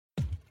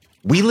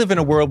We live in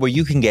a world where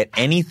you can get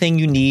anything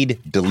you need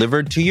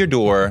delivered to your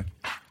door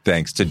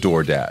thanks to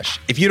DoorDash.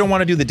 If you don't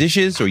want to do the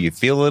dishes or you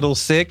feel a little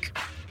sick,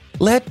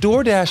 let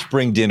DoorDash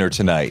bring dinner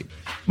tonight.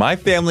 My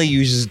family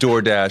uses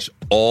DoorDash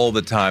all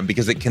the time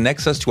because it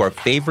connects us to our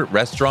favorite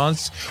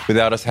restaurants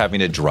without us having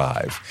to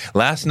drive.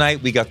 Last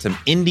night, we got some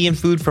Indian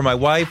food for my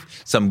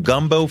wife, some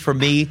gumbo for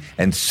me,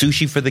 and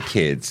sushi for the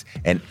kids.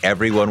 And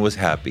everyone was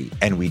happy,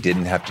 and we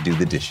didn't have to do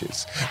the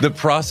dishes. The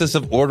process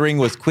of ordering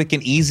was quick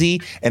and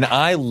easy, and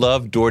I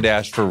love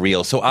DoorDash for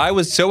real. So I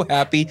was so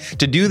happy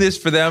to do this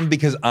for them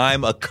because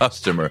I'm a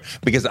customer,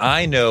 because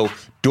I know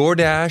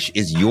DoorDash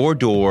is your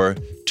door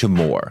to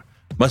more.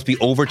 Must be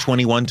over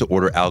 21 to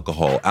order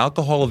alcohol.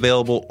 Alcohol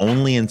available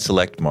only in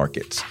select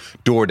markets.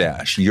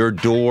 DoorDash, your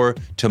door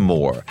to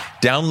more.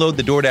 Download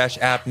the DoorDash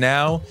app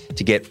now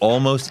to get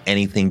almost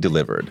anything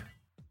delivered.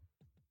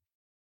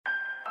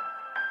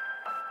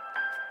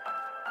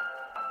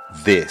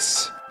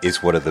 This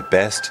is one of the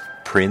best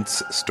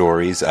Prince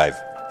stories I've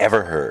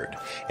ever heard,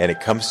 and it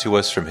comes to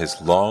us from his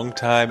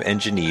longtime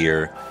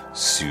engineer,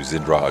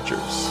 Susan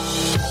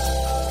Rogers.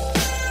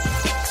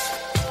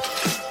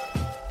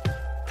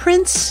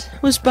 Prince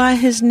was by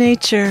his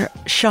nature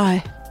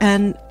shy,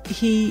 and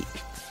he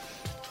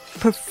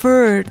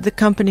preferred the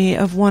company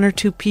of one or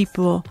two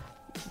people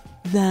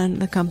than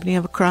the company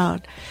of a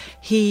crowd.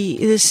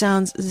 This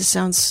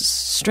sounds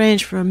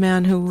strange for a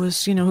man who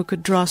was, who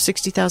could draw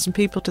 60,000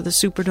 people to the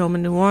Superdome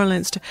in New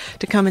Orleans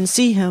to come and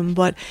see him,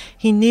 but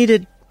he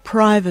needed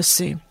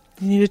privacy.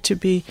 He needed to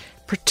be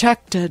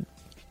protected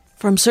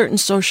from certain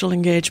social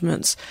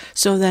engagements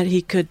so that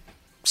he could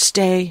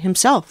stay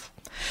himself.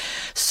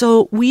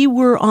 So we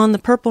were on the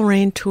Purple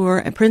Rain tour,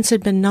 and Prince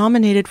had been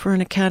nominated for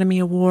an Academy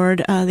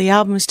Award. The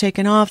album was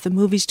taken off. The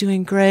movie's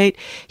doing great.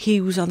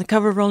 He was on the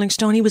cover of Rolling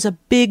Stone. He was a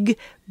big,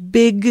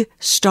 big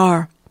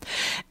star.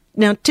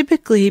 Now,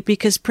 typically,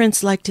 because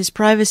Prince liked his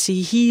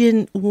privacy, he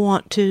didn't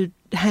want to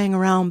hang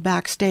around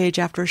backstage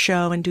after a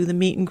show and do the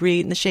meet and greet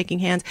and the shaking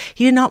hands.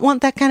 He did not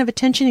want that kind of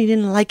attention. He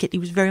didn't like it. He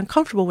was very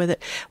uncomfortable with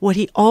it. What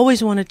he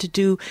always wanted to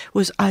do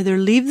was either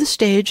leave the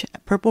stage.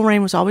 Purple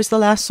Rain was always the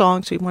last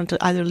song, so he wanted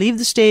to either leave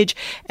the stage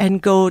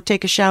and go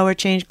take a shower,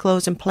 change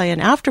clothes, and play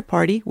an after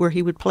party where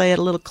he would play at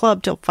a little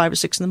club till 5 or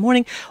 6 in the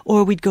morning,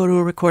 or we'd go to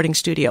a recording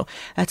studio.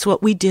 That's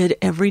what we did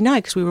every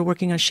night, because we were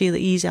working on Sheila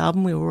E.'s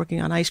album. We were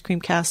working on Ice Cream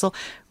Castle.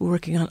 We were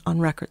working on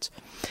records.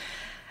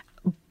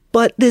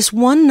 But this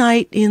one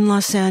night in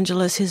Los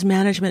Angeles, his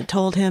management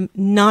told him,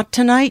 not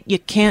tonight, you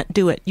can't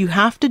do it. You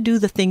have to do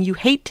the thing you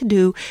hate to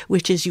do,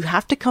 which is you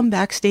have to come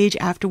backstage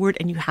afterward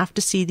and you have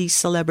to see these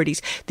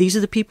celebrities. These are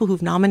the people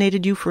who've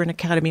nominated you for an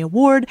Academy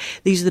Award.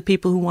 These are the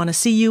people who want to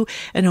see you.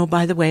 And oh,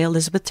 by the way,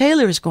 Elizabeth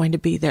Taylor is going to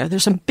be there.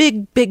 There's some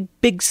big, big,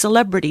 big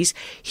celebrities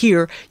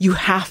here. You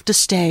have to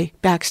stay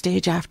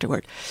backstage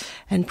afterward.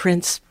 And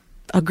Prince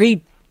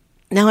agreed.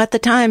 Now, at the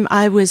time,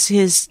 I was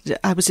his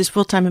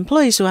full-time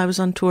employee, so I was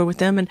on tour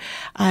with him, and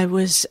I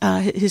was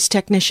his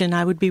technician.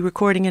 I would be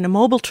recording in a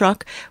mobile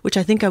truck, which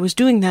I think I was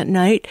doing that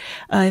night,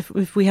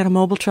 if we had a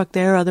mobile truck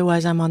there.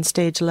 Otherwise, I'm on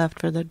stage left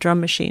for the drum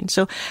machine.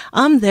 So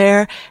I'm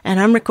there, and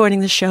I'm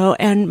recording the show,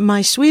 and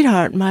my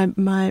sweetheart,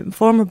 my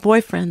former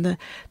boyfriend, the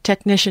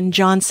technician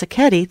John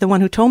Sacchetti, the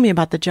one who told me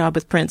about the job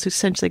with Prince, who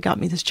essentially got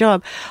me this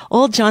job,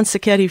 old John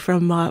Sacchetti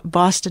from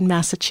Boston,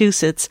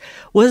 Massachusetts,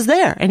 was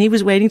there, and he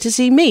was waiting to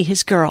see me,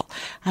 his girl.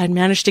 I had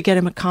managed to get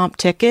him a comp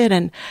ticket,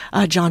 and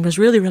John was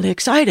really, really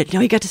excited.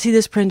 He got to see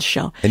this Prince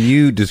show. And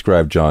you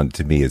described John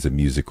to me as a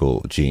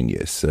musical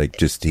genius.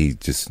 He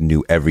just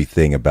knew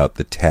everything about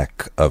the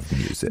tech of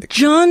music.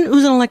 John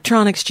was an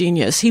electronics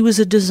genius. He was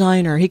a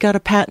designer. He got a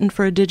patent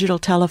for a digital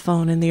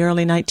telephone in the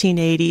early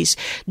 1980s.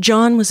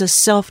 John was a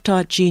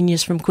self-taught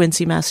genius from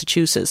Quincy,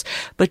 Massachusetts.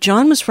 But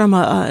John was from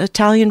an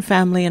Italian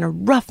family in a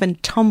rough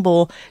and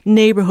tumble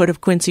neighborhood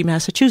of Quincy,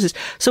 Massachusetts.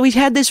 So he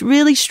had this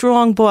really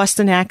strong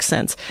Boston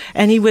accent.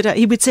 And he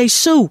would say,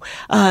 Sue,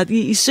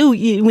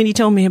 when he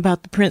told me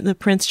about the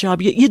Prince job,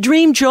 your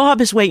dream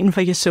job is waiting for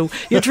you, Sue.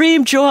 Your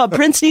dream job.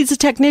 Prince needs a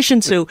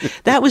technician, Sue.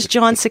 That was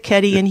John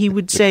Sacchetti, and he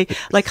would say,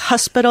 like,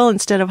 hospital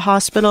instead of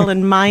hospital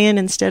and Mayan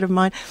instead of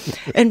mine.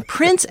 And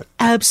Prince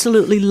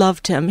absolutely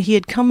loved him. He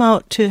had come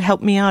out to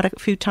help me out a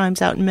few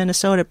times out in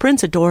Minnesota.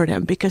 Prince adored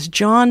him because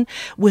John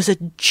was a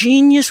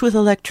genius with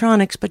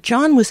electronics, but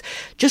John was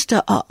just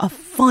a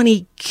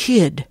funny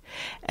kid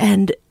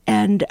and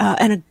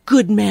a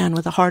good man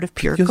with a heart of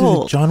pure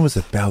gold. John was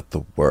about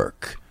the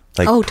work.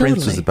 Prince totally.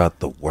 was about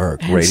the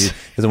work, right? He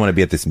doesn't want to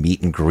be at this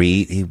meet and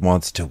greet. He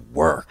wants to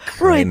work,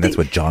 right? And that's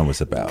what John was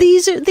about.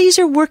 These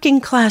are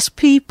working class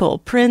people.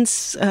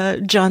 Prince,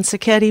 John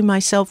Sacchetti,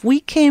 myself,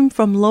 we came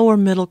from lower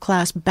middle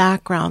class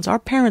backgrounds. Our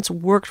parents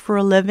worked for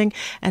a living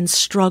and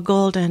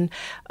struggled, and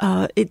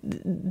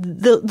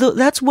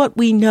that's what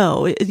we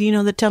know.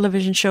 The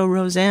television show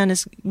Roseanne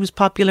was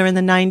popular in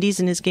the 90s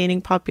and is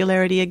gaining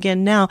popularity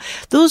again now.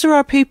 Those are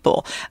our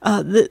people.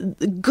 The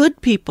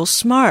good people,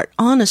 smart,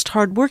 honest,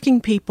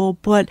 hardworking people.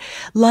 But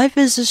life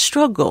is a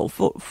struggle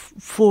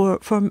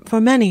for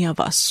many of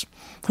us.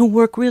 who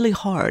work really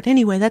hard.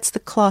 Anyway, that's the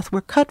cloth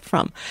we're cut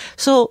from.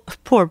 So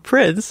poor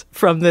Prince,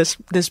 from this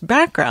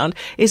background,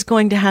 is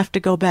going to have to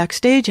go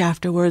backstage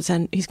afterwards,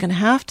 and he's going to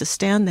have to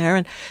stand there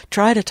and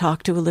try to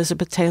talk to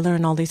Elizabeth Taylor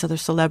and all these other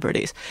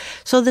celebrities.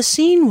 So the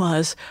scene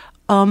was,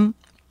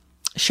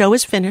 show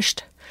is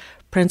finished,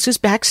 Prince is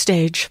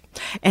backstage,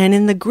 and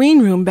in the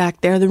green room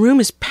back there, the room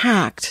is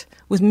packed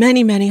with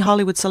many, many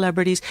Hollywood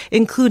celebrities,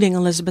 including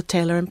Elizabeth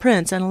Taylor and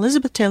Prince. And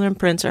Elizabeth Taylor and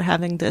Prince are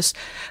having this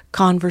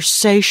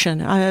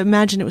conversation. I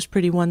imagine it was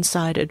pretty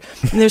one-sided.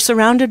 And they're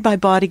surrounded by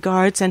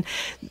bodyguards, and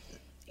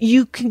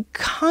you can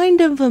kind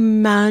of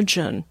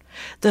imagine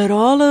that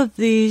all of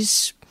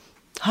these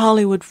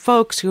Hollywood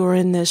folks who are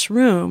in this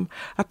room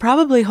are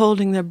probably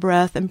holding their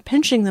breath and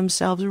pinching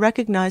themselves,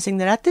 recognizing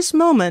that at this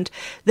moment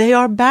they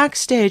are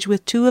backstage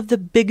with two of the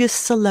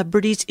biggest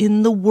celebrities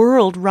in the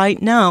world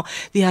right now,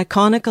 the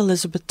iconic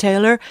Elizabeth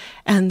Taylor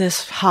and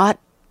this hot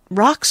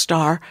rock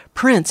star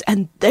Prince,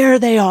 and there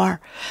they are.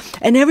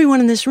 And everyone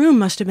in this room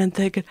must have been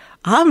thinking,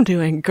 I'm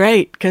doing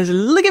great, because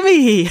look at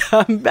me,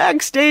 I'm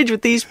backstage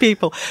with these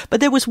people. But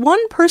there was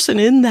one person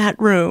in that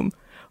room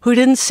who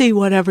didn't see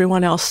what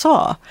everyone else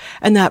saw,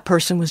 and that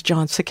person was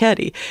John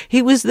Sacchetti.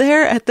 He was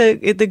there at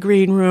the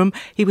green room.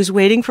 He was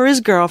waiting for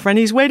his girlfriend.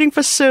 He's waiting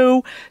for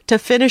Sue to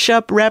finish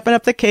up wrapping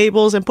up the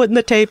cables and putting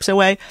the tapes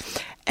away.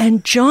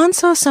 And John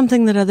saw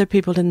something that other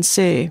people didn't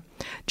see.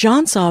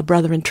 John saw a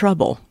brother in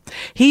trouble.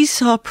 He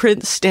saw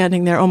Prince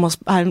standing there almost,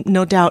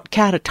 no doubt,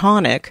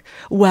 catatonic,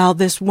 while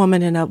this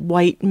woman in a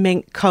white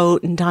mink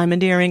coat and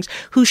diamond earrings,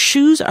 whose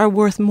shoes are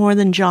worth more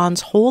than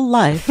John's whole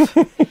life,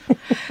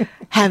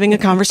 having a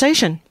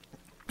conversation.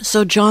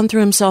 So John threw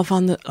himself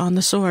on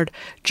the sword.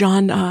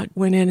 John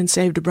went in and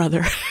saved a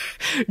brother.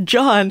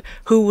 John,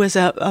 who was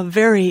a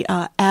very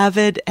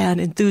avid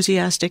and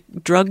enthusiastic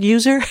drug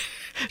user,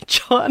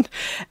 John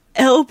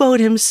elbowed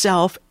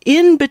himself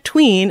in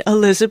between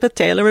Elizabeth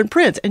Taylor and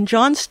Prince. And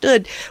John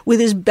stood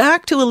with his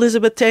back to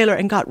Elizabeth Taylor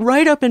and got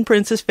right up in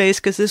Prince's face,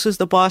 because this was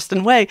the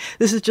Boston way.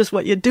 This is just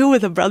what you do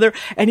with a brother.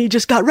 And he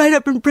just got right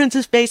up in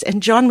Prince's face,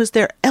 and John was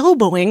there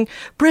elbowing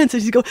Prince.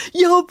 And he'd go,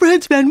 yo,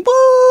 Prince, man,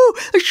 woo!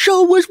 The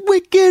show was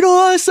wicked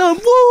awesome,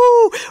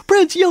 woo!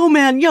 Prince, yo,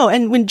 man, yo.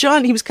 And when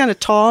John, he was kind of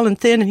tall and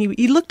thin, and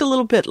he looked a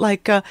little bit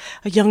like a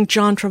young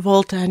John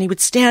Travolta, and he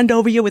would stand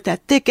over you with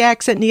that thick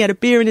accent, and he had a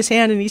beer in his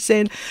hand, and he's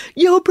saying,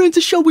 yo, Prince,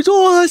 the show was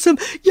awesome.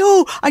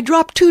 Yo, I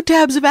dropped 2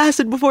 tabs of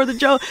acid before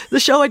the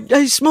show.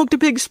 I smoked a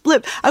big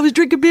split. I was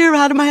drinking beer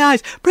out of my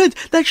eyes. Prince,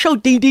 that show,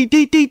 was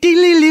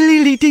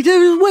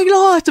wicked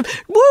awesome.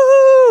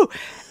 Woo!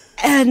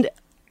 And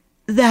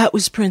that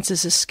was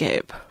Prince's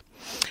escape.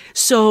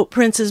 So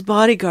Prince's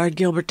bodyguard,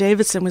 Gilbert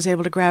Davidson, was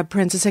able to grab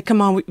Prince and say,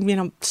 come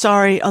on,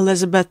 sorry,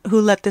 Elizabeth,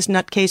 who let this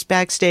nutcase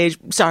backstage?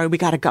 Sorry, we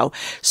gotta go.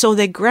 So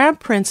they grab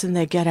Prince and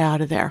they get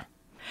out of there.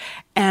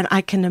 And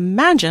I can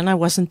imagine, I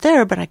wasn't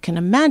there, but I can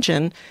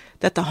imagine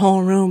that the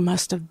whole room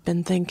must have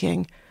been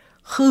thinking,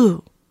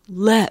 who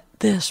let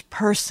this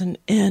person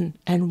in,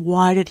 and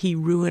why did he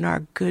ruin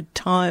our good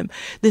time?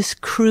 This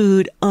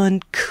crude,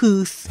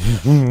 uncouth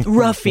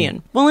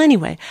ruffian. Well,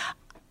 anyway,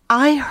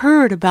 I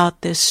heard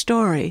about this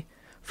story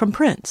from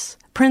Prince.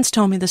 Prince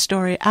told me the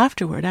story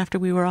afterward, after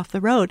we were off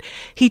the road.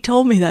 He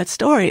told me that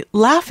story,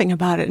 laughing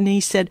about it, and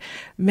he said,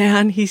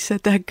 man, he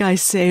said, that guy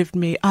saved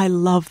me. I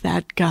love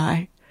that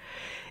guy.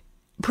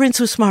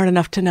 Prince was smart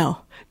enough to know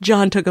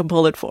John took a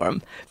bullet for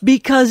him,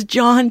 because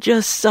John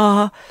just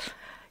saw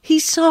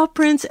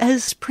Prince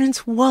as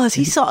Prince was.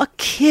 He saw a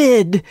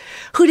kid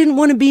who didn't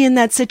want to be in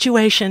that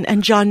situation,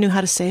 and John knew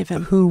how to save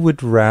him. Who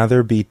would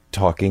rather be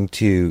talking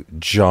to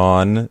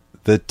John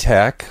the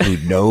tech who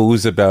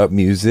knows about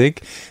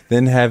music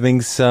than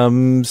having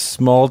some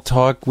small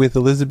talk with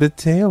Elizabeth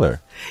Taylor?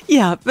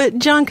 Yeah, but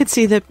John could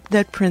see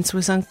that Prince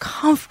was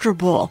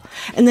uncomfortable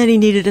and that he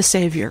needed a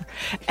savior.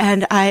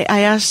 And I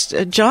asked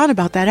John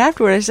about that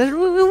afterward. I said,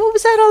 what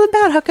was that all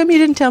about? How come you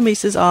didn't tell me? He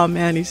says, oh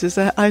man, he says,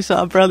 I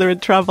saw a brother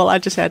in trouble. I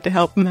just had to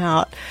help him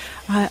out.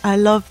 I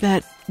love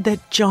that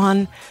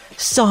John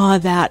saw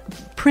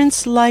that.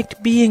 Prince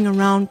liked being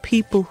around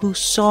people who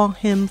saw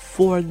him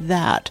for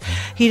that.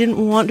 He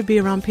didn't want to be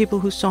around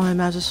people who saw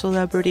him as a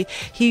celebrity.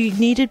 He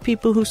needed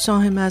people who saw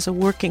him as a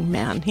working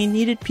man. He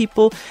needed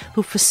people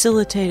who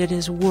facilitated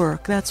his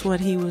work. That's what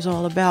he was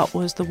all about,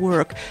 was the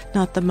work,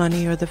 not the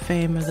money or the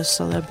fame or the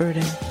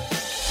celebrity.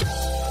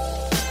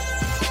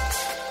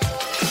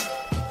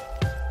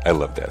 I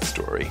love that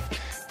story.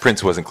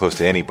 Prince wasn't close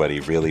to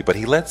anybody, really, but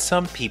he let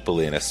some people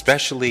in,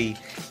 especially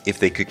if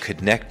they could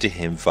connect to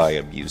him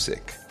via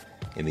music.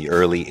 In the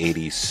early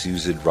 80s,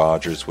 Susan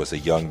Rogers was a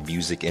young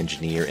music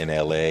engineer in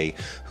LA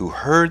who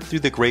heard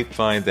through the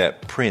grapevine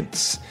that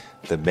Prince,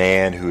 the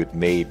man who had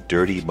made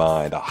Dirty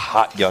Mind a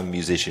hot young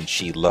musician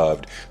she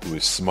loved, who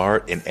was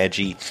smart and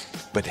edgy,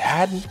 but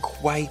hadn't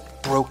quite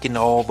broken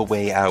all the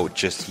way out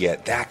just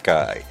yet, that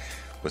guy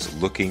was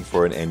looking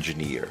for an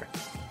engineer.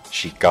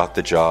 She got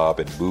the job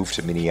and moved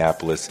to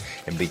Minneapolis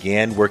and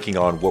began working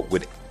on what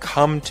would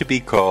come to be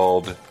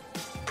called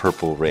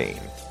Purple Rain.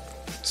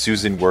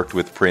 Susan worked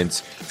with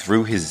Prince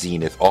through his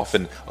zenith,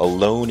 often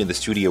alone in the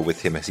studio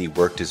with him as he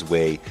worked his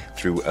way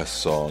through a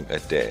song a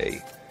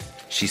day.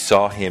 She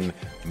saw him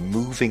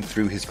moving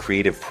through his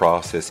creative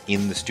process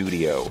in the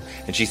studio,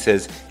 and she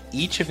says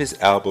each of his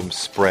albums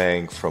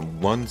sprang from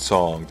one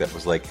song that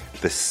was like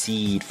the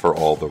seed for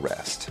all the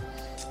rest.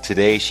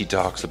 Today she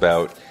talks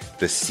about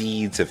the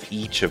seeds of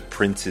each of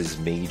Prince's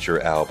major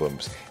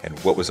albums and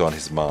what was on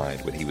his mind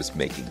when he was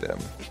making them.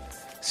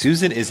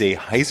 Susan is a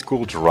high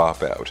school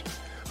dropout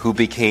who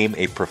became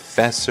a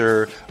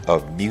professor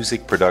of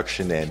music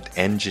production and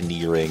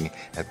engineering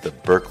at the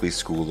Berklee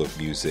School of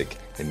Music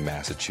in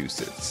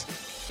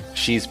Massachusetts.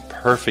 She's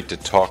perfect to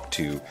talk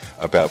to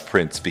about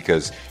Prince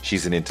because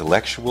she's an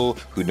intellectual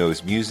who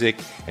knows music,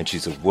 and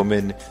she's a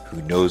woman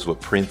who knows what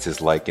Prince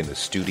is like in the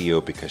studio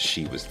because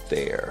she was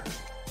there.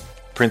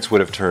 Prince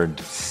would have turned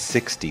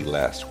 60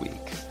 last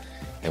week,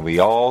 and we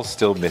all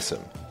still miss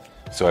him.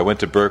 So I went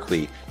to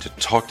Berklee to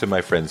talk to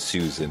my friend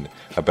Susan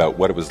about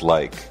what it was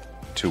like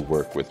to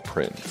work with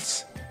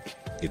Prince.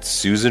 It's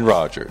Susan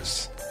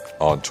Rogers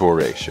on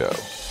Touré Show.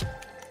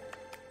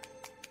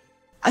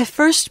 I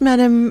first met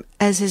him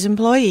as his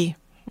employee.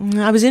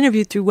 I was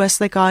interviewed through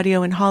Westlake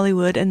Audio in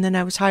Hollywood, and then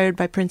I was hired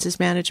by Prince's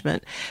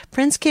management.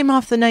 Prince came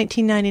off the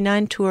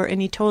 1999 tour,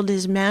 and he told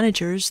his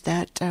managers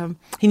that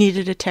he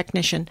needed a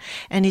technician,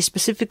 and he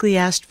specifically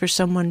asked for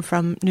someone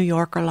from New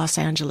York or Los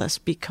Angeles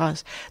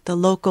because the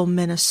local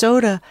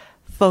Minnesota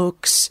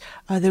folks,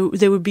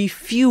 there would be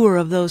fewer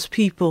of those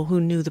people who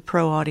knew the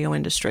pro audio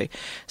industry.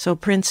 So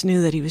Prince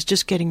knew that he was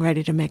just getting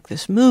ready to make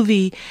this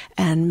movie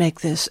and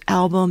make this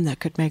album that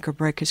could make or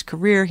break his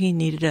career. He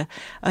needed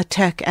a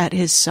tech at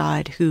his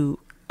side who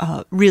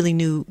really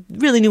knew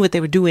what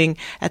they were doing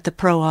at the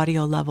pro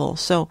audio level.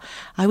 So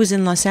I was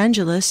in Los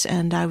Angeles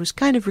and I was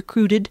kind of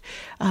recruited.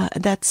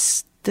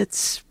 That's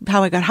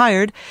how I got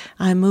hired.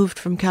 I moved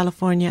from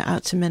California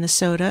out to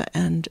Minnesota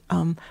and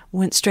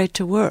went straight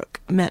to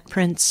work. Met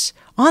Prince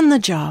on the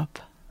job.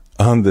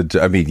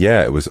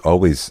 It was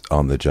always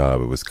on the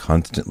job. It was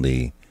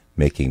constantly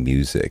making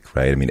music,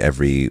 right? I mean,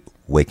 every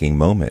waking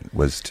moment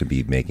was to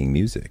be making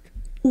music.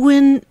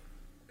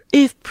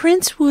 If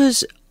Prince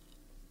was...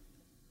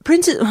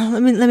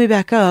 let me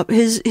back up.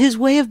 His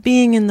way of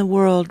being in the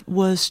world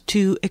was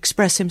to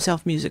express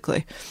himself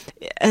musically.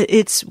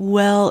 It's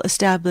well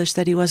established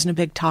that he wasn't a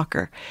big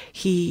talker.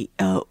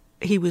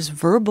 He was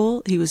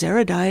verbal, he was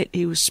erudite,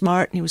 he was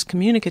smart, and he was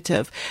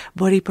communicative,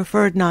 but he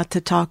preferred not to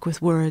talk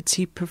with words.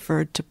 He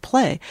preferred to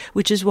play,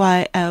 which is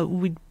why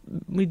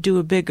we'd do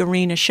a big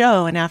arena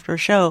show, and after a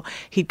show,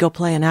 he'd go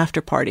play an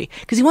after party.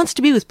 Because he wants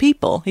to be with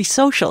people. He's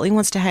social. He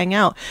wants to hang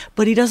out,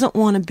 but he doesn't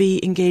want to be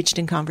engaged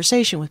in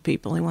conversation with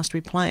people. He wants to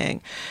be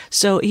playing.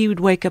 So he would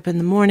wake up in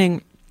the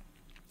morning.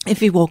 If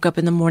he woke up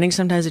in the morning,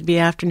 sometimes it'd be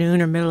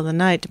afternoon or middle of the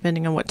night,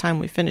 depending on what time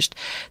we finished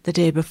the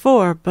day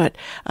before, but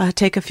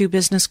take a few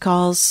business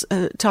calls,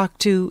 talk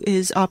to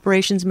his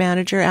operations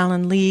manager,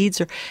 Alan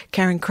Leeds, or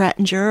Karen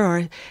Krattinger,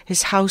 or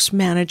his house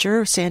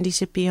manager, Sandy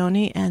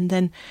Scipione, and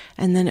then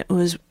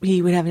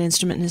he would have an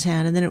instrument in his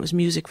hand, and then it was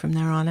music from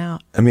there on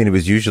out. I mean, it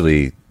was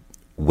usually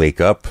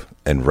wake up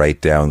and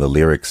write down the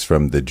lyrics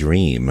from the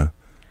dream,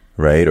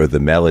 right? Or the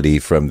melody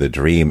from the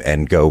dream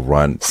and go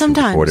run and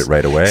record it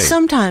right away.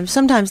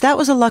 Sometimes that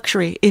was a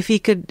luxury if he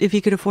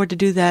could afford to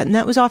do that. And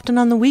that was often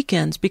on the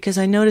weekends because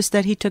I noticed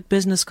that he took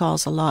business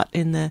calls a lot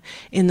in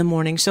the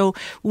morning. So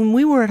when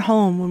we were at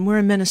home, when we're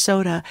in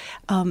Minnesota,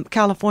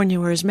 California,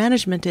 where his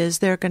management is,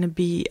 they're going to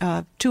be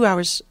 2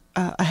 hours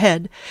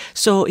ahead.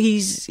 So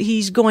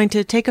he's going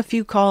to take a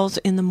few calls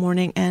in the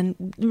morning.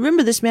 And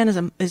remember, this man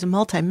is a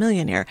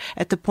multimillionaire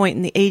at the point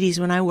in the 80s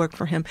when I worked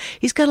for him.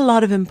 He's got a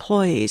lot of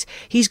employees.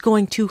 He's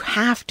going to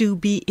have to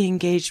be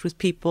engaged with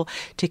people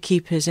to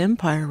keep his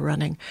empire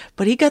running.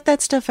 But he got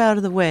that stuff out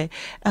of the way.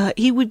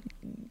 He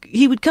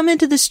would come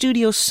into the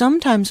studio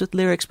sometimes with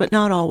lyrics, but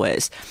not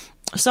always.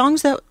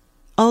 Songs that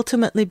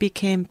ultimately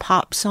became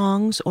pop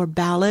songs or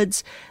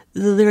ballads,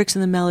 the lyrics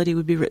and the melody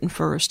would be written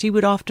first. He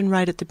would often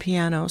write at the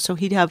piano, so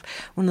he'd have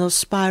one of those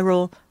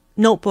spiral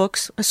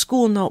notebooks, a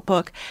school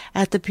notebook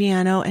at the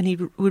piano, and he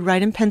would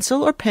write in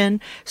pencil or pen,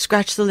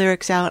 scratch the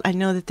lyrics out. I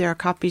know that there are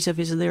copies of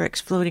his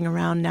lyrics floating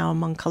around now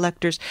among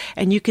collectors,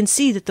 and you can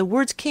see that the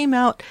words came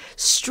out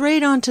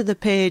straight onto the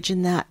page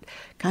in that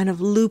kind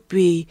of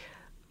loopy,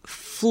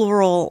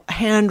 floral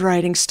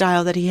handwriting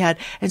style that he had.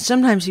 And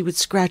sometimes he would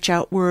scratch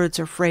out words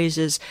or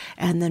phrases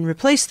and then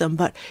replace them.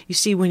 But you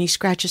see, when he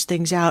scratches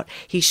things out,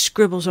 he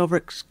scribbles over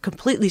it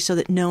completely so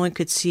that no one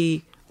could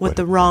see what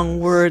the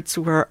wrong words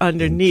were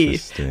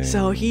underneath.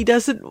 So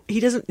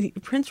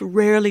Prince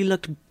rarely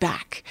looked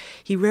back.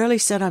 He rarely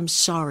said, "I'm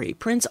sorry."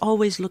 Prince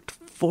always looked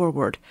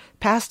forward.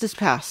 Past is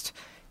past.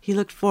 He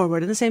looked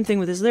forward. And the same thing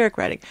with his lyric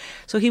writing.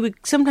 So he would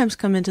sometimes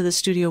come into the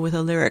studio with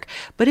a lyric.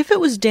 But if it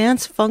was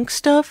dance funk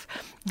stuff,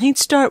 he'd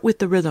start with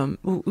the rhythm,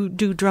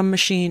 do drum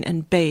machine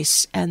and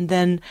bass. And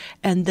then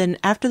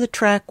after the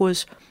track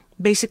was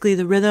basically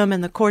the rhythm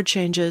and the chord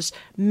changes,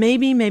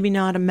 maybe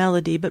not a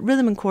melody, but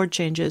rhythm and chord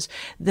changes,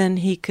 then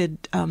he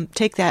could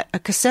take a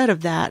cassette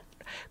of that,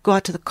 go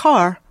out to the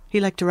car, He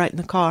liked to write in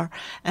the car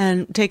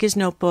and take his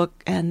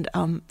notebook and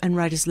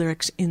write his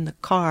lyrics in the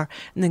car,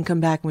 and then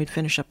come back and we'd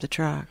finish up the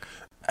track.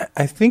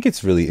 I think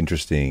it's really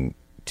interesting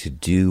to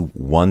do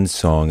one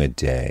song a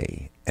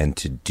day and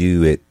to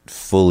do it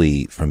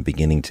fully from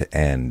beginning to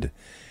end.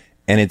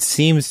 And it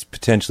seems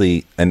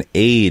potentially an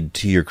aid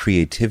to your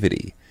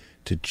creativity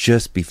to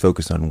just be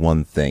focused on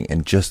one thing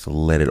and just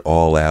let it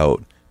all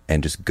out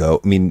and just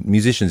go. I mean,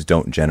 musicians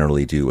don't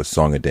generally do a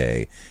song a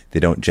day. They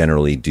don't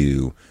generally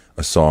do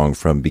a song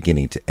from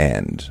beginning to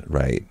end,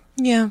 right?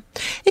 Yeah.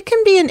 It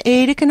can be an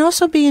aid. It can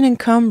also be an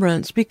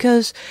encumbrance,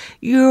 because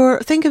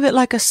think of it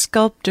like a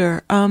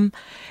sculptor.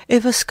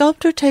 If a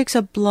sculptor takes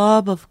a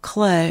blob of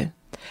clay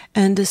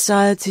and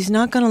decides he's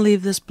not going to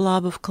leave this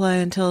blob of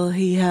clay until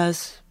he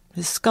has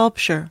his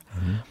sculpture,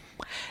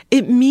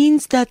 it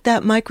means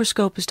that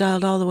microscope is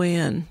dialed all the way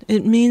in.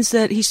 It means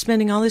that he's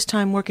spending all his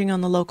time working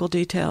on the local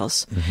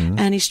details.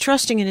 And he's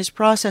trusting in his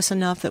process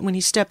enough that when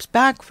he steps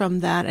back from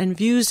that and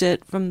views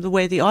it from the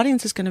way the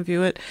audience is going to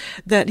view it,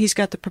 that he's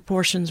got the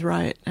proportions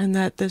right, and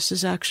that this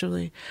is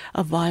actually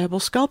a viable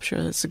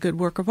sculpture. It's a good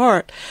work of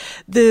art.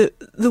 The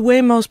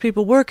way most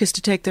people work is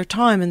to take their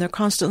time, and they're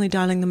constantly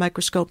dialing the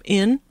microscope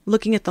in,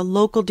 looking at the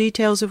local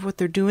details of what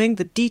they're doing,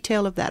 the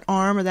detail of that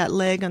arm or that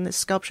leg on this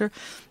sculpture,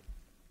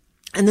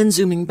 and then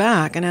zooming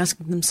back and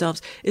asking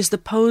themselves, is the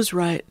pose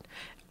right?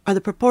 Are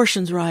the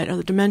proportions right? Are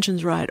the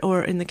dimensions right?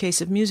 Or in the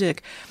case of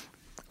music,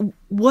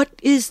 what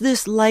is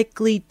this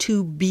likely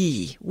to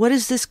be? What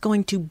is this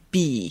going to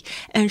be?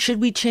 And should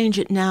we change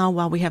it now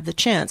while we have the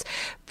chance?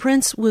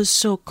 Prince was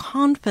so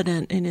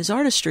confident in his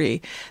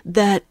artistry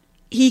that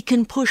he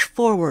can push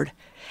forward.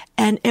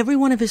 And every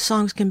one of his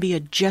songs can be a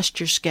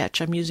gesture sketch.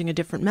 I'm using a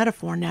different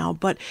metaphor now,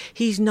 but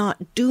he's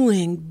not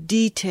doing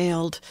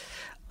detailed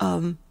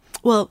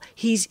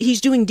he's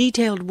doing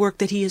detailed work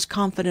that he is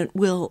confident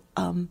will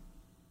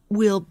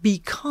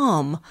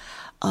become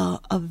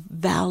a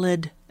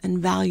valid and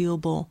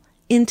valuable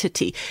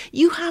entity.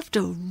 You have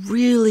to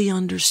really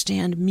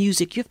understand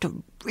music. You have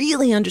to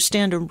really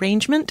understand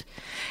arrangement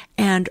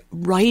and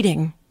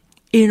writing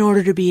in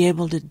order to be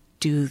able to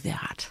do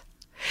that.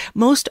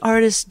 Most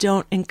artists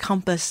don't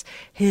encompass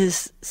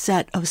his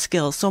set of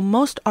skills. So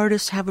most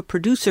artists have a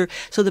producer,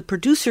 so the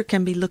producer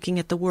can be looking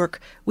at the work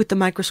with the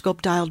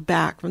microscope dialed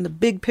back from the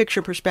big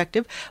picture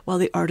perspective while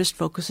the artist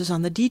focuses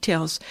on the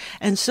details.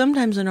 And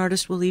sometimes an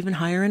artist will even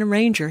hire an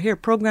arranger. Here,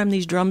 program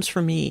these drums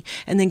for me,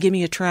 and then give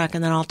me a track,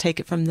 and then I'll take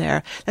it from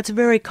there. That's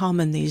very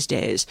common these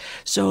days.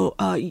 So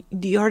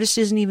the artist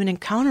isn't even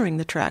encountering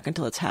the track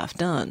until it's half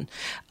done.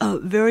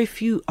 Very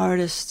few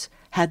artists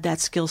had that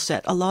skill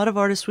set. A lot of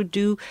artists would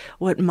do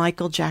what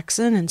Michael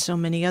Jackson and so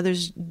many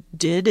others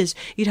did, is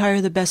you'd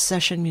hire the best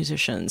session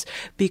musicians,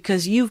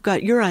 because you've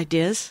got your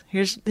ideas.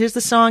 Here's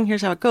the song,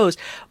 here's how it goes.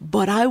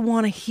 But I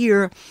want to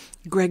hear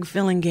Greg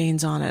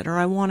Fillinganes on it, or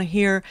I want to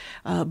hear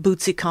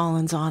Bootsy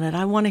Collins on it.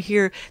 I want to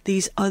hear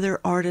these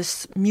other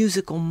artists'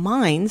 musical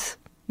minds.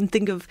 And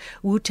think of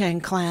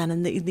Wu-Tang Clan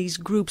and these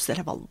groups that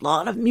have a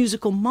lot of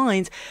musical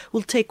minds.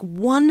 Will take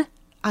one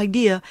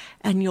idea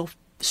and you'll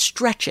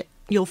stretch it.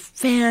 You'll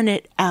fan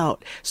it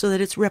out so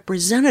that it's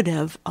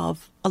representative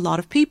of a lot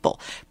of people.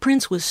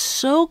 Prince was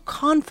so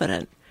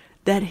confident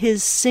that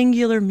his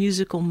singular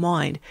musical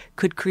mind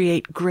could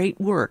create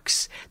great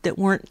works that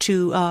weren't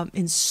too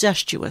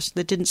incestuous,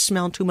 that didn't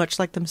smell too much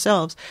like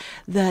themselves,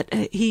 that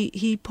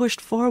he pushed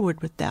forward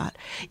with that.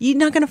 You're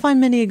not going to find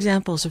many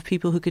examples of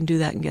people who can do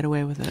that and get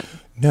away with it.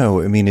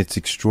 No, I mean, it's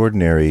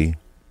extraordinary,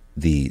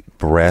 the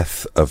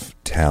breadth of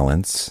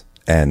talents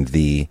and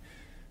the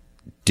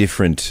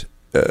different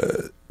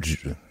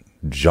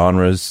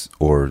genres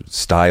or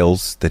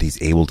styles that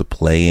he's able to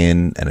play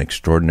in at an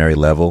extraordinary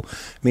level.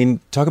 I mean,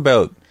 talk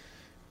about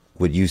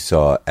what you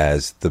saw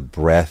as the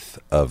breadth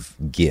of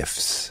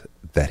gifts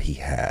that he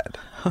had,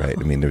 right?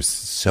 I mean, there's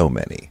so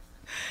many.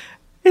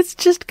 It's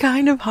just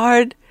kind of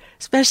hard,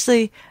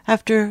 especially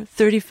after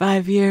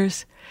 35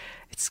 years.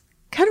 It's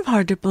kind of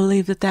hard to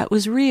believe that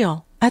was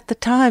real. At the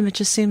time, it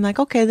just seemed like,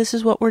 okay, this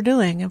is what we're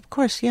doing. Of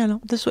course,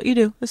 this is what you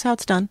do. This is how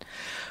it's done.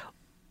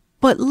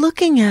 But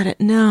looking at it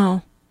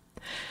now,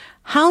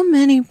 how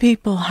many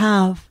people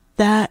have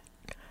that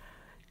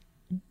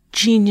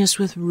genius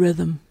with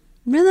rhythm?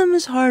 Rhythm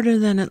is harder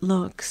than it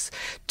looks.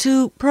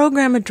 To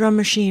program a drum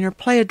machine or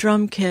play a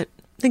drum kit,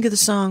 think of the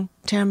song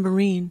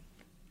Tambourine.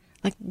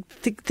 Like,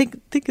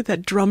 think of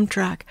that drum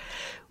track.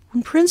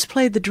 When Prince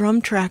played the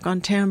drum track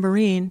on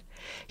Tambourine,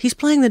 he's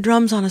playing the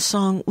drums on a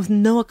song with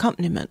no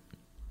accompaniment.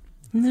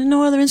 And there are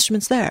no other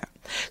instruments there.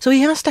 So he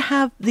has to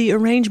have the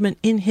arrangement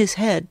in his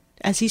head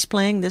as he's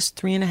playing this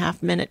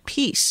 3.5-minute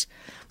piece.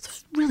 It's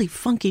a really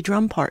funky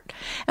drum part.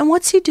 And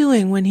what's he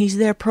doing when he's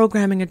there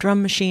programming a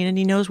drum machine and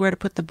he knows where to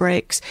put the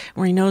breaks,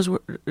 or he knows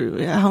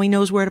how he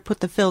knows where to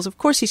put the fills? Of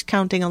course he's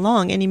counting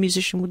along. Any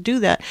musician would do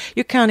that.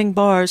 You're counting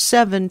bars,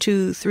 7,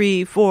 2,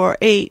 3, 4,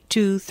 8,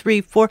 2,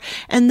 3, 4.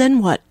 And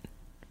then what?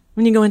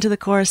 When you go into the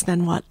chorus,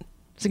 then what?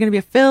 Is it going to be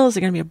a fill? Is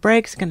it going to be a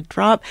break? Is it going to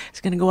drop? Is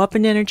it going to go up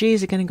in energy?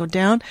 Is it going to go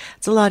down?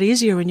 It's a lot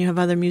easier when you have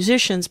other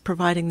musicians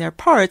providing their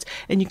parts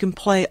and you can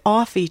play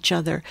off each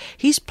other.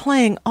 He's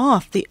playing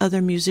off the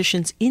other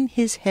musicians in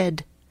his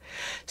head.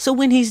 So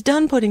when he's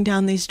done putting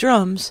down these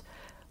drums,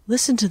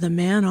 listen to the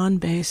man on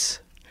bass.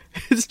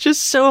 It's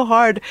just so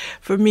hard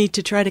for me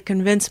to try to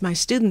convince my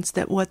students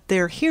that what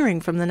they're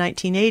hearing from the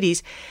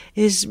 1980s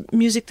is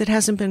music that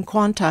hasn't been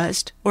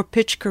quantized or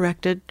pitch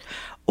corrected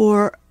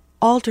or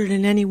altered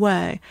in any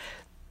way.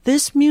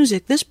 This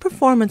music, this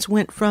performance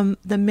went from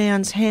the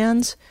man's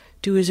hands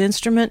to his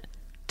instrument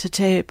to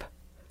tape.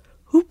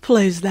 Who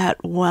plays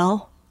that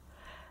well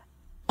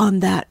on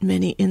that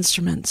many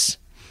instruments?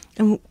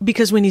 And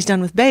because when he's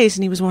done with bass,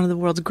 and he was one of the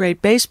world's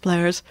great bass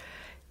players,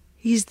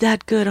 he's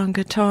that good on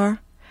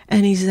guitar.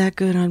 And he's that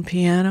good on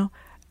piano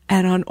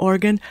and on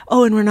organ.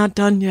 Oh, and we're not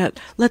done yet.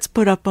 Let's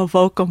put up a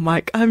vocal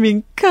mic. I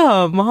mean,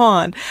 come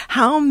on.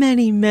 How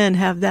many men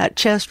have that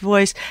chest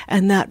voice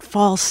and that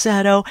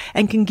falsetto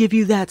and can give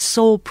you that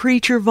soul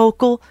preacher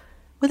vocal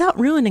without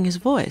ruining his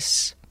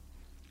voice?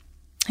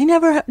 He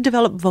never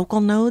developed vocal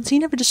nodes. He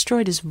never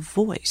destroyed his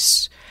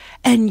voice.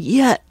 And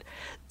yet,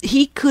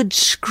 he could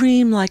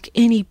scream like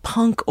any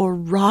punk or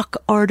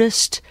rock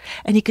artist,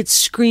 and he could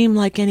scream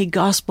like any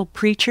gospel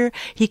preacher.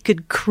 He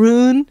could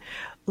croon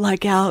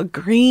like Al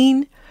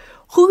Green.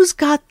 Who's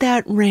got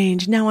that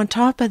range? Now, on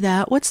top of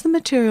that, what's the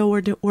material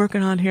we're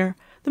working on here?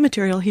 The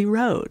material he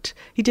wrote.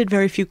 He did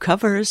very few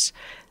covers.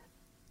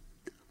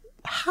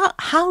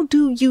 How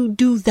do you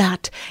do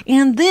that?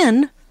 And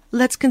then,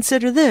 let's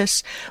consider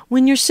this.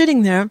 When you're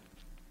sitting there,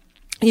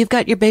 you've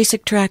got your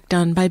basic track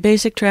done. By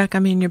basic track, I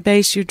mean your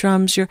bass, your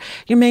drums, your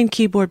main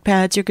keyboard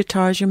pads, your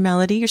guitars, your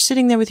melody. You're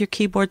sitting there with your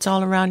keyboards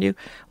all around you.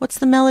 What's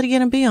the melody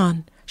going to be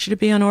on? Should it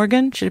be on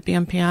organ? Should it be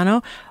on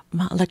piano?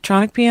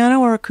 Electronic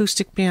piano or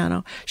acoustic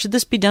piano? Should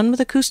this be done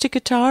with acoustic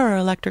guitar or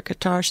electric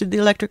guitar? Should the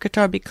electric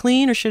guitar be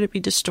clean or should it be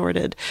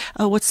distorted?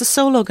 What's the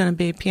solo going to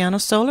be? Piano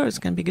solo? Is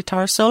it going to be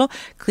guitar solo?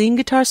 Clean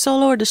guitar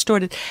solo or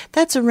distorted?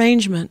 That's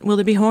arrangement. Will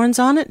there be horns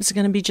on it? Is it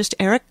going to be just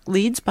Eric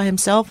leads by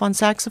himself on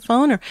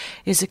saxophone, or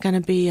is it going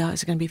to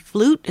be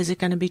flute? Is it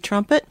going to be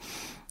trumpet?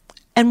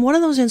 And what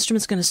are those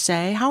instruments going to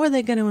say? How are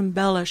they going to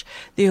embellish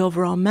the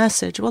overall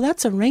message? Well,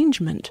 that's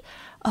arrangement.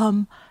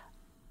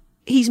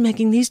 He's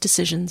making these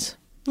decisions,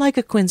 like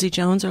a Quincy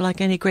Jones or like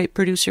any great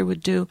producer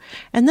would do.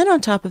 And then on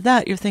top of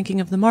that, you're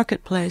thinking of the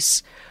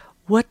marketplace.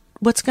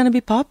 What's going to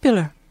be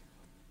popular?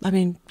 I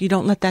mean, you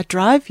don't let that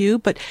drive you,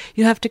 but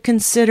you have to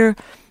consider,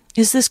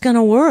 is this going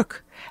to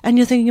work? And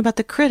you're thinking about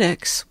the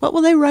critics. What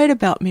will they write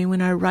about me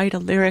when I write a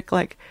lyric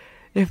like,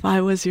 if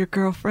I was your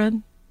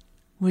girlfriend,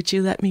 would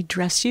you let me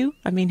dress you?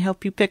 I mean,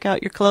 help you pick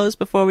out your clothes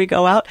before we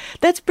go out?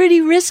 That's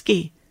pretty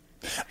risky.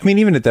 I mean,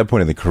 even at that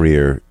point in the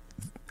career,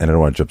 and I don't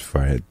want to jump too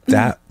far ahead,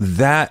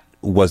 that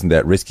wasn't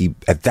that risky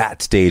at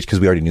that stage because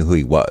we already knew who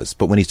he was.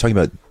 But when he's talking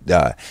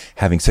about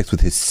having sex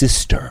with his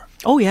sister,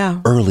 oh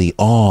yeah, early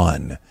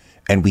on,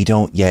 and we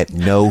don't yet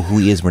know who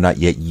he is, we're not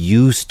yet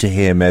used to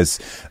him as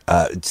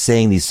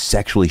saying these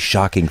sexually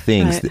shocking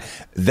things. Right.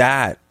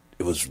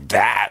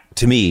 That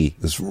to me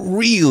was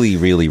really,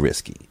 really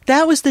risky.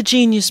 That was the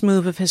genius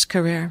move of his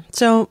career.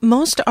 So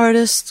most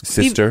artists,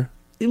 sister,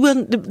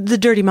 the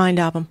Dirty Mind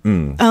album.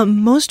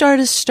 Most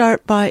artists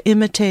start by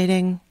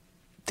imitating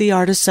the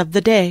artists of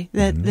the day.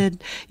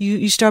 That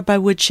you start by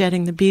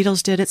woodshedding. The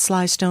Beatles did it.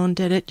 Sly Stone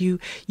did it.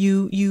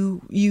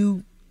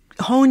 You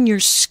hone your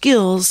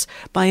skills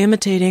by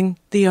imitating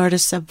the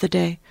artists of the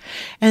day.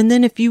 And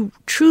then if you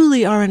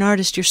truly are an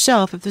artist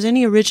yourself, if there's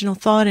any original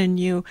thought in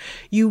you,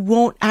 you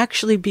won't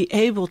actually be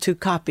able to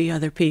copy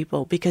other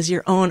people because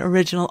your own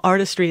original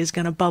artistry is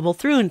going to bubble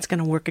through and it's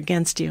going to work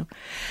against you.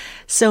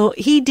 So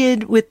he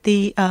did with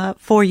the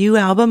For You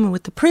album and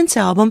with the Prince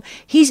album,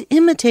 he's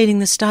imitating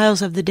the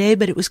styles of the day,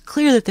 but it was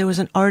clear that there was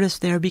an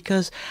artist there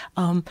because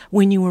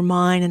When You Were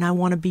Mine and I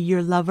Want to Be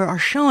Your Lover are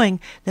showing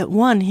that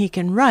one, he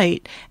can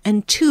write,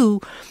 and two,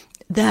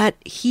 that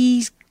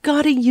he's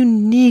got a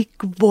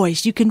unique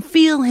voice. You can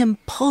feel him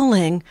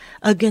pulling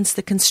against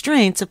the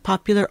constraints of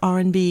popular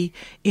R&B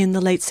in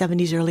the late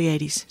 70s, early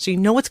 80s. So you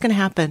know what's going to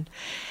happen.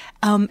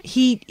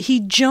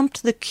 He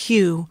jumped the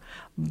queue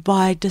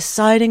by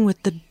deciding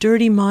with the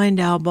Dirty Mind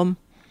album,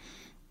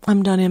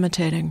 I'm done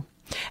imitating.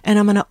 And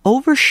I'm going to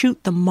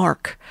overshoot the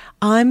mark.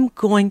 I'm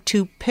going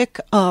to pick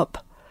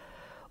up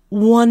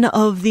one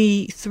of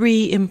the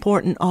three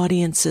important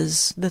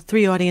audiences, the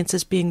three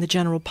audiences being the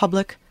general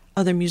public,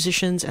 other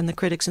musicians, and the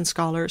critics and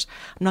scholars.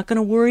 I'm not going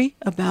to worry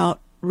about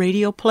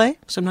radio play,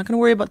 so I'm not going to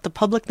worry about what the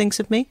public thinks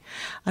of me.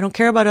 I don't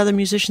care about other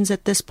musicians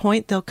at this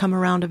point. They'll come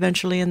around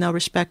eventually and they'll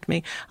respect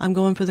me. I'm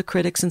going for the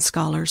critics and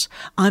scholars.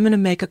 I'm going to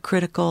make a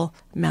critical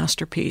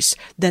masterpiece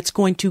that's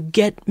going to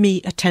get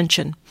me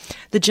attention.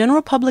 The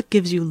general public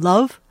gives you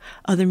love.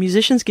 Other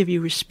musicians give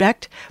you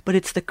respect, but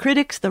it's the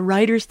critics, the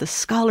writers, the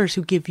scholars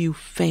who give you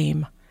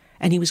fame.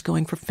 And he was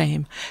going for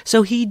fame.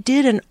 So he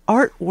did an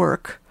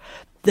artwork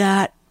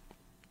that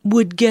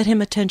would get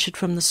him attention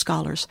from the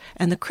scholars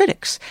and the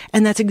critics.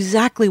 And that's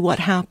exactly what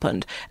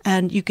happened.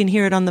 And you can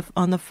hear it on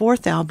the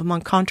fourth album,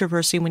 on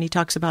Controversy, when he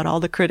talks about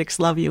all the critics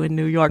love you in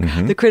New York.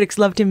 Mm-hmm. The critics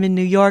loved him in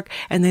New York,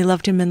 and they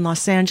loved him in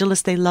Los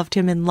Angeles. They loved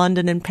him in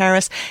London and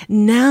Paris.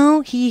 Now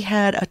he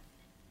had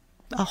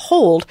a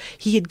hold.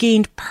 He had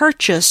gained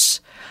purchase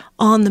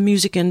on the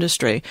music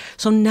industry.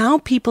 So now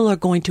people are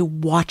going to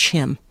watch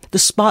him. The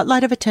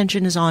spotlight of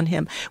attention is on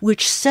him,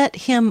 which set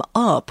him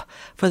up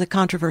for the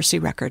Controversy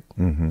record.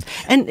 Mm-hmm.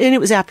 And it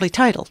was aptly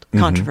titled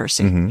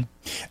Controversy.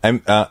 Mm-hmm.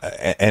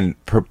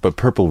 But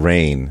Purple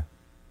Rain,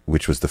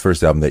 which was the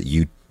first album that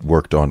you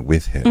worked on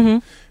with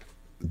him,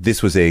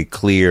 this was a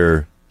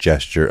clear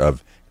gesture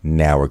of,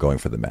 now we're going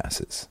for the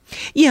masses.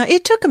 Yeah,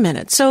 it took a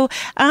minute. So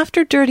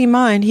after Dirty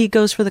Mind, he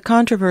goes for the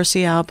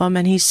Controversy album,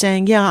 and he's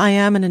saying, yeah, I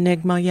am an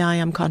enigma. Yeah, I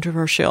am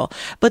controversial.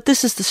 But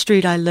this is the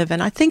street I live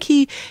in. I think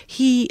he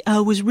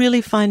was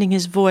really finding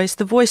his voice,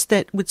 the voice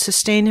that would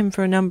sustain him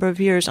for a number of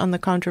years on the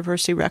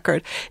Controversy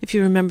record. If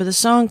you remember the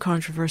song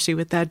Controversy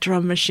with that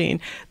drum machine,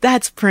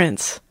 that's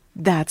Prince.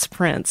 That's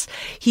Prince.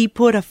 He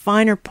put a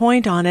finer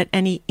point on it,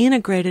 and he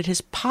integrated his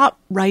pop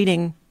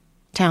writing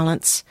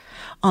talents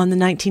on the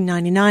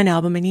 1999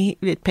 album, and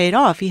it paid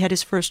off. He had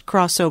his first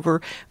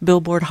crossover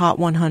Billboard Hot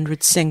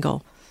 100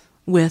 single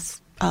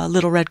with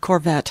Little Red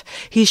Corvette.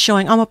 He's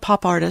showing, I'm a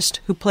pop artist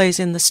who plays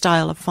in the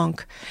style of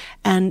funk.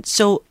 And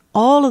so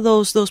all of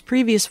those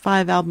previous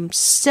 5 albums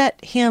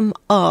set him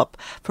up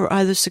for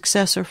either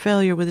success or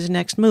failure with his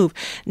next move.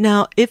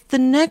 Now, if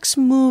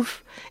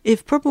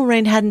Purple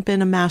Rain hadn't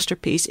been a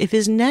masterpiece, if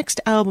his next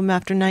album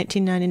after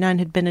 1999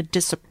 had been a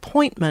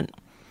disappointment,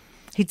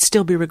 he'd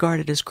still be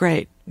regarded as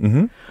great.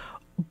 Mm-hmm.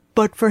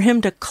 But for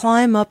him to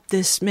climb up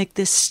make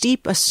this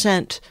steep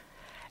ascent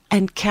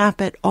and cap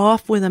it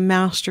off with a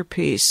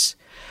masterpiece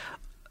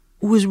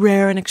was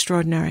rare and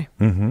extraordinary.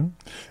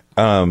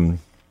 Mm-hmm.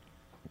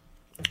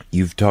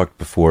 You've talked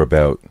before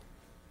about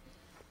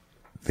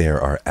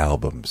there are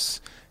albums.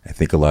 I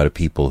think a lot of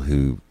people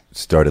who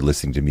started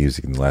listening to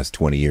music in the last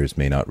 20 years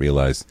may not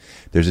realize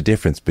there's a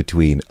difference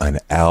between an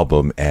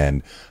album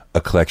and a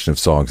collection of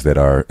songs that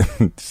are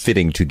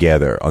fitting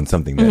together on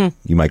something that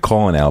you might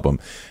call an album.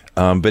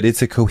 But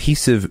it's a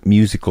cohesive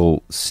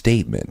musical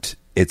statement.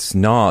 It's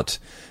not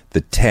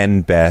the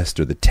 10 best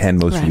or the 10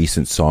 most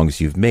recent songs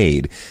you've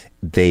made.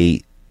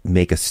 They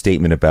make a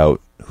statement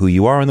about who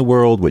you are in the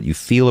world, what you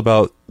feel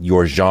about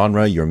your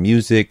genre, your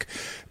music,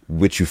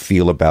 what you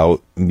feel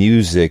about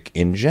music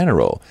in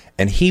general.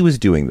 And he was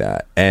doing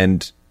that.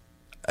 And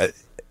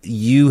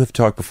you have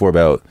talked before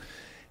about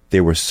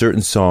there were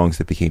certain songs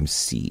that became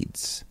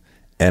seeds.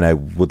 And I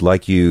would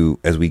like you,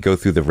 as we go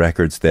through the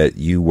records that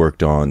you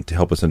worked on, to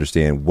help us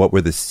understand what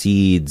were the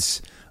seeds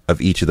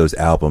of each of those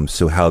albums,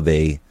 so how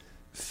they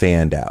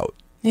fanned out.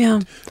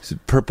 Yeah. So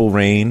Purple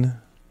Rain.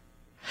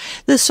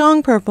 The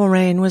song Purple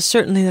Rain was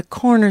certainly the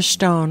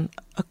cornerstone,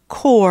 a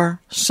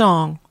core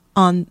song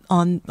on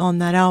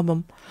that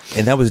album.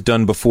 And that was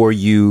done before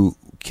you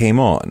came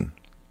on.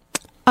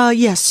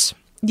 Yes.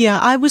 Yeah,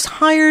 I was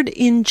hired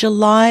in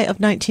July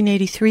of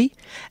 1983,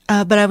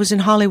 but I was in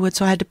Hollywood,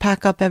 so I had to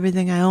pack up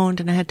everything I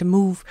owned, and I had to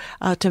move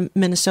to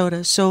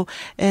Minnesota. So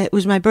it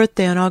was my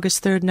birthday on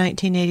August 3rd,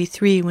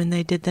 1983, when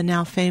they did the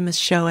now famous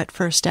show at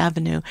First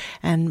Avenue,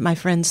 and my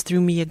friends threw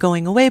me a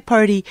going-away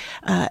party,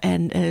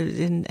 and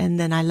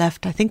then I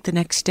left, I think, the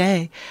next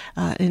day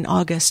in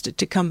August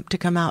to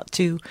come out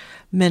to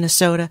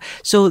Minnesota.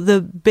 So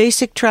the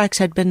basic tracks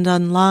had been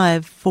done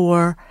live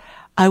for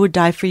I Would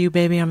Die For You,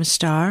 Baby, I'm a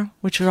Star,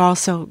 which were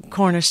also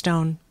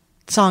cornerstone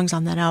songs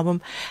on that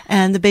album.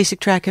 And the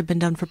basic track had been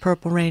done for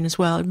Purple Rain as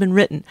well. It had been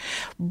written.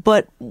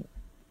 But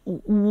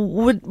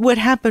what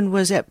happened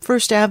was at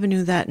First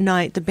Avenue that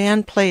night, the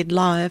band played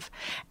live,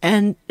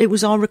 and it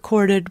was all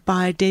recorded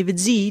by David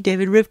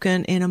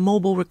Rivkin, in a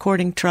mobile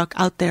recording truck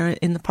out there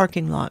in the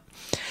parking lot.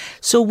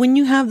 So when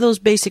you have those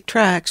basic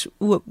tracks,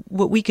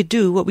 what we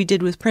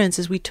did with Prince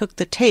is we took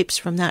the tapes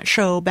from that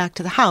show back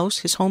to the house,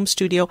 his home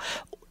studio,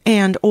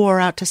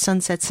 or out to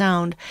Sunset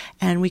Sound,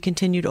 and we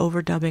continued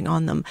overdubbing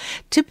on them.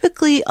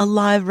 Typically, a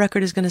live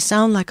record is going to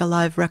sound like a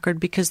live record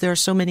because there are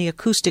so many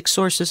acoustic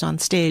sources on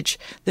stage.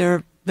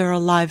 There are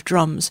live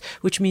drums,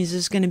 which means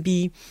there's going to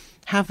be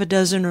half a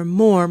dozen or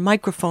more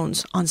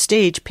microphones on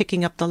stage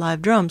picking up the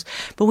live drums.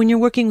 But when you're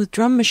working with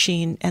drum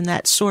machine and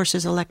that source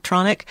is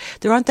electronic,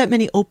 there aren't that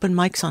many open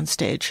mics on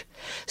stage.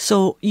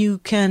 So you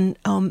can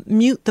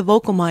mute the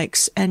vocal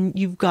mics, and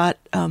you've got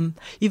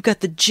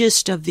the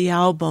gist of the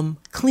album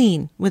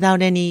clean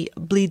without any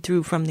bleed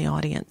through from the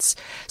audience.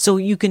 So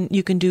you can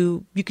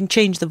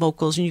change the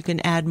vocals, and you can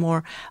add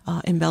more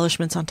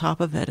embellishments on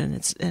top of it,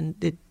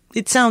 and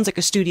it sounds like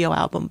a studio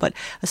album, but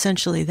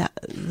essentially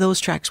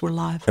those tracks were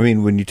live. I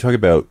mean, when you talk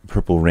about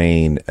Purple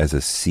Rain as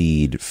a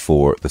seed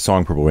for the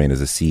song Purple Rain as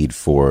a seed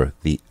for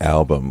the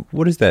album,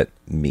 what does that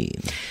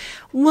mean?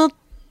 Well,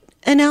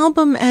 an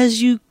album,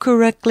 as you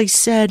correctly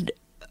said,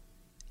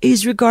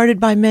 is regarded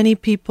by many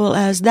people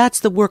as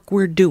that's the work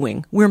we're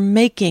doing. We're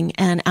making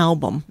an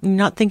album. You're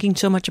not thinking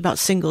so much about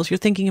singles. You're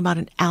thinking about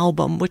an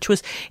album, which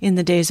was in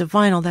the days of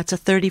vinyl. That's a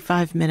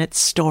 35-minute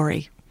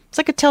story. It's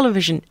like a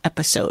television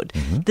episode.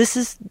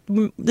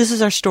 Mm-hmm. This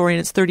is our story, and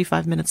it's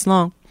 35 minutes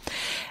long.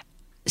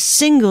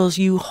 Singles,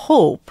 you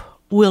hope,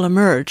 will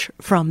emerge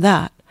from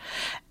that.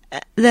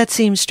 That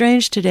seems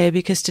strange today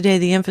because today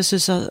the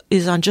emphasis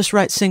is on just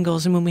write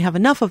singles, and when we have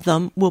enough of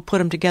them, we'll put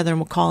them together and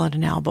we'll call it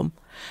an album.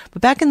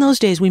 But back in those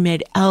days, we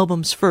made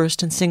albums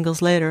first and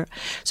singles later.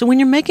 So when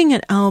you're making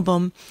an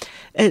album,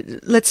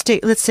 let's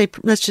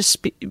just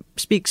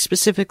speak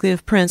specifically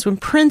of Prince. When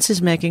Prince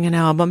is making an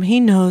album, he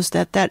knows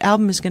that that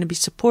album is going to be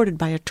supported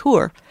by a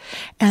tour,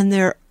 and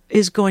there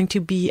is going to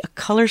be a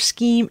color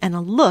scheme and a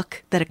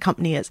look that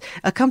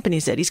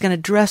accompanies it. He's going to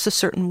dress a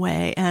certain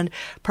way, and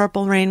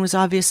Purple Rain was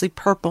obviously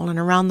purple, and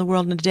Around the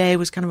World in a Day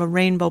was kind of a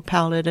rainbow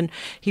palette, and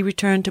he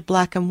returned to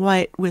black and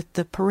white with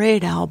the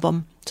Parade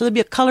album. So there'll be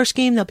a color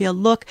scheme, there'll be a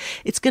look.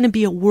 It's going to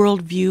be a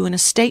worldview and a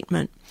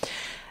statement.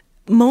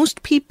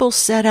 Most people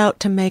set out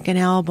to make an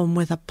album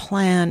with a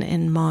plan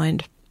in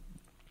mind,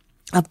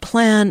 a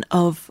plan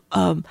of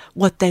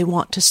what they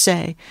want to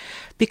say.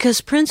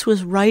 Because Prince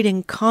was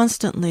writing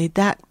constantly,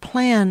 that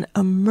plan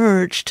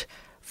emerged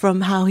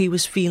from how he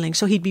was feeling.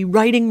 So he'd be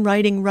writing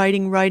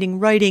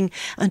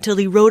until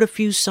he wrote a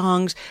few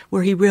songs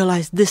where he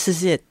realized, this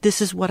is it.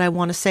 This is what I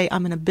want to say.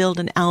 I'm going to build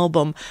an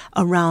album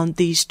around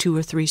these 2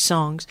 or 3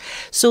 songs.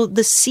 So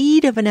the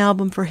seed of an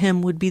album for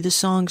him would be the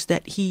songs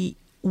that he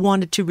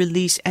wanted to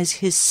release as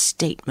his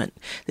statement.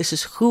 This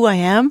is who I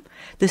am.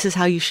 This is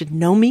how you should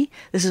know me.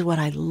 This is what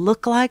I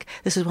look like.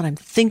 This is what I'm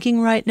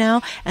thinking right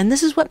now. And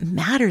this is what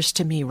matters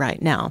to me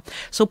right now.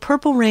 So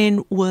Purple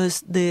Rain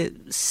was the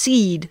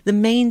seed, the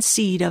main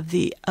seed of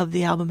the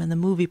album and the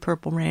movie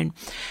Purple Rain.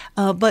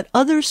 But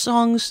other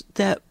songs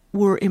that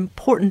were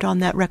important on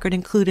that record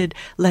included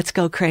Let's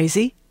Go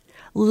Crazy.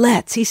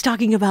 He's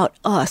talking about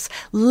us.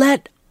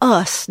 Let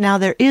us, now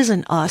there is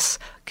an us,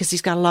 because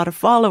he's got a lot of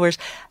followers.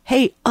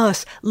 Hey,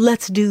 us,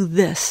 let's do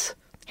this.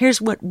 Here's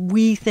what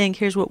we think.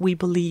 Here's what we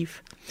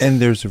believe.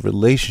 And there's a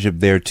relationship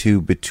there, too,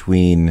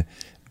 between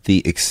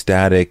the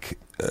ecstatic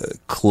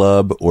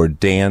club or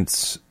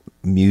dance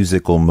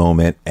musical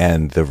moment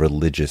and the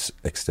religious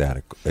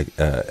ecstatic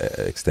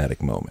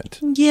moment.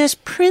 Yes,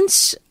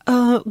 Prince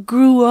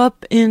grew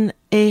up in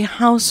a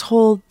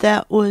household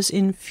that was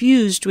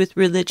infused with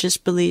religious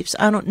beliefs.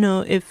 I don't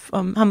know if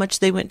how much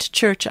they went to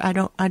church. I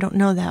don't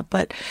know that,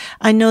 but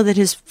I know that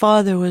his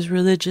father was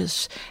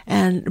religious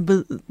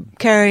and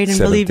carried and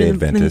believed in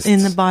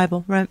the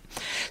Bible, right?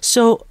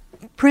 So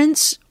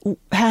Prince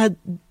had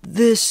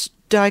this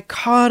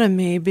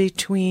dichotomy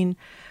between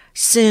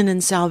sin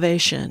and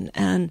salvation,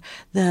 and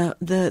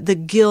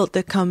the guilt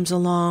that comes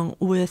along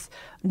with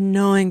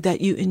knowing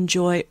that you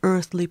enjoy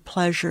earthly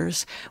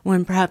pleasures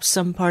when perhaps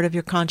some part of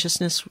your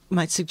consciousness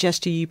might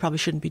suggest to you probably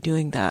shouldn't be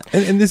doing that.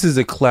 And this is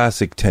a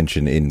classic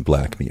tension in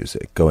black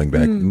music, going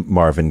back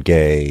Marvin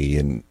Gaye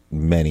and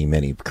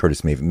many,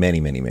 Curtis Mayfield,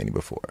 many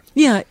before.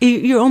 Yeah,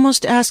 you're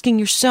almost asking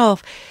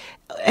yourself,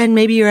 and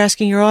maybe you're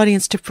asking your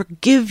audience to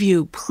forgive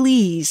you,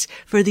 please,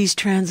 for these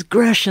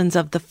transgressions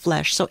of the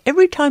flesh. So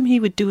every time he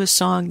would do a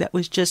song that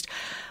was just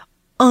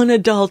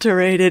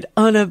unadulterated,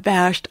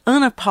 unabashed,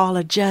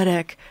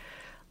 unapologetic,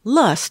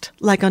 lust,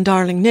 like on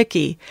Darling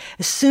Nikki,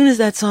 as soon as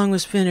that song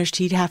was finished,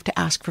 he'd have to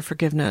ask for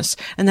forgiveness.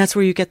 And that's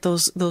where you get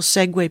those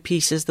segue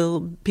pieces, the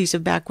little piece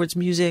of backwards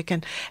music.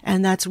 And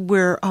that's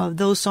where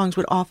those songs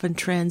would often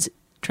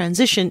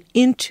transition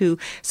into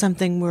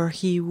something where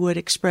he would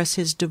express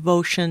his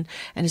devotion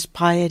and his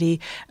piety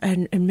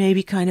and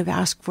maybe kind of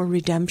ask for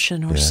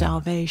redemption or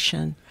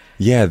salvation.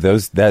 Yeah,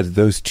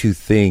 those two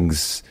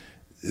things,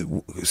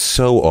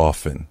 so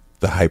often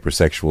the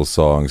hypersexual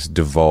songs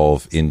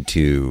devolve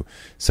into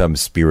some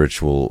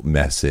spiritual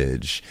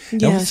message.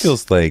 Yes. It almost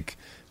feels like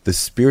the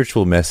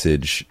spiritual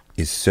message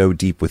is so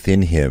deep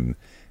within him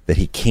that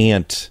he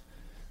can't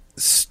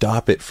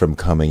stop it from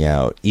coming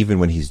out, even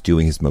when he's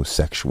doing his most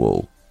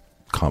sexual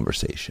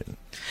conversation.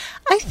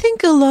 I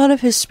think a lot of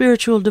his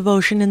spiritual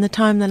devotion in the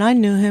time that I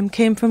knew him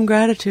came from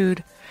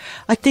gratitude.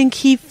 I think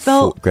he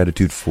felt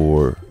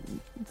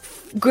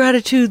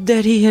gratitude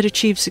that he had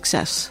achieved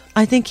success.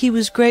 I think he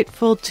was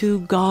grateful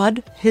to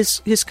God,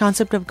 his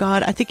concept of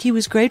God. I think he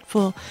was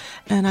grateful,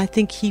 and I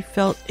think he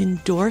felt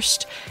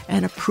endorsed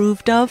and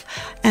approved of,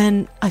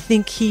 and I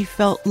think he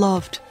felt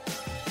loved.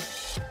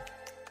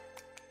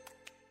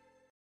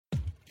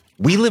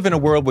 We live in a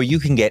world where you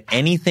can get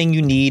anything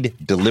you need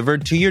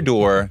delivered to your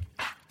door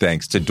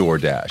thanks to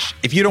DoorDash.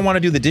 If you don't want to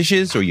do the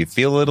dishes or you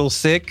feel a little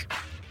sick,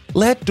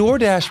 let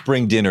DoorDash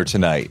bring dinner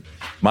tonight.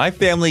 My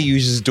family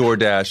uses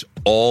DoorDash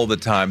all the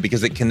time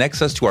because it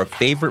connects us to our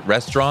favorite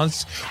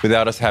restaurants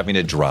without us having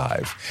to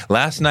drive.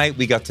 Last night,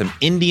 we got some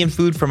Indian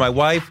food for my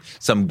wife,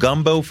 some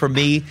gumbo for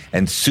me,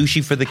 and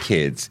sushi for the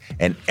kids.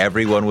 And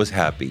everyone was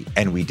happy,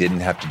 and we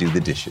didn't have to do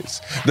the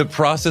dishes. The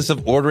process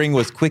of ordering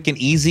was quick and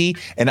easy,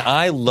 and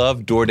I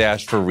love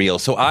DoorDash for real.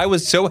 So I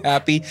was so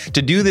happy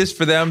to do this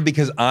for them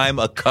because I'm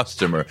a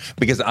customer,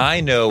 because I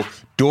know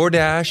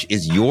DoorDash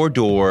is your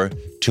door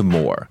to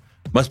more.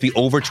 Must be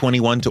over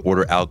 21 to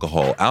order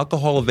alcohol.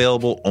 Alcohol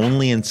available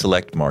only in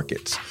select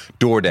markets.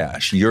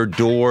 DoorDash, your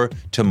door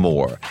to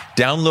more.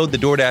 Download the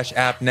DoorDash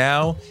app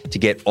now to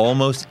get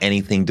almost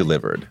anything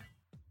delivered.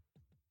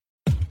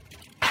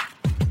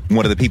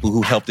 One of the people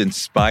who helped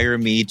inspire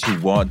me to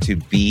want to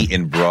be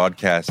in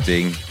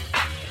broadcasting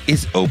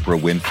is Oprah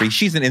Winfrey.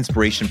 She's an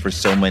inspiration for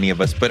so many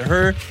of us, but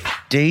her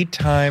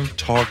daytime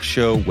talk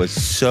show was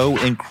so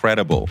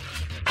incredible.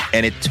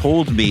 And it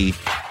told me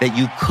that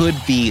you could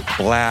be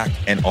Black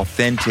and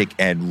authentic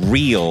and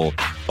real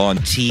on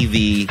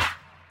TV.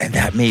 And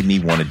that made me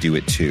want to do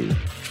it too.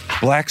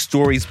 Black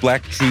Stories,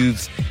 Black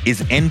Truths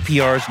is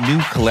NPR's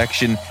new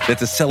collection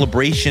that's a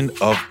celebration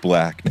of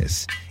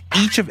Blackness.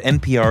 Each of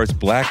NPR's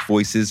Black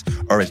voices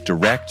are as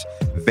direct,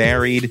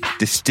 varied,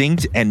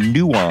 distinct, and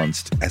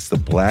nuanced as the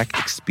Black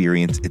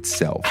experience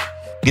itself.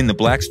 In the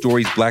Black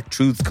Stories, Black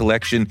Truths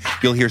collection,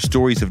 you'll hear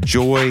stories of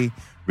joy,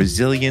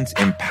 resilience,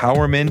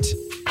 empowerment,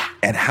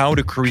 and how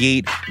to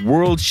create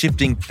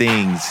world-shifting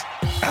things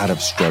out of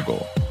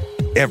struggle.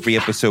 Every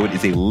episode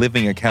is a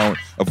living account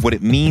of what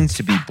it means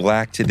to be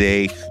Black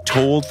today,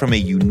 told from a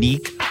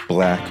unique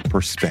Black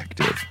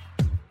perspective.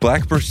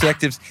 Black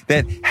perspectives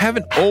that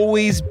haven't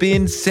always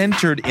been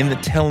centered in the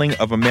telling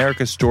of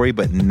America's story,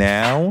 but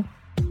now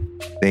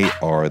they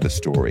are the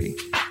story.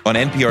 On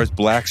NPR's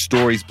Black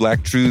Stories,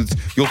 Black Truths,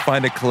 you'll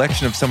find a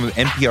collection of some of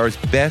NPR's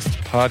best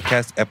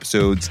podcast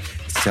episodes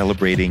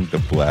celebrating the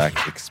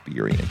Black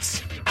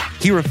experience.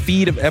 Hear a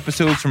feed of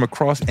episodes from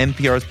across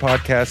NPR's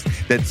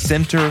podcasts that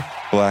center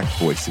Black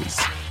voices.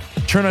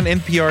 Turn on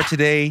NPR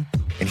today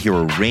and hear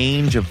a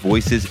range of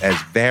voices as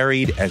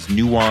varied, as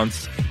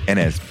nuanced, and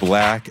as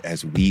Black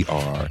as we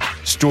are.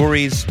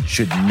 Stories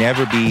should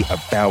never be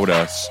about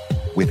us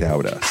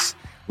without us.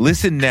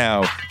 Listen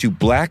now to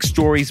Black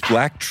Stories,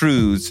 Black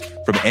Truths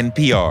from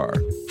NPR,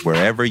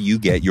 wherever you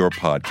get your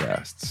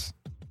podcasts.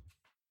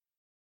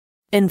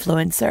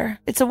 Influencer.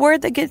 It's a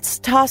word that gets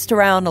tossed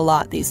around a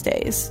lot these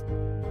days.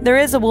 There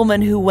is a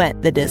woman who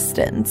went the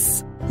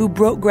distance, who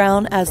broke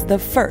ground as the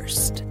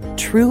first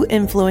true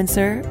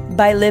influencer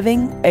by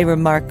living a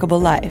remarkable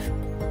life.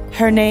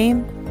 Her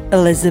name,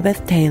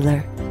 Elizabeth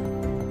Taylor.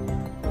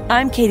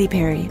 I'm Katy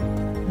Perry.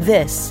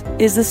 This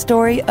is the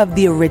story of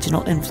the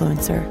original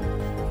influencer.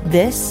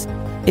 This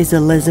is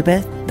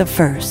Elizabeth the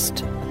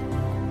First.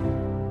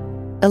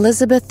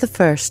 Elizabeth the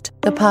First,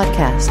 the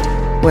podcast,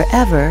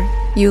 wherever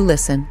you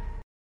listen.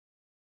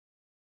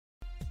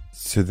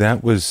 So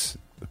that was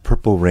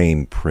Purple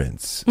Rain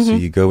Prince. Mm-hmm. So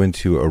you go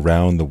into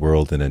Around the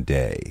World in a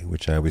Day,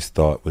 which I always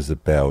thought was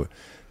about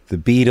the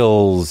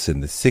Beatles in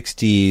the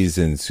 60s,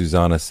 and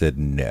Susanna said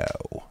no.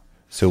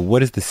 So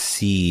what is the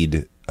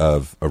seed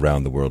of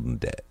Around the World in a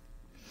Day?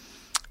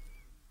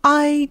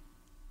 I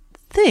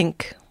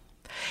think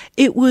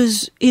it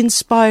was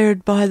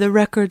inspired by the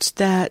records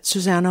that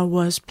Susanna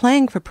was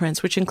playing for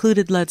Prince, which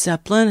included Led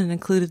Zeppelin and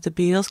included the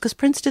Beatles, because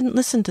Prince didn't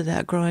listen to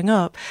that growing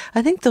up.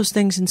 I think those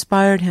things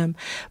inspired him.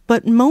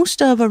 But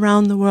most of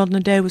Around the World in a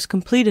Day was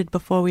completed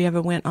before we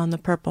ever went on the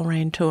Purple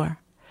Rain tour.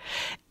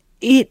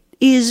 It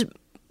is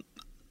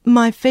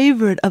my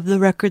favorite of the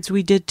records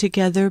we did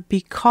together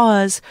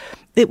because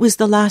it was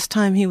the last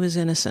time he was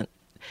innocent.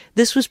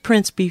 This was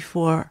Prince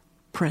before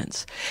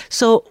Prince.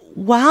 So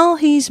while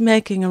he's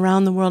making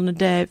Around the World in a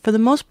Day, for the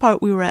most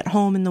part, we were at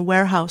home in the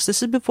warehouse.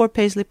 This is before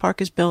Paisley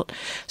Park is built.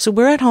 So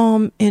we're at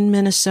home in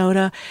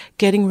Minnesota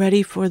getting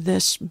ready for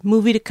this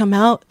movie to come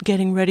out,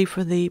 getting ready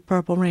for the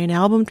Purple Rain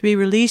album to be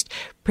released,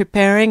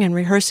 preparing and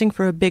rehearsing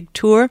for a big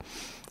tour.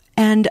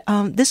 And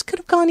this could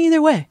have gone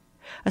either way.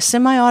 A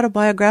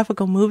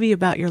semi-autobiographical movie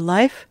about your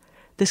life,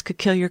 this could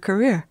kill your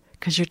career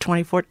because you're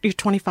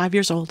 25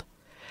 years old.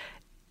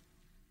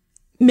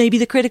 Maybe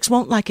the critics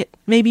won't like it.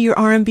 Maybe your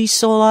R&B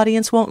soul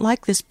audience won't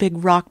like this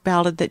big rock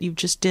ballad that you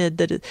just did,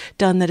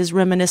 that is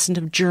reminiscent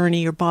of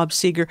Journey or Bob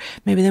Seger.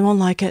 Maybe they won't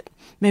like it.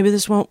 Maybe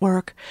this won't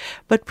work.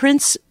 But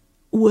Prince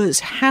was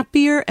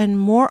happier and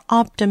more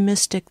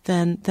optimistic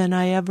than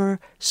I ever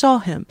saw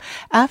him.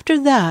 After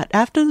that,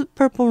 after the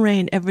Purple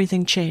Rain,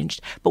 everything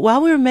changed. But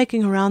while we were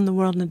making Around the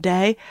World in a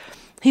Day,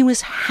 he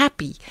was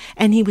happy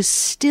and he was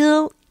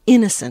still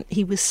innocent.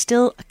 He was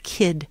still a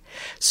kid.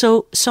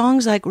 So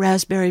songs like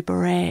Raspberry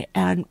Beret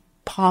and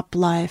Pop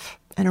Life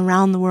and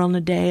Around the World in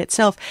a Day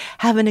itself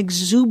have an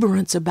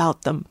exuberance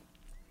about them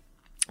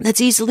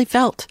that's easily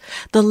felt.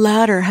 The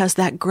latter has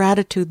that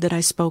gratitude that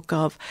I spoke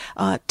of.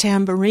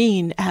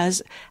 Tambourine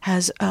has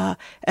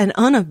an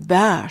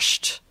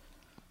unabashed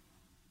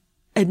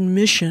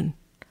admission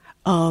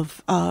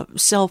of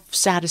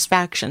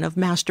self-satisfaction, of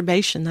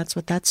masturbation. That's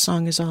what that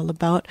song is all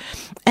about.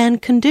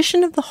 And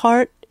Condition of the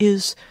Heart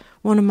is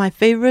one of my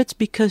favorites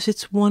because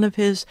it's one of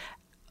his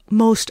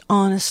most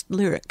honest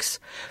lyrics.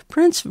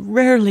 Prince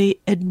rarely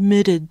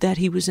admitted that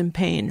he was in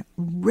pain.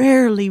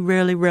 Rarely.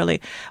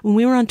 When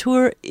we were on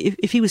tour,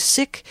 if he was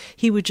sick,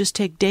 he would just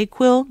take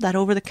Dayquil, that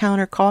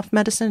over-the-counter cough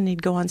medicine, and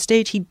he'd go on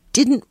stage. He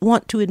didn't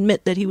want to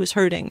admit that he was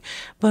hurting.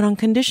 But on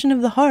Condition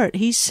of the Heart,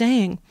 he's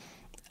saying,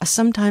 a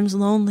sometimes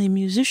lonely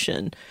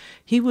musician,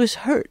 he was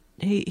hurt.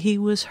 He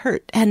was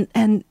hurt,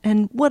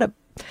 and what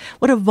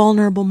a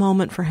vulnerable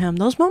moment for him.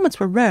 Those moments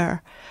were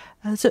rare.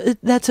 So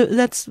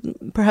that's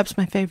perhaps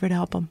my favorite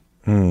album.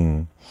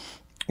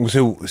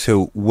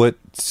 So what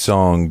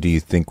song do you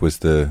think was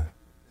the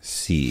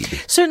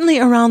seed? Certainly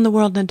 "Around the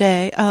World in a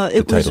Day."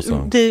 Title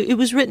song. It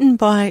was written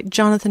by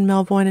Jonathan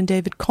Melvoin and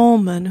David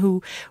Coleman,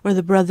 who were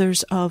the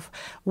brothers of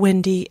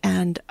Wendy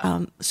and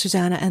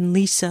Susanna and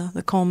Lisa,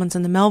 the Colemans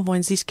and the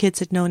Melvoins. These kids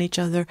had known each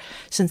other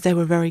since they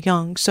were very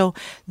young. So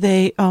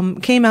they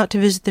came out to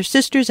visit their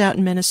sisters out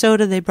in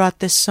Minnesota. They brought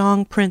this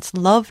song. Prince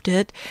loved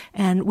it,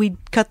 and we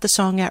cut the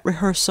song at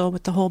rehearsal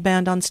with the whole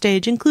band on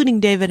stage, including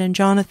David and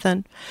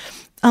Jonathan.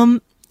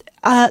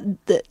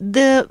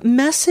 The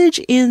message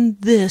in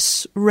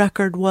this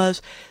record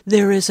was,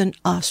 there is an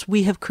us.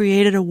 We have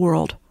created a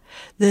world.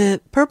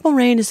 The Purple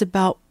Rain is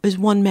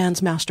one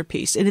man's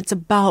masterpiece, and it's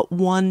about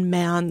one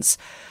man's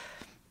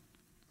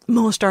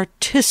most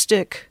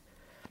artistic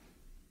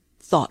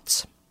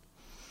thoughts.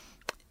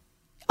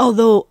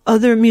 Although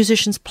other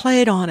musicians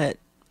played on it,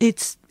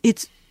 it's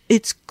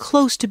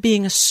close to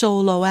being a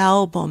solo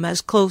album, as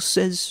close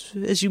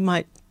as you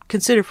might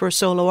consider for a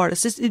solo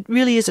artist. It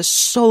really is a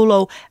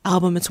solo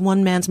album. It's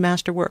one man's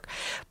masterwork.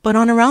 But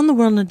on Around the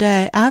World in a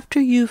Day, after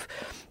you've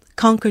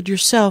conquered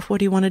yourself, what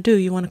do you want to do?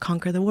 You want to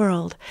conquer the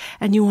world.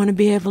 And you want to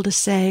be able to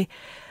say,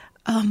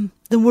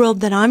 the world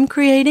that I'm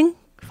creating,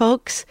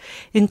 folks,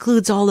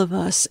 includes all of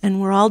us.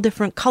 And we're all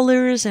different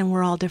colors, and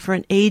we're all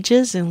different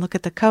ages. And look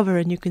at the cover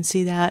and you can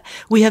see that.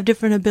 We have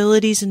different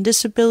abilities and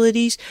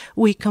disabilities.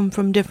 We come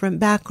from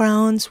different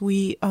backgrounds.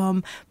 We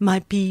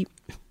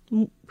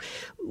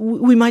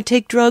might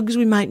take drugs,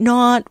 we might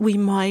not, we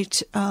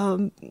might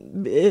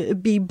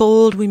be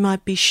bold, we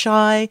might be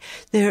shy.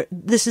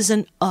 This is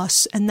an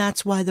us, and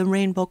that's why the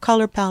rainbow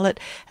color palette,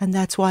 and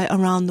that's why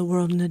Around the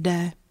World in a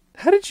Day.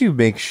 How did you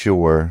make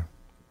sure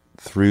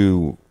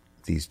through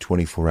these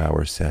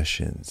 24-hour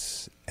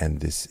sessions and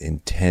this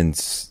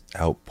intense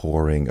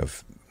outpouring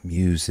of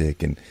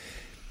music, and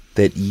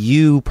that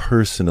you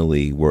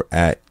personally were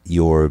at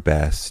your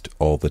best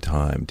all the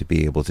time to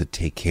be able to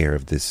take care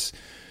of this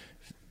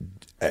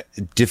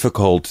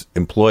difficult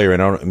employer?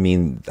 And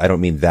I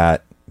don't mean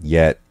that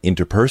yet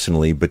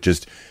interpersonally, but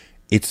just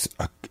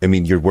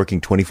you're working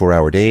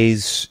 24-hour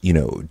days,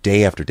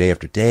 day after day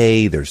after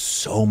day. There's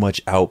so much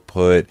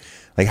output.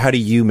 Like, how do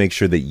you make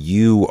sure that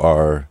you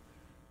are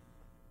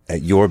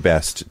at your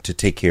best to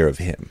take care of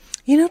him?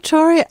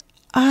 Tori,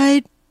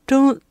 I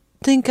don't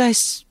think I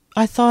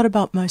thought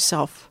about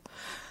myself.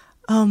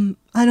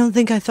 I don't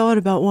think I thought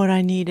about what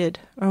I needed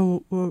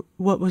or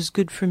what was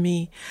good for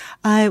me.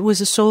 I was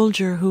a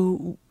soldier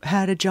who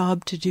had a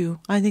job to do.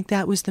 I think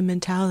that was the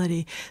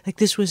mentality. Like,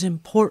 this was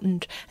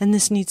important and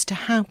this needs to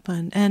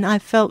happen. And I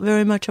felt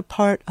very much a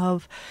part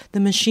of the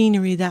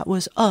machinery that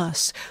was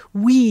us.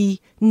 We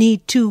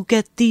need to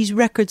get these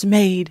records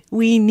made.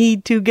 We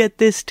need to get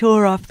this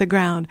tour off the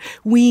ground.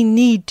 We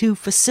need to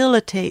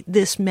facilitate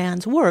this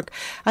man's work.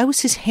 I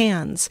was his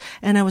hands,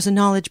 and I was a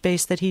knowledge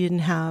base that he didn't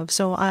have.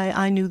 So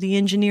I knew the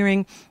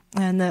engineering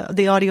and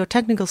the audio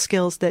technical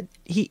skills that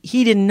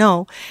he didn't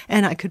know,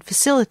 and I could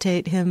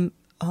facilitate him.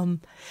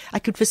 I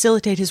could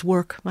facilitate his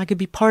work. I could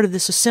be part of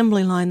this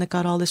assembly line that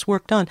got all this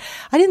work done.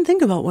 I didn't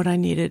think about what I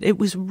needed. It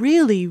was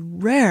really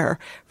rare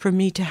for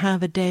me to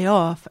have a day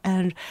off,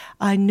 and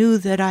I knew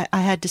that I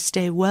had to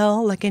stay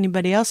well like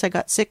anybody else. I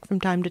got sick from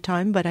time to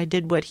time, but I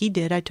did what he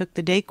did. I took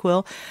the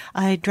Dayquil.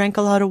 I drank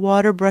a lot of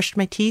water, brushed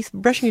my teeth.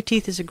 Brushing your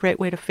teeth is a great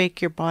way to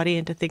fake your body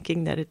into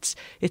thinking that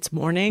it's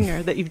morning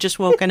or that you've just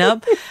woken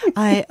up.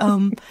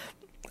 An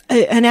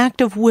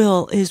act of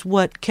will is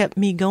what kept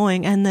me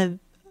going, and the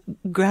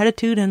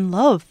gratitude and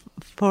love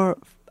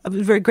I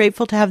was very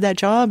grateful to have that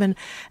job, and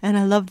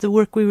I loved the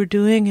work we were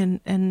doing,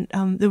 and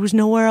there was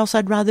nowhere else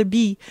I'd rather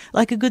be.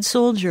 Like a good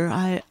soldier,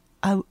 I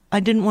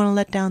didn't want to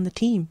let down the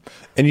team.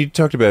 And you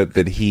talked about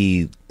that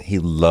he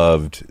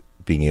loved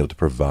being able to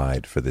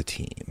provide for the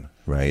team,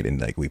 right?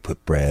 And like, we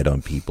put bread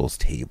on people's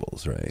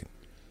tables, right?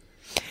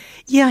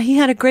 Yeah, he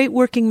had a great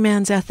working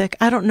man's ethic.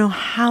 I don't know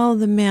how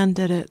the man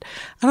did it.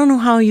 I don't know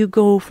how you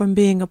go from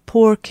being a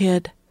poor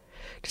kid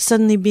to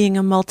suddenly being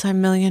a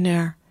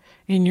multimillionaire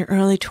in your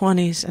early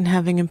 20s and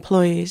having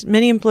employees,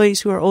 many employees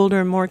who are older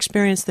and more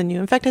experienced than you.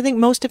 In fact, I think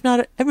most, if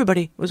not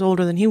everybody, was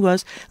older than he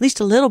was, at least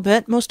a little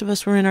bit. Most of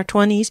us were in our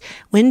 20s.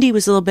 Wendy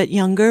was a little bit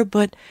younger,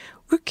 but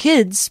we're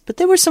kids. But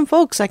there were some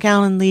folks like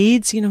Alan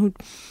Leeds, who'd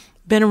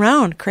been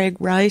around, Craig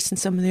Rice and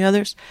some of the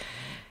others.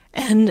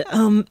 And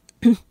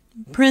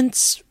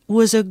Prince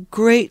was a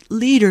great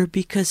leader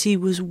because he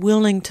was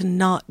willing to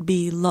not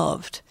be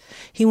loved.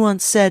 He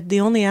once said,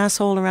 "The only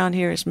asshole around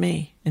here is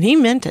me." And he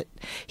meant it.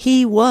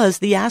 He was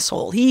the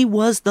asshole. He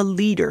was the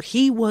leader.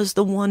 He was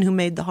the one who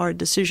made the hard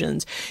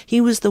decisions.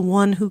 He was the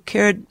one who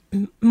cared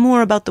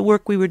more about the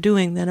work we were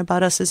doing than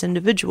about us as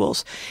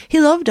individuals. He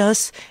loved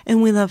us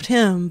and we loved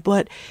him,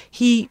 but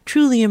he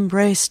truly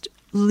embraced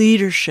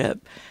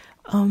leadership.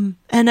 And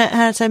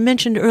as I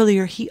mentioned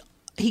earlier, he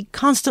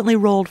constantly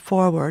rolled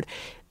forward.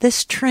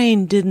 This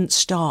train didn't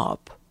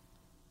stop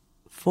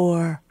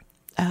for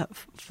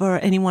for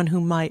anyone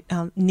who might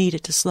need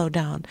it to slow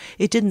down.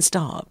 It didn't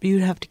stop.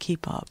 You'd have to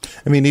keep up.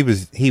 I mean,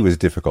 he was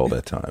difficult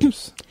at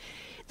times.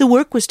 The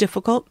work was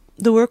difficult.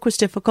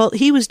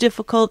 He was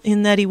difficult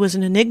in that he was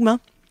an enigma,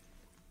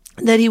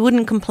 that he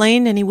wouldn't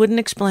complain and he wouldn't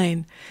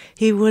explain.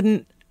 He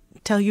wouldn't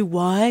tell you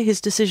why. His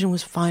decision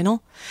was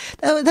final.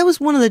 That was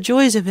one of the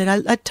joys of it.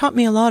 It taught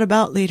me a lot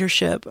about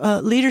leadership.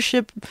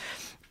 Leadership,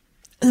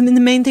 I mean,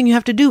 the main thing you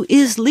have to do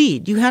is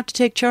lead. You have to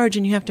take charge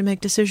and you have to make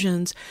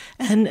decisions.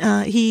 And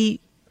he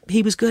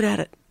was good at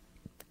it.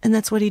 And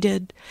that's what he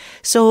did.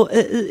 So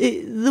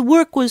the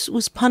work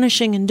was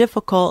punishing and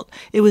difficult.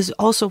 It was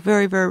also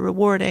very, very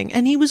rewarding.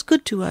 And he was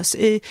good to us.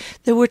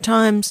 There were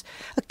times,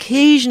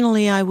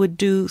 occasionally I would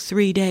do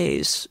 3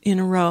 days in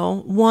a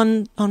row.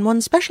 On one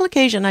special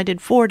occasion, I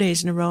did 4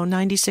 days in a row,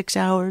 96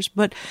 hours.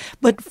 But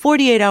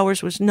 48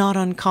 hours was not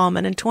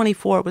uncommon, and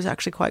 24 was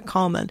actually quite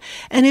common.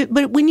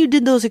 But when you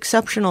did those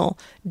exceptional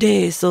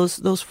days, those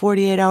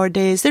 48-hour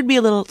days, there'd be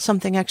a little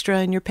something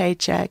extra in your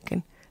paycheck,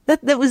 and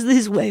that was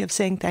his way of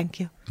saying thank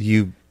you.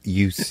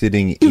 You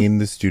sitting in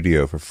the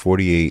studio for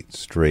 48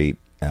 straight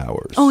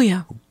hours. Oh,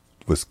 yeah.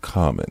 Was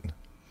common.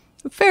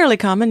 Fairly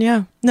common,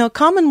 yeah. No,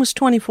 common was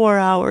 24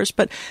 hours,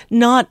 but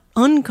not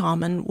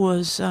uncommon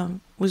was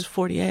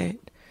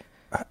 48.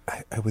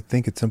 I would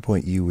think at some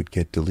point you would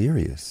get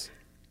delirious.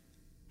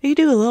 You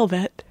do a little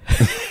bit.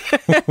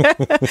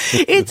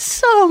 It's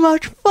so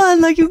much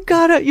fun. Like you've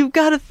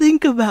gotta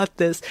think about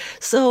this.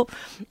 So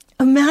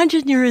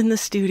imagine you're in the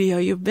studio.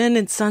 You've been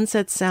in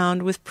Sunset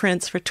Sound with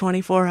Prince for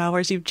 24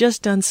 hours. You've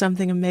just done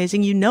something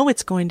amazing. You know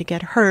it's going to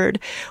get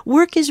heard.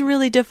 Work is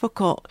really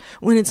difficult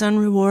when it's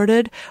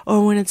unrewarded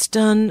or when it's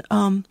done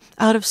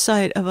out of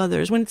sight of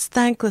others, when it's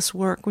thankless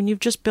work, when you've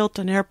just built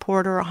an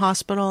airport or a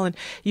hospital and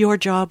your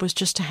job was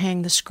just to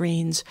hang the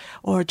screens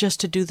or just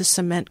to do the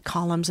cement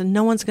columns and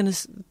no one's going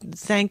to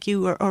thank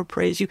you or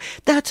praise you.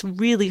 That's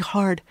really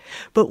hard.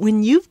 But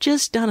when you've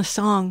just done a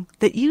song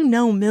that you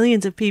know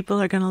millions of people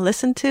are going to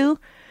listen to,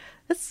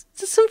 that's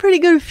some pretty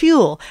good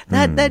fuel.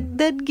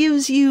 That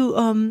gives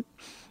you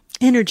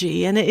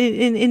energy, and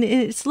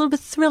it's a little bit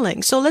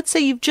thrilling. So let's say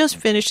you've just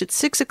finished. It's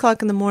 6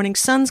 o'clock in the morning.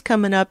 Sun's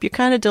coming up. You're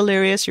kind of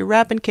delirious. You're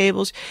wrapping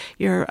cables.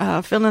 You're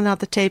filling out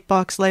the tape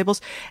box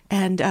labels.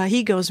 And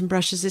he goes and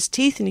brushes his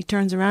teeth, and he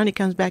turns around. He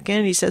comes back in,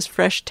 and he says,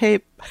 "Fresh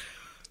tape."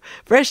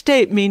 Fresh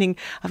tape, meaning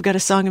I've got a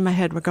song in my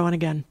head. We're going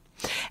again.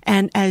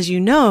 And as you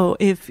know,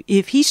 if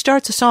he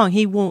starts a song,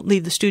 he won't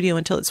leave the studio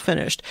until it's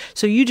finished.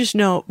 So you just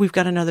know we've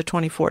got another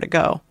 24 to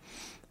go.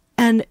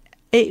 And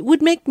it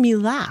would make me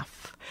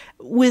laugh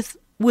with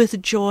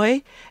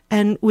joy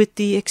and with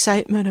the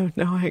excitement of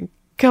knowing,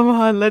 come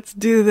on, let's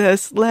do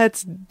this.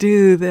 Let's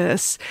do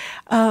this.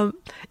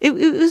 It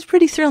was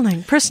pretty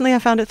thrilling. Personally, I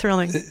found it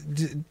thrilling.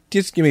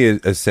 Just give me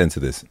a sense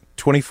of this.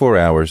 24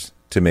 hours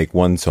to make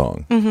one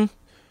song. Mm-hmm.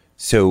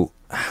 So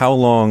how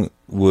long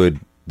would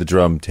the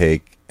drum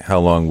take? How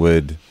long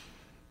would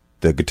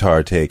the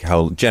guitar take? How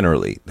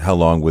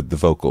long would the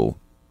vocal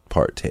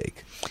part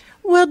take?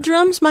 Well,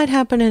 drums might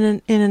happen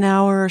in an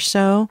hour or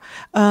so,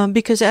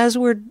 because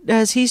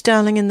as he's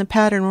dialing in the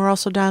pattern, we're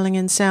also dialing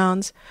in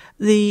sounds.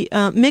 The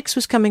mix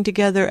was coming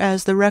together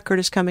as the record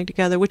is coming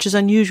together, which is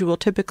unusual.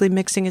 Typically,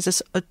 mixing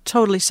is a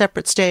totally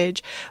separate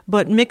stage,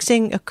 but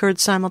mixing occurred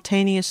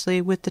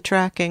simultaneously with the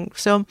tracking.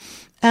 So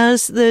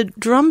as the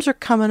drums are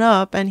coming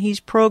up and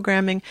he's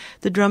programming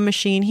the drum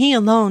machine, he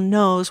alone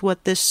knows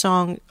what this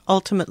song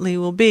ultimately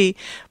will be.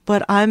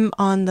 But I'm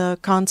on the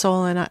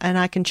console and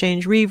I can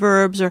change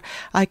reverbs, or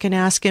I can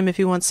ask him if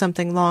he wants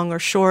something long or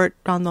short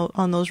on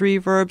those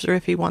reverbs, or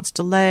if he wants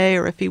delay,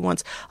 or if he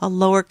wants a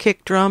lower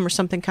kick drum or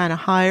something kind of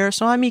higher.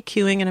 So I'm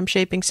EQing and I'm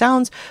shaping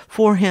sounds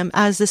for him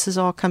as this is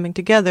all coming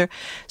together.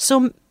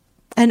 So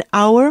an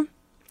hour,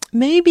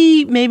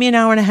 maybe an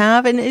hour and a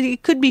half, and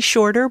it could be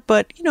shorter,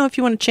 but if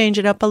you want to change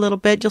it up a little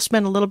bit, you'll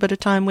spend a little bit of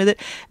time with it.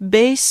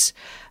 Bass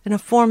in a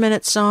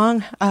 4-minute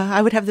song,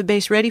 I would have the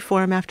bass ready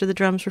for him after the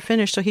drums were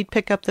finished, so he'd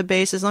pick up the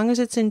bass as long as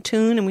it's in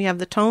tune and we have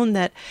the tone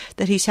that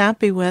he's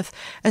happy with,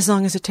 as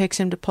long as it takes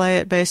him to play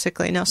it,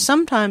 basically. Now,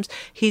 sometimes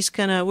we're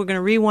gonna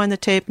rewind the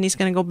tape and he's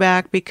gonna go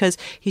back because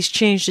he's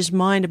changed his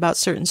mind about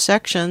certain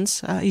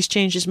sections, he's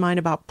changed his mind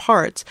about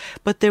parts,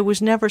 but there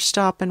was never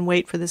stop and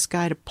wait for this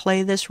guy to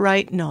play this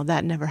right. No,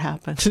 that never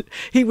happened.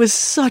 He was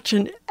such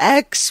an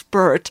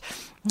expert.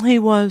 He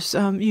was,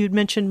 you'd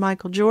mentioned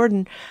Michael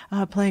Jordan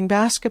playing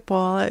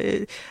basketball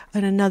in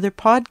another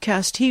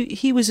podcast.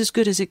 He was as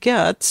good as it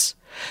gets.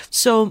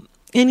 So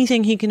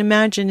anything he can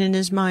imagine in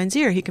his mind's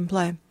ear, he can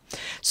play.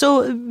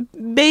 So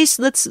bass,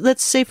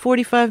 let's say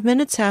 45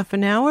 minutes, half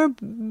an hour.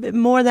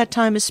 More of that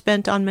time is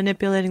spent on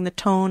manipulating the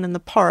tone and the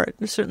part.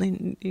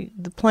 Certainly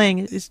the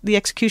playing, the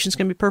execution's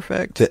going to be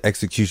perfect. The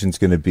execution's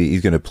going to be,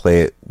 he's going to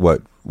play it,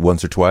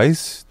 once or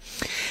twice?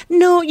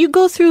 No, you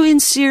go through in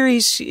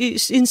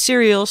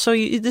serial. So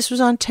this was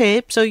on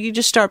tape. So you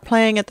just start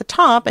playing at the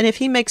top. And if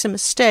he makes a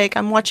mistake,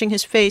 I'm watching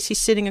his face. He's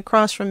sitting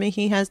across from me.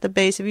 He has the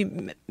bass. If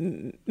he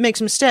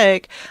makes a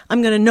mistake,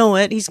 I'm going to know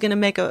it. He's going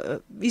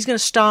to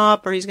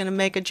stop, or he's going to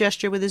make a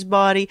gesture with his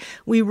body.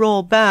 We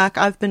roll back.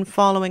 I've been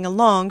following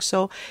along.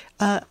 So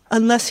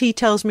unless he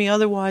tells me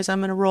otherwise, I'm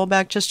going to roll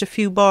back just a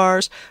few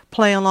bars,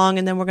 play along,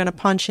 and then we're going to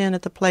punch in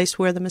at the place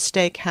where the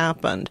mistake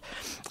happened.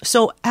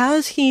 So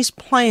as he's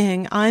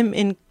playing,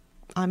 I'm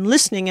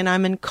listening and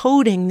I'm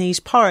encoding these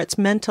parts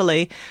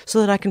mentally so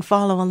that I can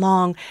follow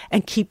along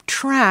and keep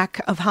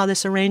track of how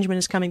this arrangement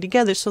is coming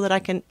together so that I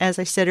can, as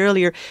I said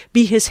earlier,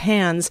 be his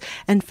hands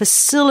and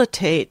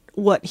facilitate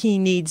what he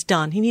needs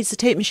done. He needs the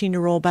tape machine to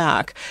roll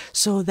back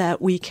so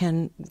that we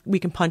can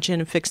punch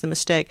in and fix the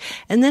mistake.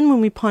 And then when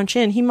we punch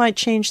in, he might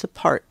change the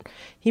part.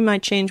 He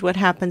might change what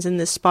happens in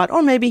this spot,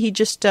 or maybe he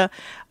just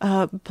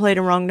played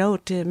a wrong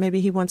note.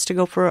 Maybe he wants to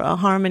go for a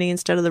harmony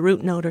instead of the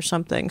root note or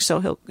something.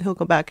 So he'll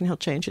go back and he'll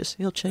change his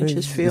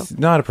feel. He's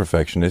not a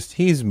perfectionist.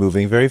 He's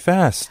moving very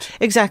fast.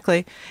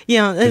 Exactly.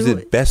 Yeah. Is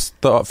it best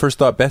thought, first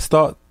thought, best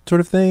thought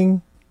sort of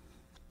thing?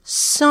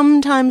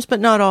 Sometimes, but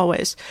not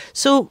always.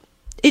 So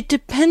it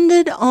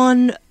depended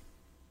on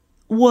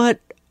what.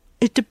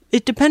 It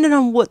depended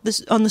on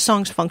on the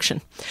song's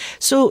function.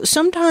 So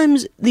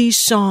sometimes these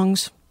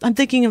songs, I'm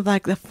thinking of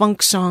like the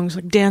funk songs,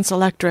 like Dance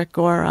Electric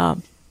or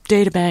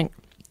Data Bank.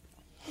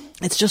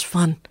 It's just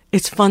fun.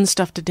 It's fun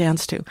stuff to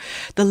dance to.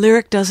 The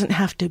lyric doesn't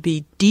have to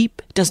be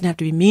deep, doesn't have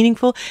to be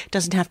meaningful,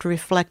 doesn't have to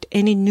reflect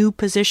any new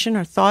position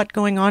or thought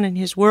going on in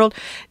his world.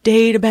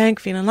 Data Bank,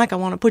 feeling like I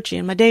want to put you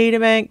in my data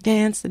bank,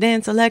 dance the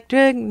Dance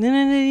Electric,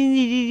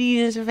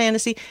 it's a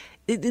fantasy.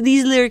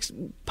 These lyrics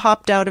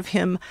popped out of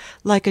him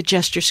like a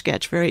gesture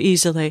sketch very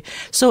easily.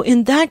 So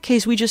in that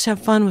case, we just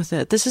have fun with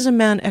it. This is a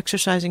man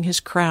exercising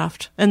his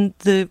craft, and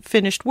the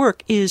finished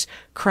work is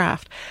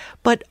craft.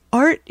 But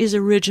art is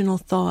original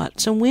thought.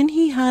 So when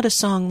he had a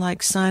song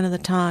like Sign of the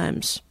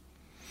Times,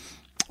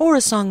 or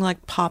a song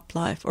like Pop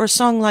Life, or a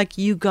song like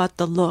You Got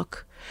the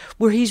Look,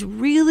 where he's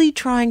really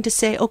trying to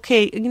say,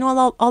 okay, you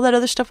know, all that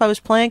other stuff I was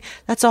playing,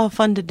 that's all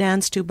fun to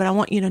dance to, but I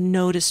want you to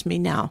notice me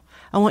now.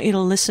 I want you to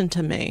listen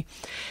to me.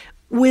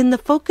 When the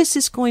focus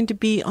is going to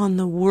be on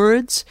the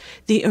words,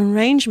 the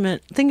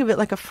arrangement, think of it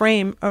like a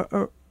frame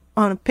or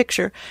on a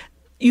picture.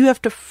 You have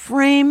to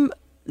frame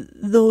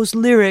those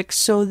lyrics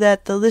so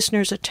that the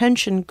listener's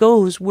attention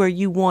goes where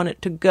you want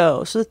it to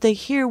go, so that they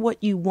hear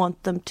what you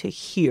want them to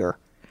hear.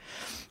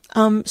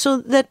 So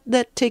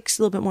that takes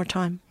a little bit more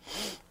time.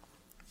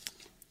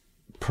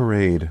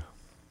 Parade.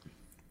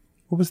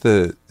 What was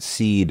the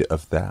seed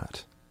of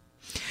that?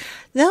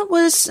 That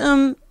was...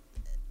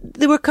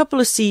 there were a couple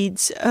of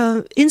seeds.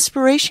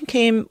 Inspiration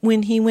came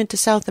when he went to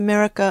South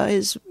America.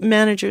 His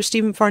manager,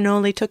 Stephen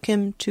Farnolli, took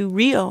him to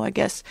Rio, I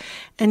guess,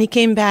 and he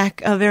came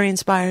back very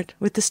inspired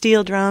with the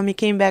steel drum. He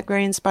came back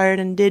very inspired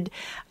and did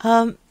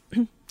Under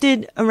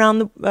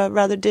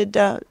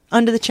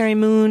the Cherry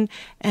Moon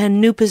and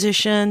New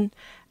Position,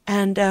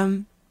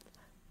 and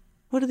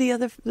what are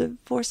the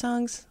four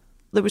songs?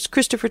 There was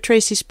Christopher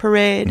Tracy's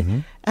Parade,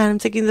 and I'm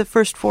thinking the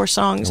first four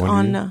songs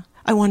on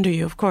I Wonder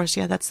You, of course.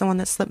 Yeah, that's the one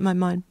that slipped my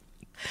mind.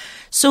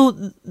 So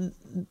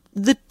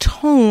the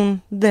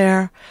tone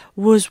there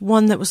was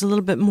one that was a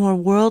little bit more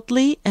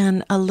worldly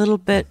and a little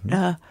bit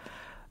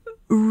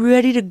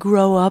ready to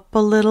grow up a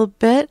little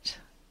bit.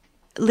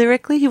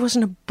 Lyrically, he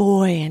wasn't a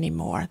boy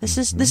anymore. This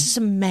is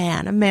a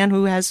man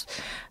who has,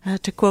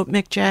 to quote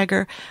Mick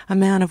Jagger, a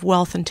man of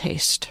wealth and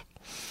taste.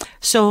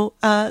 So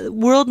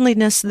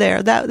worldliness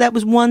there, that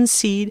was one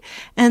seed.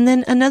 And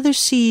then another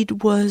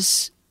seed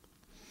was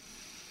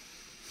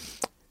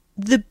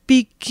the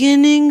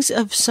beginnings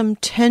of some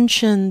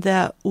tension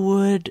that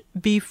would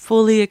be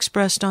fully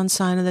expressed on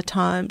Sign of the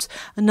Times.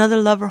 Another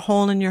Lover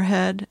Hole in Your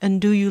Head and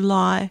Do You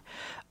Lie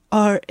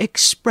are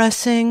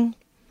expressing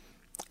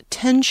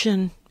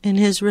tension in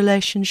his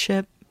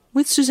relationship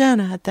with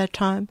Susanna at that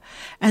time,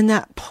 and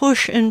that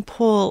push and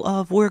pull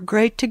of we're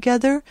great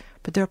together,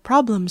 but there are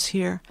problems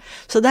here.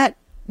 So that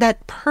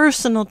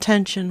personal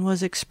tension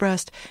was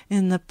expressed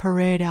in the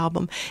Parade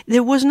album.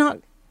 There was not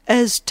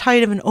as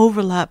tight of an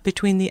overlap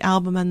between the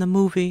album and the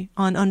movie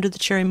on Under the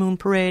Cherry Moon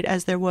Parade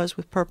as there was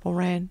with Purple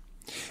Rain.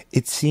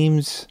 It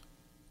seems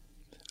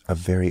a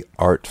very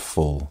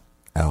artful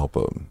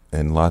album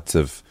and lots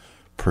of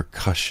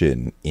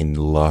percussion in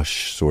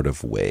lush sort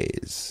of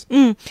ways.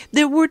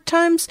 There were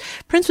times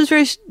Prince was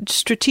very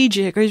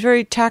strategic, or he's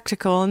very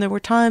tactical, and there were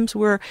times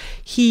where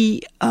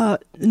he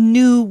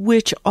knew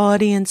which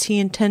audience he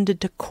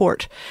intended to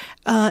court.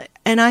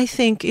 And I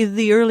think in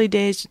the early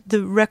days,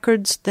 the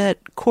records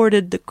that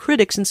courted the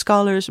critics and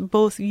scholars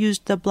both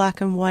used the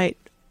black and white,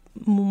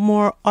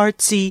 more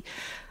artsy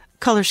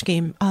color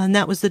scheme, and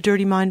that was the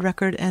Dirty Mind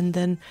record, and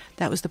then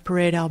that was the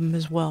Parade album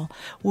as well.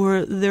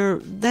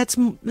 It's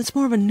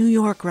more of a New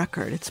York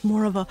record. It's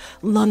more of a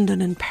London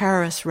and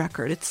Paris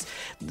record.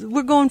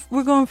 We're going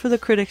for the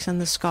critics and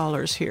the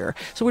scholars here.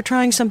 So we're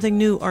trying something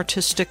new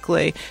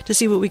artistically to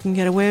see what we can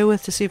get away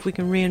with, to see if we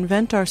can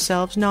reinvent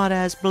ourselves, not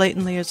as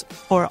blatantly as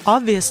or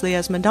obviously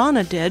as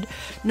Madonna did,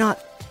 not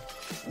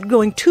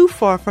going too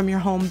far from your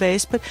home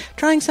base, but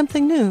trying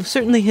something new.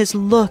 Certainly his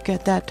look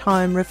at that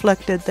time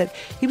reflected that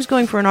he was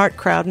going for an art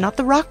crowd, not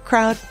the rock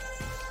crowd.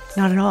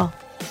 Not at all.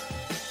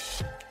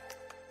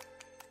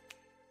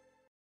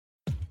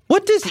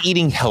 What does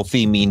eating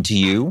healthy mean to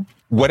you?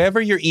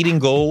 Whatever your eating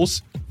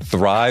goals,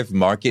 Thrive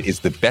Market is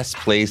the best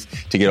place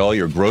to get all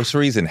your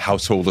groceries and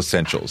household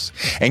essentials.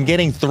 And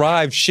getting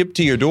Thrive shipped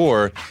to your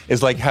door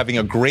is like having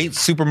a great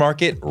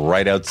supermarket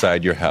right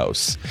outside your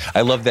house.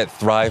 I love that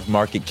Thrive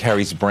Market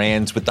carries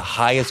brands with the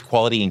highest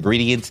quality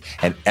ingredients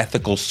and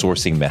ethical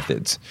sourcing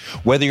methods.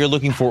 Whether you're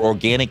looking for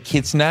organic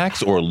kid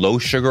snacks or low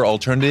sugar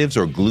alternatives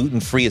or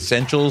gluten-free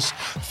essentials,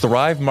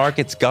 Thrive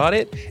Market's got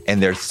it,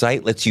 and their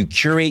site lets you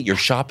curate your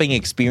shopping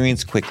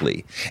experience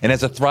quickly. And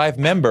as a Thrive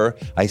member,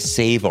 I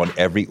save on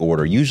every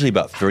order, usually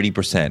about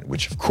 30%,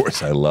 which of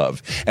course I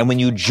love. And when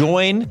you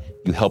join,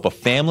 you help a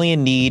family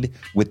in need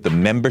with the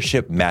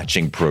membership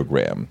matching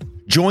program.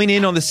 Join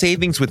in on the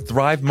savings with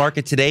Thrive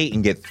Market today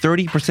and get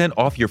 30%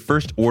 off your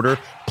first order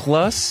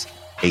plus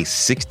a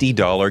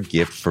 $60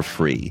 gift for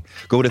free.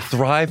 Go to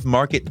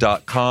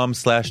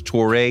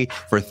thrivemarket.com/Touré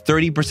for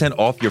 30%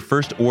 off your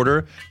first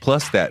order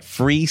plus that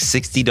free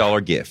 $60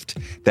 gift.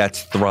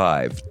 That's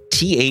Thrive,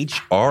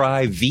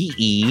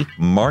 THRIVE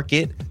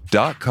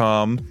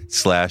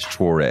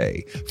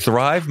market.com/Touré.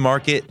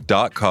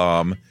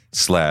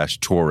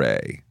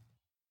 thrivemarket.com/Touré.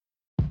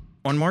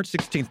 On March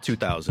 16,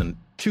 2000,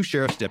 2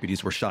 sheriff's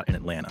deputies were shot in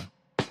Atlanta.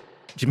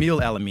 Jamil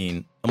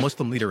Al-Amin, a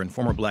Muslim leader and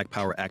former Black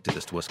Power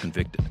activist, was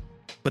convicted.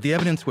 But the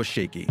evidence was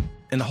shaky,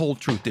 and the whole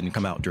truth didn't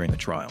come out during the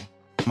trial.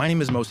 My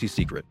name is Mosi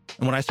Secret,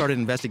 and when I started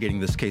investigating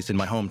this case in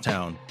my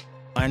hometown,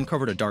 I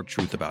uncovered a dark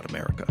truth about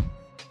America.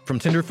 From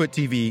Tenderfoot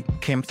TV,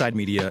 Campside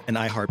Media, and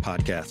iHeart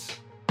Podcasts,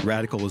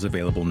 Radical is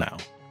available now.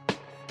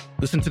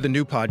 Listen to the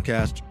new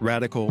podcast,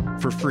 Radical,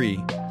 for free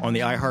on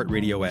the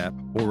iHeartRadio app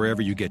or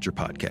wherever you get your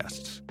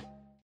podcasts.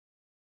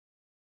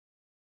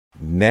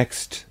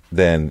 Next,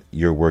 then,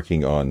 you're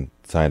working on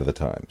Sign of the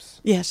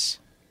Times. Yes.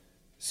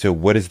 So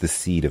what is the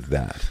seed of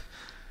that?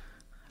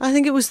 I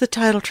think it was the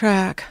title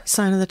track,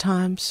 Sign of the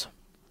Times.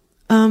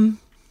 The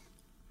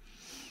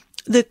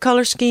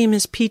color scheme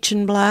is peach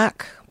and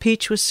black.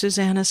 Peach was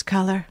Susanna's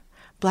color.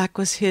 Black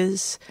was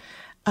his.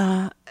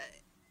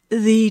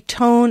 The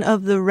tone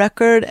of the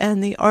record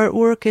and the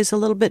artwork is a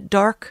little bit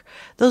dark.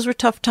 Those were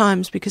tough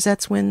times because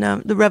that's when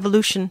the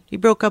revolution, he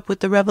broke up with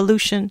the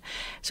revolution.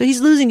 So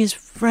he's losing his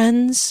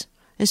friends,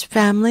 his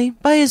family,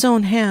 by his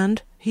own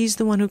hand. He's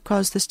the one who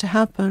caused this to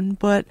happen,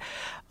 but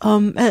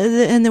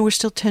and there were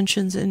still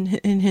tensions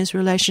in his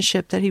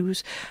relationship that he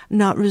was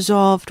not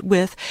resolved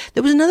with.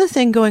 There was another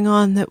thing going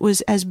on that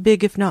was as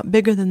big, if not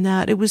bigger than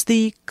that. It was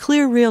the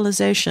clear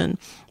realization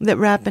that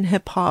rap and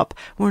hip hop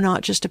were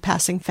not just a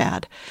passing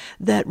fad,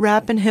 that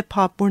rap and hip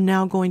hop were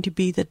now going to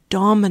be the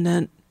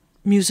dominant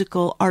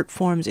musical art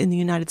forms in the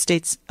United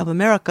States of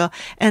America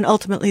and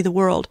ultimately the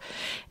world.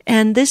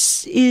 And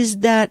this is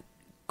that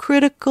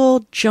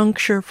critical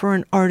juncture for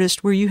an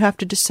artist where you have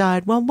to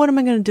decide, well, what am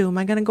I going to do? Am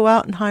I going to go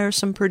out and hire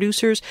some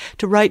producers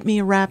to write me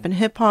a rap and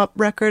hip hop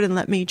record and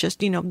let me just,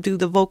 do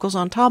the vocals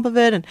on top of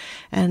it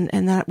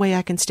and that way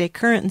I can stay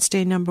current and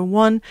stay number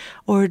one?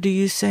 Or do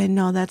you say,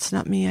 no, that's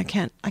not me. I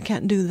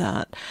can't do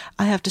that.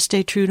 I have to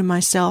stay true to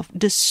myself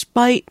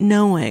despite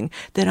knowing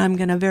that I'm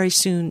going to very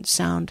soon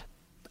sound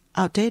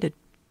outdated.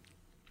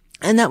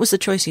 And that was the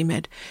choice he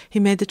made. He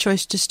made the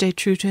choice to stay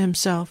true to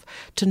himself,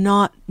 to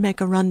not make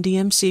a Run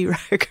DMC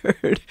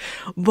record,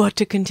 but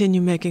to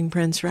continue making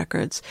Prince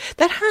records.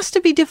 That has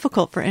to be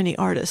difficult for any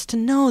artist to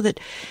know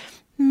that,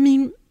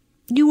 you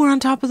were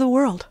on top of the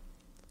world.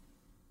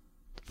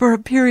 For a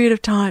period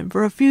of time,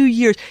 for a few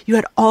years, you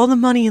had all the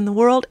money in the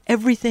world.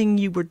 Everything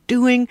you were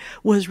doing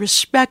was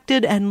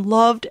respected and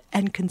loved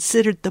and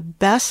considered the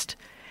best.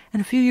 And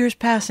a few years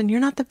pass and you're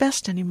not the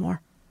best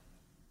anymore.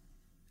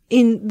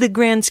 In the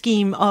grand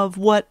scheme of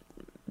what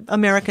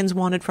Americans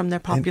wanted from their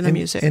popular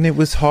music. And it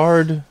was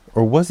hard,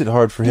 or was it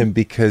hard for him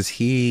because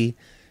he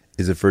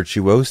is a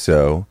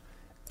virtuoso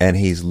and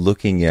he's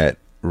looking at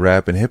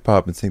rap and hip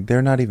hop and saying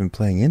they're not even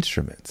playing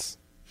instruments.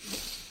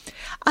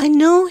 I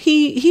know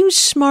he was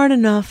smart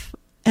enough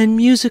and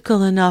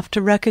musical enough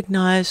to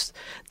recognize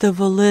the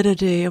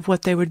validity of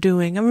what they were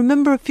doing. I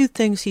remember a few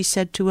things he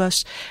said to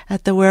us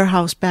at the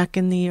warehouse back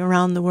in the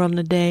Around the World in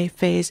a Day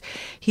phase.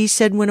 He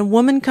said, when a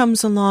woman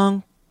comes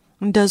along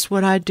and does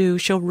what I do,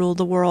 she'll rule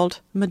the world.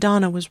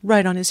 Madonna was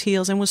right on his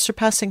heels and was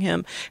surpassing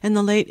him. In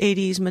the late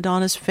 80s,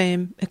 Madonna's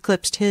fame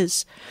eclipsed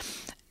his.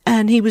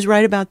 And he was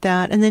right about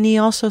that. And then he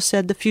also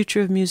said the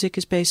future of music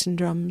is bass and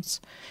drums.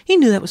 He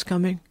knew that was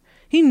coming.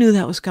 He knew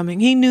that was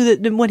coming. He knew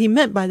that what he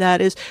meant by that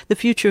is the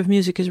future of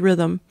music is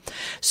rhythm.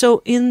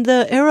 So in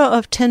the era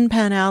of Tin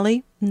Pan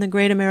Alley, in the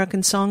Great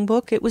American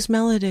Songbook, it was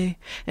melody.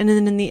 And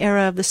then in the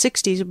era of the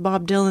 60s,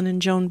 Bob Dylan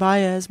and Joan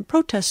Baez,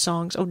 protest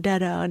songs,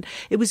 Odetta, and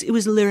it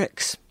was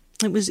lyrics.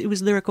 It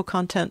was lyrical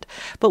content.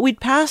 But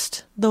we'd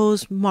passed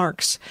those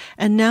marks,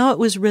 and now it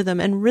was rhythm.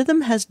 And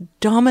rhythm has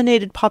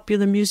dominated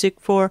popular music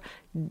for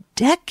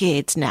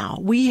decades now.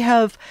 We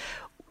have,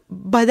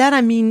 by that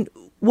I mean,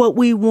 what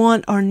we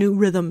want are new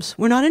rhythms.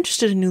 We're not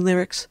interested in new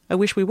lyrics. I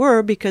wish we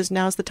were, because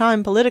now's the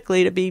time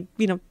politically to be,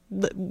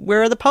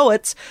 where are the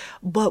poets?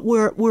 But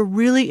we're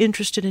really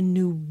interested in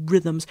new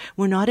rhythms.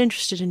 We're not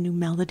interested in new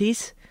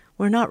melodies.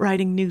 We're not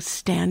writing new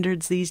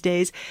standards these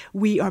days.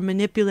 We are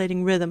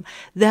manipulating rhythm.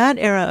 That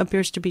era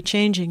appears to be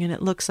changing, and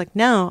it looks like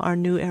now our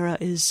new era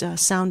is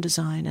sound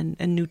design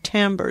and new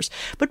timbres.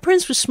 But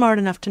Prince was smart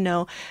enough to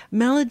know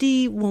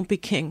melody won't be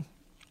king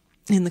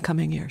in the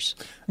coming years.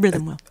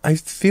 Rhythm will. I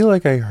feel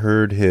like I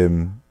heard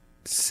him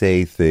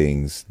say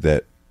things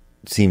that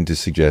seemed to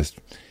suggest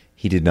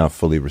he did not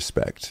fully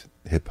respect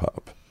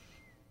hip-hop.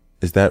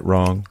 Is that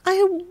wrong?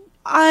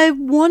 I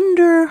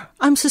wonder,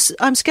 I'm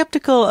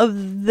skeptical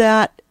of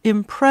that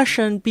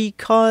impression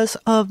because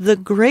of the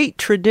great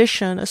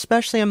tradition,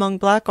 especially among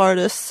black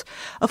artists,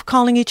 of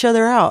calling each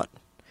other out.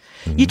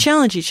 Mm-hmm. You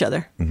challenge each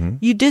other. Mm-hmm.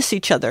 You diss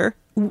each other.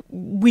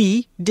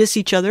 We diss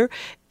each other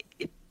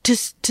to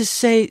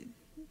say,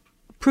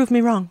 prove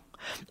me wrong.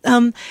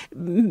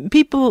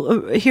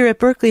 People here at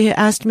Berkeley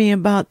asked me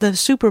about the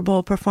Super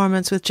Bowl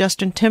performance with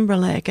Justin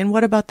Timberlake, and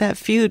what about that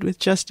feud with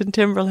Justin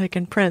Timberlake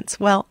and Prince?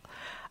 Well,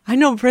 I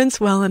know Prince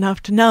well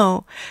enough to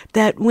know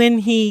that when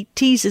he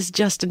teases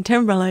Justin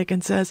Timberlake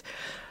and says,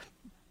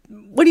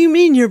 "What do you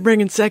mean you're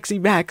bringing Sexy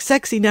back?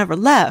 Sexy never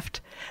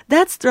left."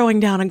 That's throwing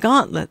down a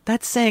gauntlet.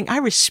 That's saying, I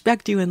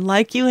respect you and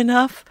like you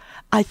enough.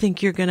 I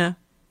think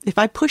if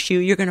I push you,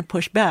 you're going to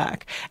push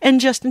back.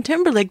 And Justin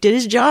Timberlake did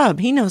his job.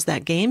 He knows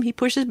that game. He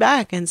pushes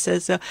back and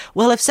says,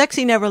 well, if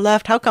Sexy never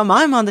left, how come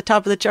I'm on the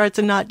top of the charts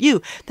and not you?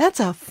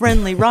 That's a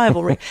friendly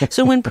rivalry.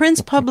 So when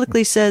Prince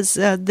publicly says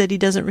that he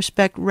doesn't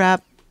respect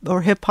rap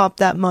or hip hop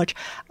that much,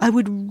 I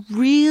would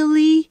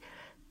really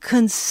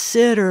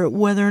consider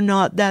whether or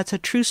not that's a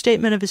true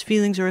statement of his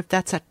feelings or if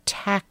that's a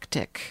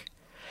tactic,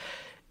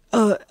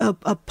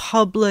 a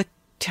public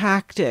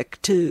tactic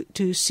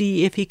to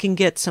see if he can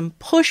get some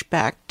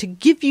pushback to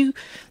give you,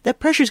 that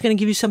pressure is going to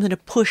give you something to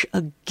push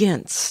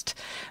against.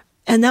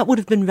 And that would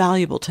have been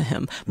valuable to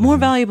him, more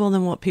valuable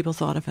than what people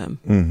thought of him.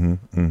 Mm-hmm,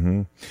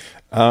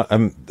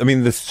 mm-hmm. I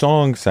mean, the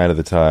song Sign of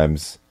the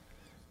Times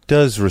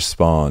does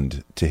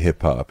respond to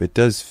hip hop. It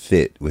does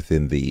fit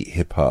within the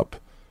hip hop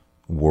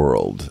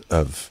world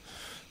of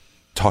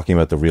talking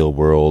about the real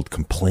world,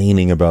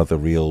 complaining about the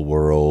real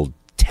world,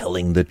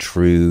 telling the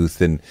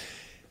truth, and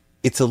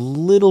it's a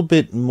little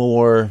bit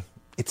more.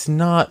 It's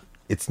not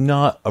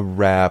a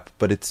rap,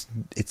 but it's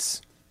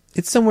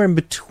somewhere in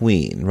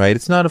between, right?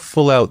 It's not a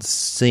full out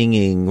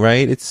singing,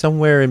 right? It's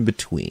somewhere in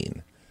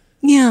between.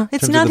 Yeah,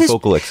 it's not his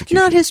vocal execution.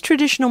 Not his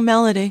traditional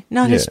melody,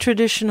 his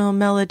traditional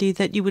melody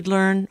that you would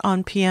learn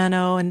on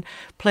piano and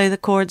play the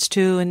chords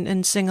to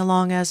and sing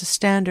along as a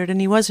standard.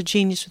 And he was a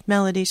genius with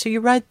melody, so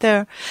you're right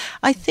there.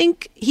 I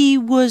think he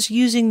was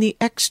using the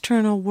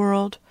external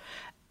world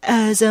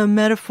as a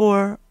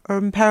metaphor or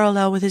in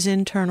parallel with his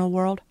internal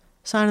world.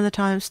 Sign of the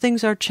Times,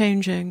 things are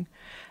changing,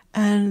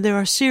 and there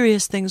are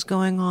serious things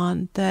going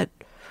on that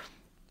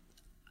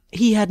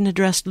he hadn't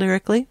addressed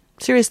lyrically.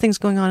 Serious things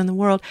going on in the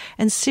world,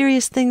 and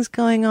serious things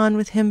going on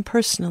with him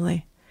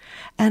personally.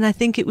 And I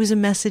think it was a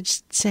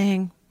message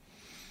saying,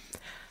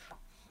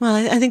 well,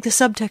 I think the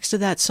subtext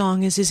of that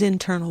song is his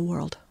internal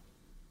world.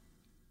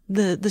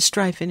 The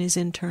strife in his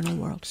internal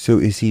world. So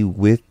is he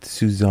with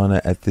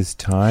Susanna at this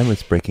time?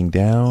 It's breaking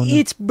down?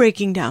 It's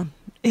breaking down.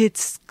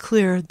 It's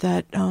clear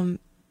that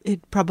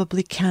it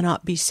probably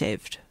cannot be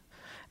saved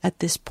at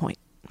this point.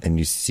 And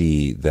you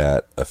see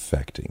that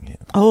affecting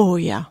him. Oh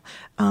yeah,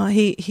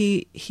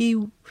 he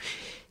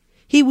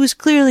was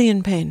clearly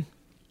in pain.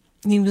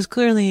 He was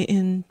clearly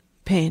in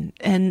pain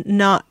and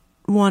not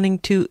wanting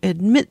to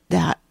admit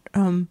that.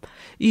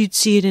 You'd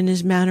see it in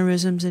his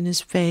mannerisms, in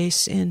his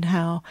face, in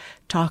how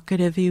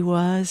talkative he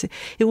was.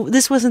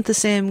 This wasn't the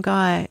same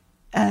guy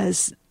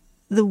as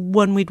the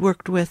one we'd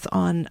worked with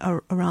on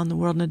Around the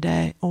World in a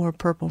Day or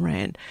Purple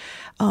Rain.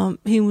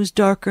 He was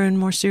darker and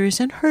more serious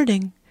and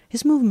hurting.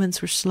 His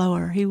movements were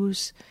slower. He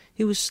was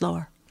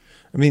slower.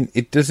 I mean,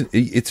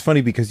 it's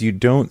funny because you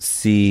don't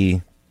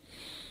see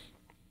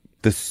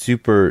the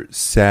super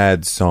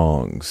sad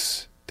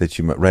songs that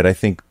you might, right? I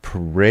think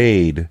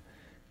Parade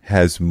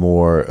has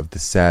more of the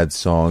sad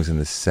songs and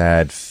the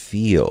sad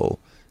feel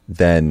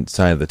than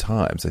Sign of the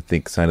Times. I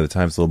think Sign of the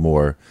Times is a little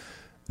more,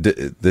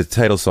 the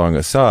title song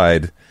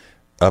aside,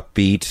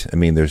 upbeat. I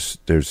mean,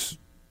 there's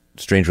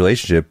Strange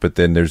Relationship, but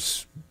then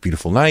there's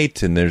Beautiful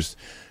Night, and there's,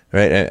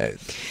 right?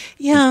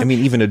 Yeah. I mean,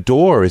 even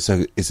Adore is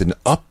an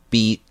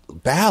upbeat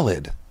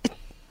ballad.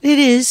 It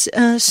is.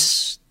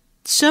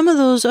 Some of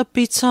those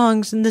upbeat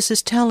songs, and this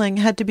is telling,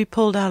 had to be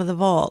pulled out of the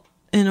vault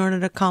in order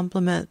to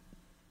complement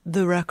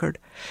the record.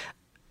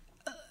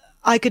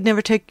 I Could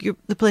Never Take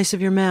the Place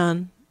of Your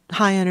Man,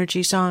 high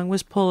energy song,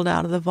 was pulled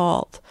out of the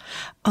vault.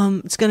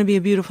 It's Gonna Be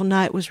a Beautiful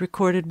Night was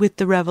recorded with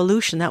The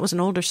Revolution. That was an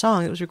older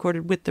song. It was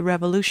recorded with The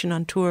Revolution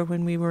on tour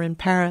when we were in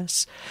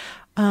Paris.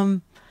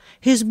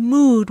 His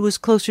mood was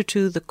closer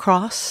to The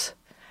Cross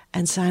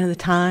and Sign of the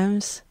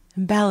Times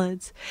and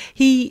ballads.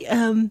 He,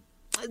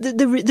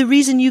 the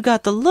reason You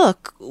Got the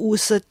Look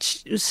was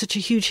such a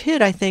huge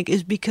hit, I think,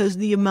 is because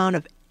the amount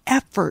of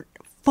effort,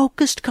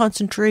 focused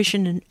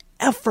concentration and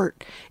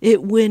effort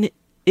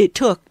it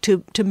took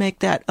to make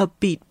that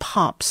upbeat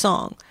pop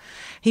song.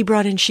 He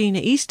brought in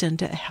Sheena Easton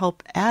to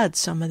help add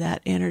some of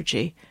that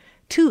energy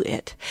to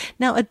it.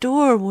 Now,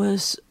 Adore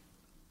was,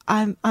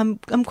 I'm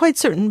quite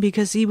certain,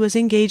 because he was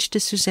engaged to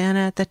Susanna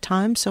at that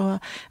time. So,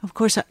 of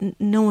course,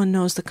 no one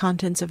knows the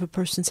contents of a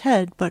person's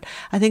head, but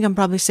I think I'm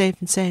probably safe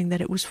in saying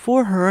that it was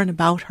for her and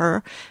about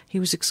her. He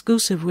was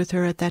exclusive with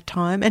her at that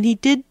time. And he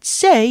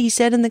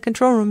said in the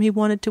control room, he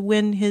wanted to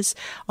win his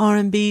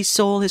R&B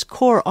soul, his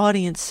core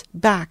audience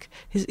back.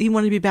 He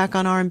wanted to be back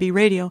on R&B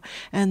radio.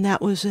 And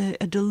that was a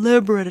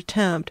deliberate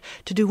attempt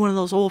to do one of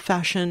those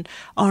old-fashioned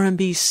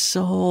R&B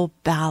soul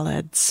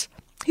ballads.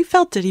 He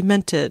felt it. He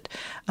meant it.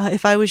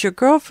 If I Was Your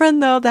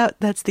Girlfriend, though,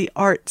 that's the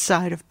art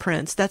side of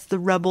Prince. That's the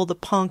rebel, the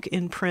punk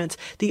in Prince,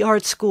 the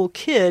art school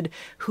kid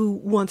who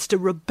wants to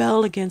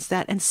rebel against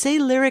that and say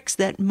lyrics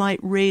that might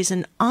raise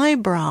an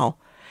eyebrow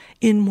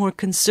in more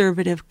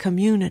conservative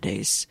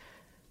communities.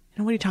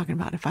 And what are you talking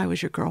about? If I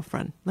was your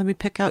girlfriend, let me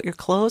pick out your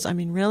clothes. I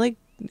mean, really?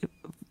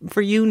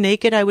 For you,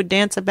 naked, I would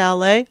dance a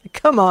ballet?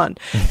 Come on.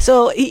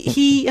 So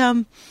he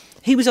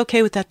was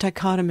okay with that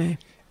dichotomy.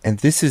 And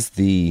this is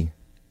the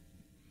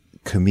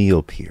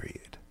Camille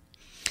period,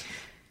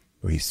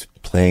 where he's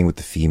playing with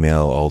the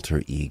female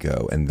alter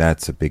ego, and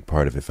that's a big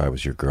part of If I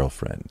Was Your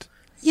Girlfriend.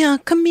 Yeah,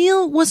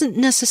 Camille wasn't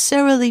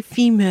necessarily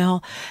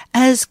female.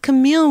 As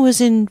Camille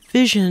was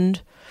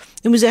envisioned,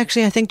 it was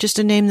actually, I think, just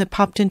a name that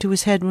popped into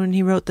his head when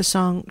he wrote the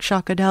song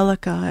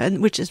Shockadelica,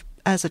 which is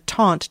as a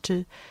taunt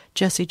to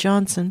Jesse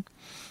Johnson.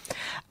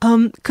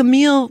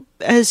 Camille,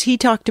 as he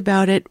talked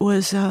about it,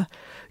 was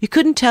you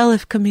couldn't tell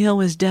if Camille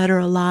was dead or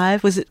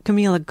alive. Was it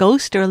Camille a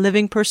ghost or a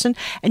living person?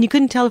 And you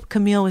couldn't tell if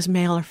Camille was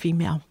male or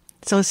female.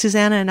 So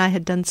Susanna and I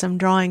had done some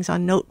drawings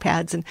on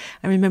notepads, and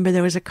I remember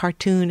there was a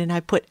cartoon, and I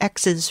put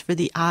X's for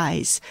the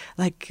eyes,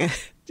 like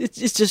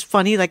it's just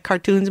funny, like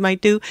cartoons might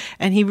do.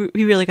 And he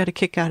really got a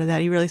kick out of that.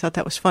 He really thought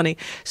that was funny.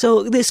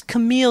 So this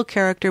Camille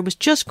character was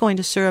just going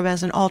to serve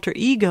as an alter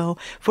ego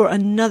for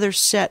another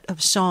set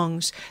of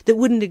songs that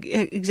wouldn't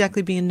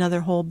exactly be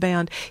another whole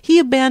band. He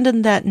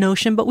abandoned that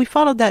notion, but we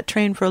followed that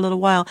train for a little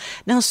while.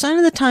 Now, Sign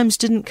of the Times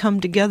didn't come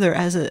together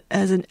as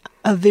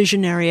a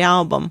visionary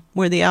album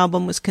where the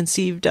album was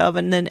conceived of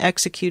and then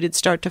executed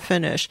start to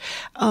finish.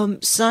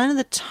 Sign of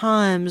the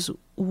Times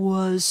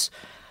was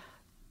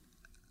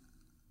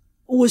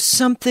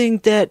something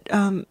that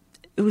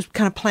it was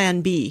kind of plan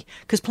B,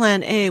 because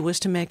plan A was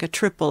to make a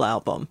triple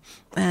album,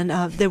 and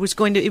it was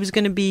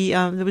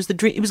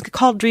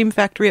called Dream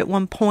Factory at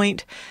one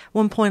point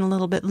a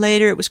little bit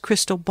later it was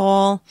Crystal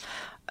Ball,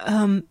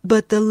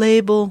 but the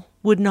label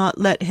would not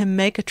let him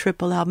make a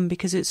triple album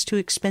because it's too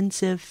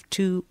expensive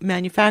to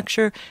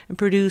manufacture and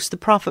produce. The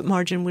profit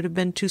margin would have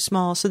been too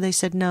small, so they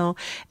said no.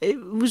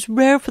 It was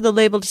rare for the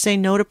label to say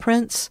no to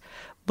Prince,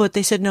 but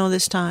they said no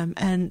this time,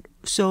 and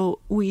so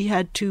we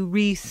had to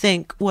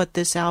rethink what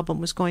this album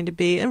was going to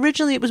be.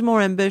 Originally, it was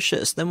more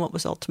ambitious than what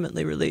was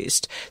ultimately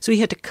released, so we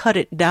had to cut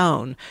it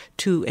down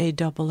to a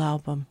double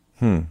album.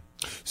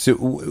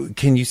 So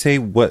can you say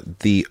what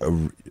the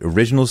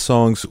original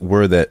songs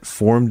were that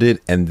formed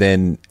it, and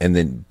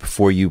then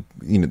before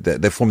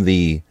that formed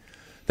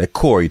that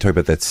core? You talk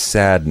about that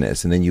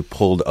sadness, and then you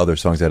pulled other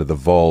songs out of the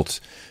vault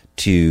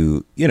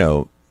to,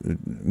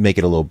 make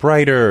it a little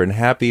brighter and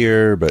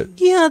happier. But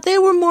yeah, they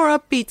were more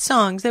upbeat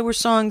songs. They were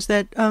songs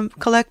that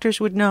collectors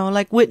would know,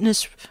 like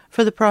Witness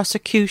for the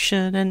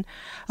Prosecution and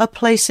A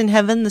Place in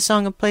Heaven, the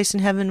song A Place in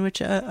Heaven,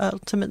 which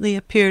ultimately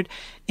appeared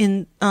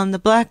on the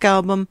Black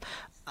Album.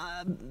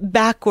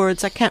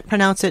 Backwards, I can't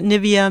pronounce it,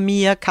 Nivea,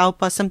 Mia,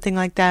 Kalpa, something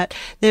like that.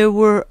 There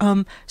were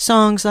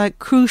songs like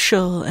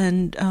Crucial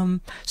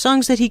and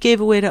songs that he gave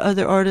away to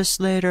other artists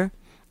later.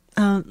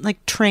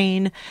 Like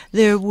Train.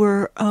 There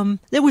were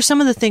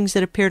some of the things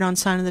that appeared on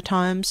Sign of the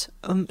Times.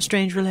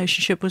 Strange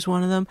Relationship was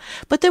one of them.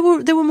 But there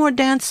were more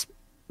dance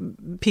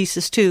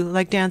pieces too,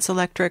 like Dance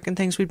Electric and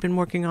things we'd been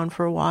working on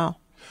for a while.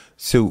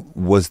 So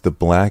was the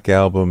Black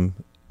Album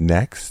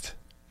next?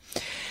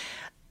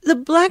 The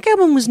Black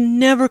Album was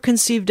never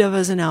conceived of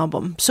as an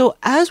album. So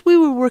as we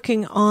were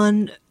working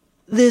on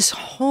this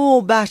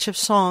whole batch of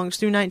songs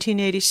through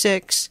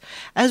 1986,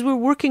 as we're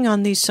working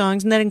on these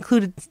songs, and that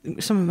included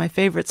some of my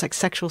favorites like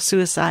Sexual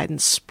Suicide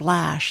and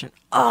Splash and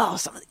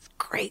some of these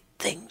great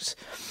things.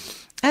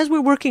 As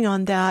we're working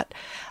on that,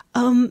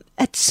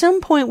 at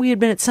some point we had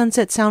been at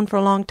Sunset Sound for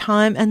a long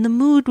time, and the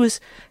mood was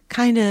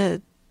kind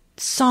of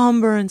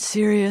somber and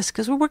serious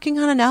because we're working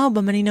on an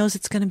album and he knows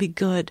it's going to be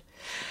good.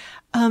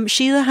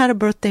 Sheila had a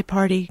birthday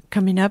party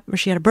coming up, or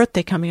she had a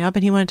birthday coming up,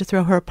 and he wanted to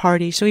throw her a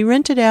party. So he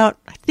rented out,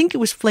 I think it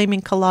was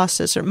Flaming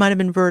Colossus, or it might have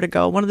been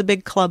Vertigo, one of the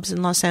big clubs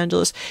in Los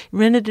Angeles. He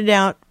rented it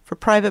out for a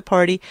private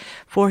party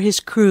for his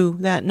crew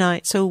that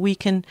night, so we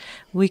can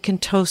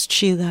toast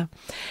Sheila.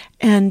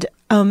 And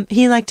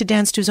he liked to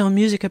dance to his own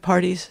music at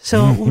parties.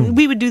 So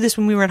we would do this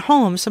when we were at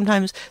home.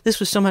 Sometimes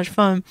this was so much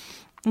fun.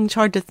 It's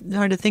hard to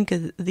think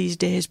of these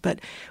days, but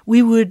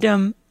we would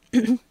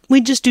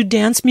we'd just do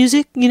dance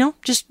music,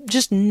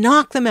 just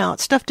knock them out,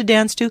 stuff to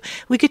dance to.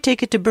 We could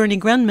take it to Bernie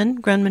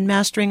Grundman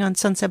Mastering on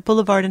Sunset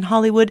Boulevard in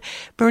Hollywood.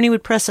 Bernie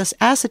would press us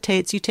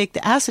acetates. You take the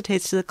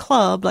acetates to the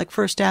club, like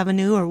First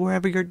Avenue or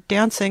wherever you're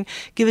dancing,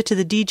 give it to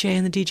the DJ,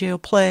 and the DJ will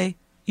play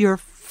your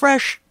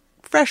fresh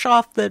fresh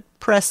off the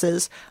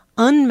presses,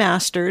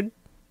 unmastered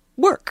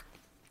work.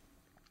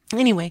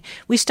 Anyway,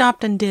 we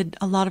stopped and did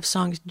a lot of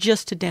songs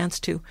just to dance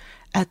to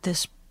at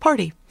this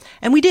party.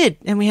 And we did.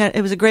 And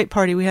it was a great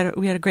party. We had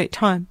a great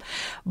time.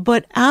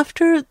 But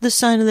after the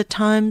Sign of the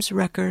Times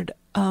record,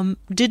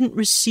 didn't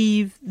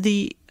receive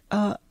the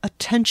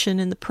attention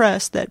in the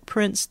press that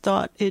Prince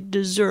thought it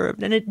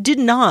deserved. And it did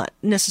not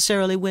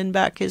necessarily win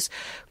back his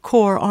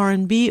core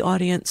R&B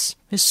audience,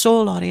 his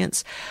soul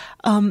audience.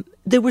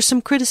 There was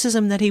some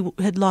criticism that he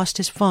had lost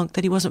his funk,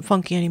 that he wasn't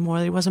funky anymore,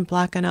 that he wasn't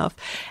black enough.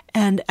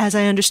 And as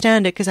I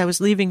understand it, because I was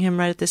leaving him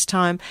right at this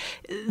time,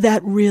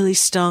 that really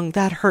stung.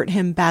 That hurt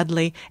him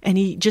badly. And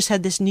he just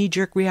had this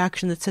knee-jerk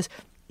reaction that says,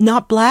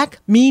 not black?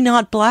 Me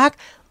not black?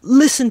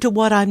 Listen to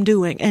what I'm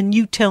doing, and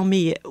you tell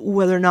me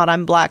whether or not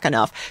I'm black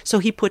enough. So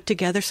he put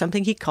together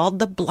something he called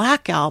the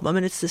Black Album,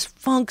 and it's this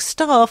funk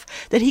stuff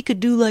that he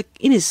could do like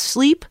in his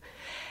sleep.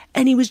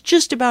 And he was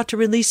just about to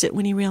release it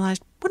when he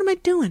realized, what am I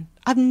doing?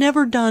 I've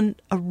never done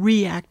a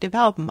reactive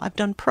album. I've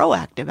done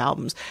proactive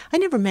albums. I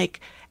never make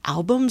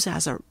albums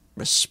as a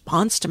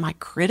response to my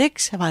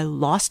critics. Have I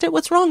lost it?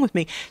 What's wrong with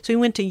me? So he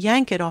went to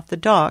yank it off the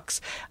docks.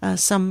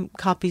 Some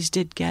copies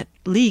did get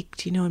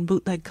leaked, and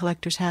bootleg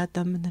collectors had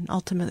them, and then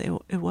ultimately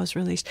it was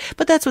released.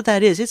 But that's what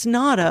that is. It's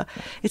not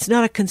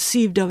a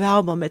conceived of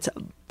album. It's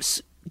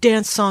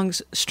dance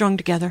songs strung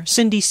together,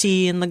 Cindy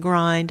C and The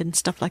Grind and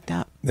stuff like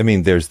that. I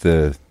mean, there's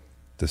the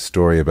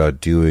story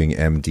about doing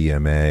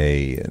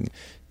MDMA and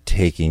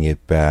taking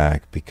it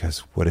back because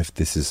what if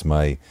this is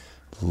my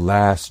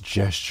last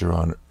gesture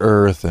on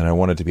earth and I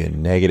want it to be a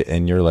negative,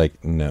 and you're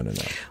like, no.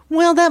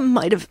 Well, that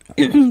might have,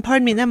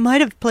 that might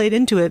have played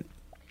into it,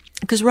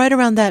 because right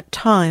around that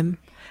time,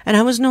 and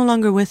I was no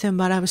longer with him,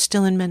 but I was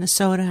still in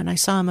Minnesota, and I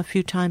saw him a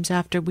few times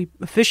after we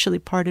officially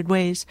parted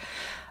ways.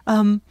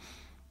 Around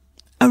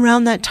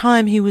that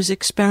time, he was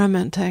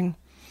experimenting.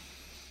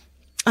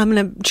 I'm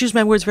going to choose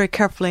my words very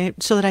carefully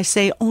so that I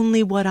say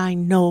only what I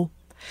know.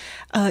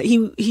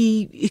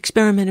 He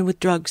experimented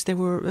with drugs. There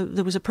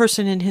was a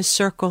person in his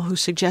circle who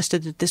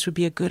suggested that this would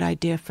be a good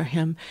idea for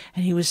him,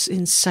 and he was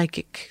in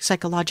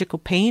psychological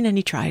pain, and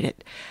he tried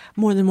it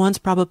more than once,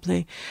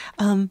 probably.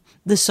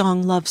 The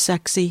song "Love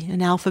Sexy"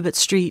 and "Alphabet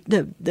Street"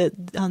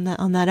 on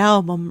that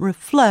album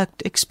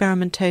reflect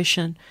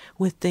experimentation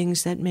with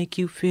things that make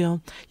you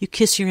feel. You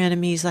kiss your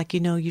enemies like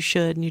you know you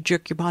should, and you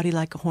jerk your body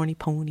like a horny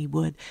pony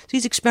would. So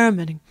he's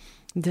experimenting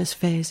in this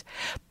phase,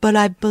 but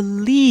I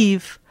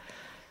believe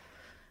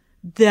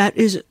that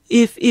is,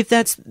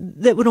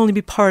 that would only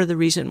be part of the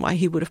reason why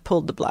he would have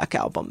pulled the Black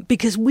Album,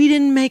 because we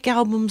didn't make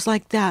albums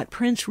like that.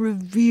 Prince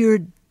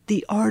revered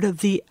the art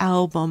of the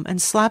album,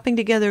 and slapping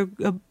together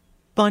a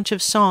bunch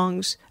of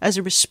songs as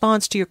a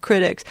response to your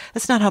critics,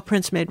 that's not how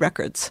Prince made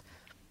records.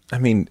 I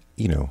mean,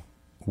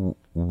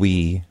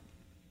 we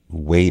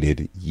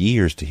waited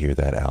years to hear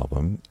that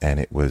album, and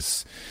it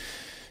was,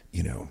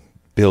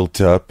 built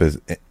up as...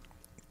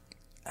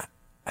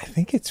 I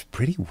think it's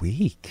pretty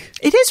weak.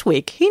 It is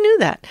weak. He knew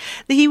that.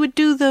 He would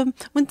do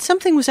when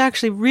something was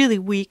actually really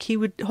weak, he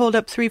would hold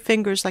up three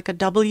fingers like a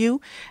W,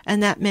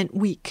 and that meant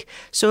weak.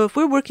 So if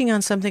we're working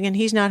on something and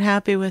he's not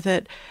happy with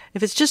it,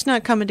 if it's just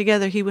not coming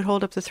together, he would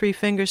hold up the three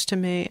fingers to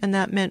me, and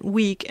that meant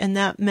weak, and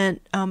that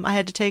meant I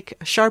had to take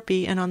a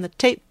Sharpie and on the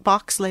tape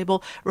box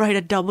label write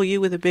a W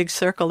with a big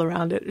circle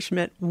around it, which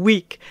meant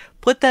weak.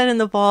 Put that in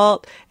the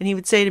vault, and he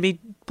would say to me,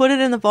 put it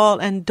in the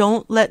vault and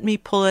don't let me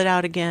pull it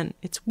out again.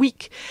 It's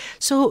weak.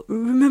 So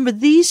remember,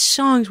 these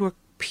songs were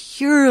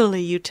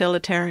purely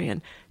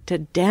utilitarian to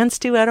dance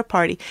to at a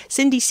party.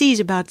 Cindy C's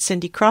about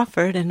Cindy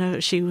Crawford,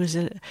 and she was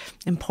an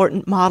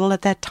important model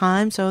at that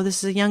time. So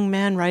this is a young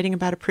man writing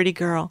about a pretty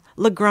girl.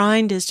 Le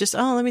Grind is just,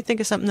 let me think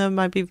of something that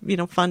might be,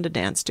 fun to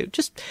dance to.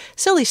 Just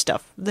silly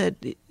stuff that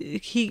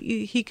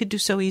he could do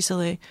so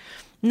easily.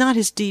 Not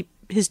his deep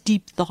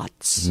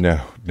thoughts.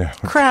 No.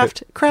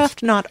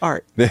 Craft, not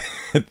art.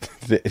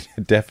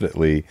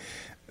 Definitely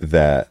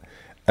that.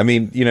 I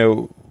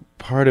mean,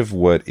 part of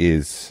what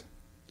is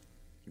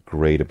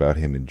great about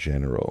him in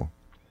general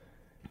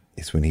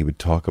is when he would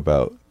talk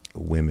about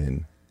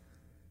women,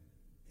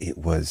 it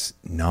was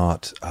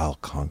not, I'll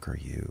conquer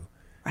you.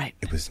 Right.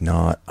 It was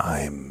not,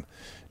 I'm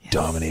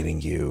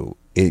dominating you.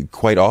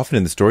 Quite often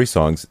in the story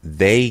songs,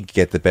 they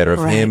get the better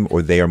of him,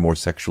 or they are more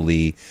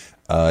sexually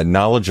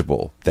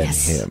knowledgeable than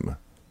him.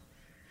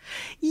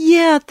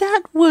 Yeah,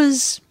 that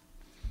was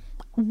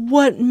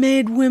what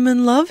made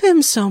women love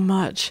him so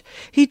much.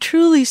 He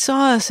truly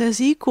saw us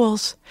as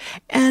equals.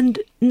 And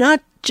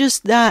not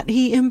just that,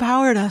 he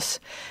empowered us.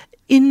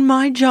 In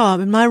my job,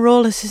 in my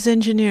role as his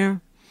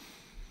engineer,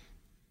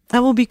 I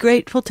will be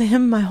grateful to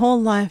him my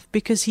whole life,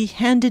 because he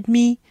handed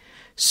me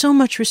so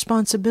much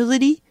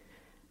responsibility,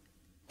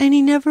 and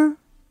he never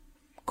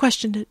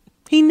questioned it.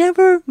 He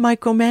never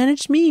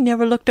micromanaged me. He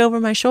never looked over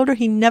my shoulder.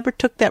 He never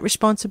took that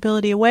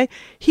responsibility away.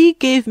 He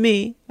gave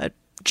me, a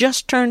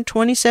just-turned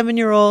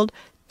 27-year-old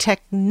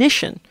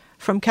technician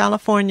from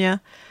California,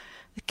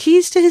 the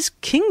keys to his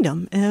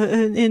kingdom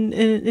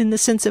in the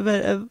sense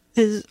of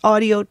his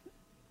audio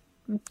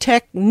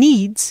tech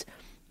needs.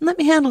 Let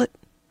me handle it.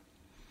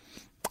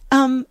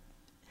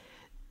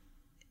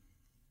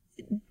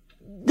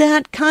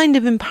 that kind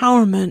of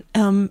empowerment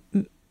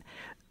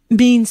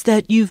means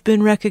that you've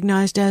been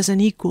recognized as an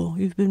equal.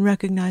 You've been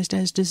recognized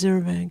as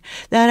deserving.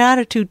 That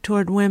attitude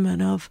toward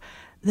women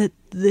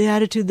the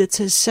attitude that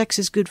says sex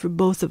is good for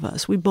both of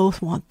us. We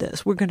both want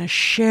this. We're going to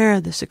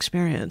share this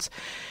experience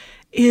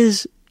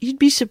is, you'd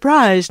be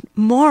surprised,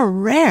 more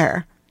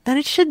rare than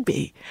it should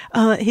be.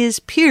 His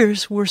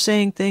peers were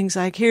saying things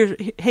like,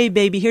 hey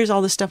baby, here's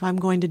all the stuff I'm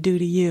going to do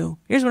to you.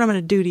 Here's what I'm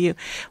going to do to you.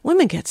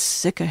 Women get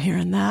sick of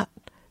hearing that.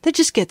 They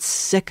just get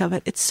sick of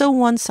it. It's so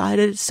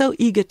one-sided. It's so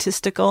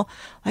egotistical.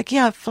 Like,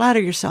 yeah,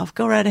 flatter yourself.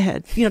 Go right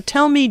ahead.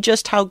 Tell me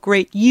just how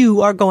great you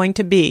are going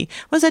to be.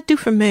 What does that do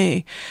for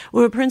me?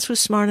 Where Prince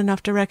was smart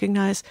enough to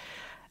recognize,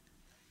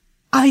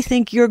 I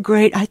think you're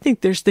great. I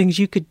think there's things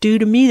you could do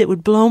to me that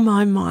would blow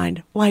my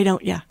mind. Why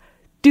don't you?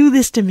 Do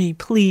this to me,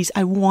 please.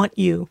 I want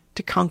you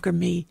to conquer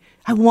me.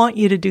 I want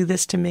you to do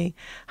this to me.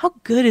 How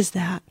good is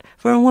that?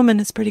 For a woman,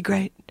 it's pretty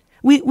great.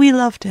 We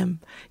loved him.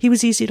 He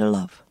was easy to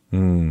love.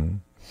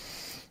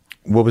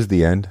 What was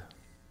the end?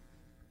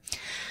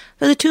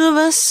 For the two of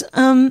us,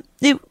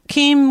 it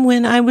came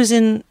when I was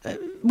it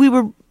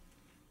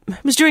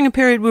was during a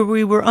period where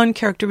we were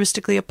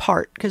uncharacteristically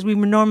apart, because we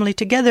were normally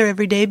together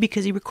every day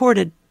because he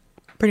recorded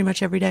pretty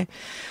much every day.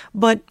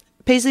 But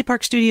Paisley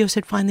Park Studios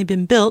had finally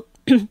been built.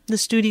 The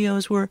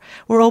studios were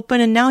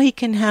open, and now he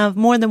can have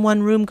more than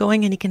one room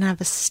going, and he can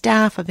have a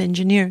staff of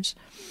engineers.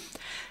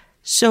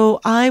 So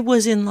I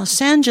was in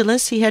Los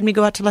Angeles. He had me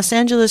go out to Los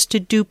Angeles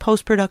to do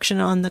post-production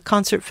on the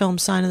concert film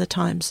Sign of the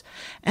Times.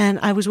 And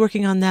I was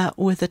working on that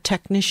with a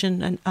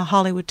technician, a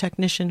Hollywood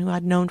technician who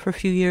I'd known for a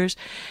few years.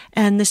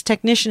 And this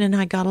technician and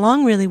I got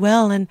along really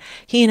well, and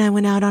he and I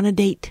went out on a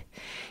date.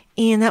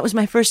 And that was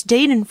my first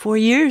date in 4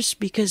 years,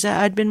 because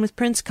I'd been with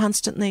Prince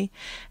constantly.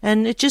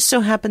 And it just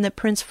so happened that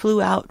Prince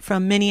flew out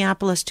from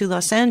Minneapolis to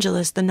Los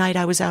Angeles the night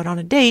I was out on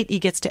a date. He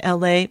gets to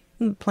L.A.,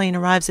 the plane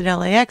arrives at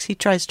LAX, he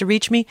tries to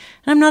reach me,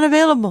 and I'm not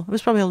available. It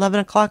was probably 11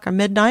 o'clock or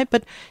midnight,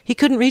 but he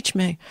couldn't reach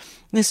me.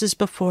 This is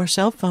before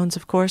cell phones,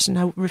 of course, and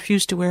I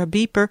refused to wear a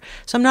beeper,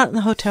 so I'm not in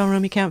the hotel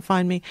room, he can't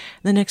find me.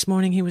 The next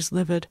morning he was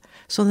livid.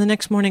 So the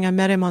next morning I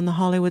met him on the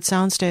Hollywood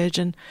soundstage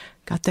and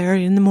got there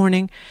in the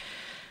morning.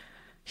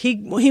 He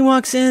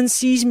walks in,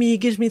 sees me,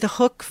 gives me the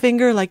hook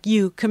finger, like,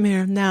 you, come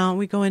here. Now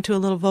we go into a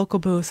little vocal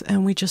booth,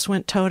 and we just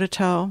went toe to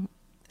toe.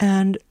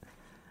 And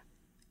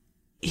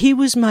he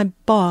was my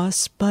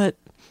boss, but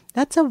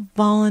that's a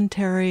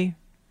voluntary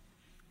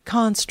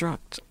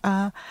construct.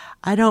 I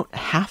don't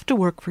have to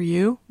work for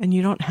you, and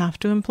you don't have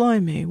to employ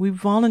me. We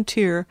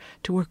volunteer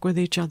to work with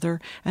each other,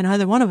 and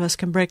either one of us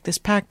can break this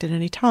pact at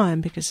any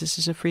time, because this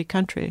is a free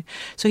country.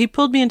 So he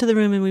pulled me into the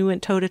room, and we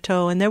went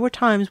toe-to-toe, and there were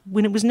times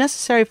when it was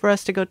necessary for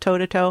us to go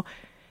toe-to-toe.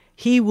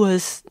 He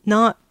was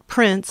not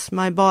Prince,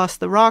 my boss,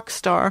 the rock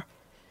star.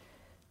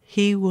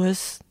 He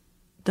was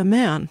the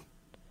man,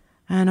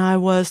 and I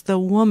was the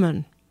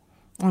woman,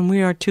 and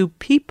we are two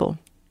people.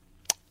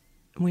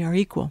 We are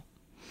equal.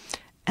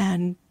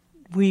 And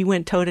we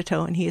went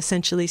toe-to-toe, and he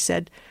essentially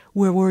said,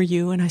 where were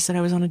you? And I said,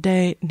 I was on a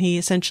date. And he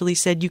essentially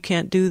said, you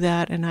can't do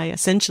that. And I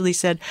essentially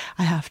said,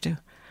 I have to.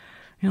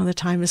 The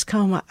time has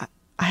come.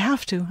 I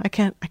have to. I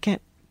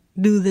can't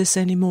do this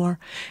anymore.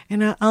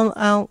 And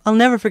I'll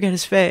never forget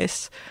his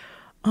face.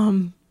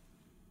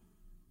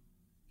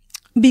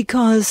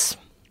 Because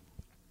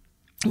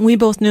we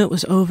both knew it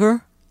was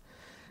over,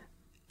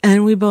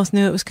 and we both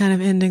knew it was kind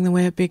of ending the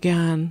way it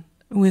began,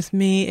 with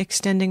me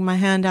extending my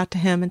hand out to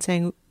him and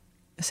saying,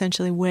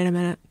 essentially, wait a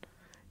minute,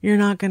 you're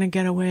not going to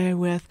get away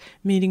with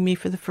meeting me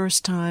for the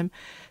first time,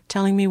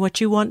 telling me what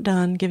you want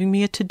done, giving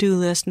me a to-do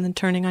list, and then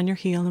turning on your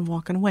heel and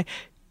walking away.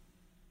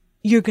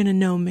 You're going to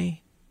know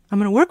me. I'm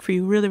going to work for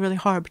you really, really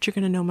hard, but you're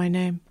going to know my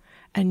name,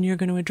 and you're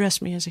going to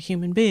address me as a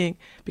human being,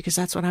 because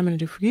that's what I'm going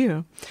to do for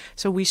you.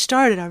 So we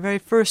started, our very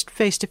first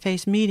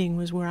face-to-face meeting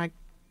was where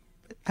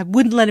I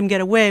wouldn't let him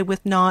get away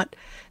with not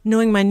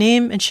knowing my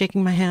name and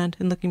shaking my hand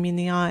and looking me in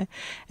the eye.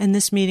 And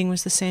this meeting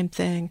was the same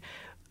thing.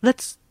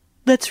 Let's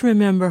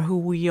remember who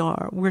we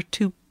are. We're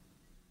two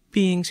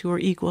beings who are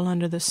equal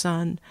under the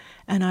sun,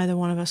 and either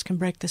one of us can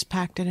break this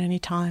pact at any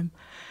time.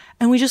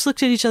 And we just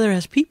looked at each other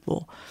as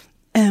people,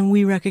 and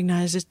we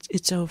recognized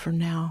it's over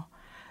now.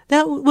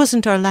 That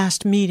wasn't our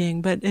last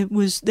meeting, but that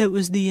was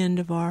the end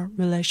of our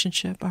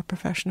relationship, our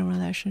professional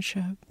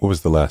relationship. What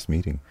was the last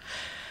meeting?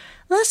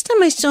 Last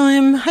time I saw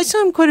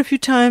him quite a few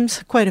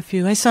times,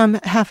 I saw him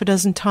half a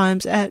dozen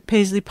times at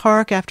Paisley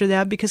Park after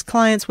that, because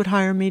clients would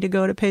hire me to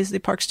go to Paisley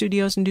Park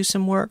Studios and do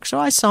some work. So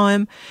I saw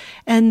him,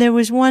 and there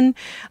was one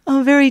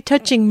very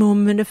touching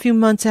moment a few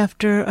months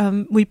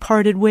after we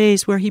parted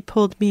ways, where he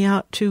pulled me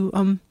out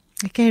to,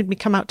 he had me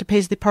come out to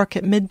Paisley Park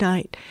at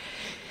midnight.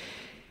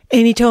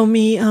 And he told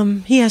me,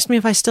 he asked me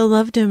if I still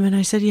loved him, and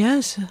I said,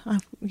 yes,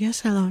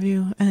 I love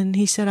you. And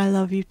he said, I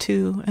love you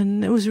too.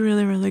 And it was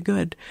really, really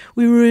good.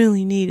 We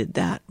really needed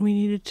that. We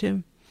needed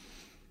to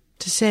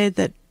say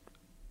that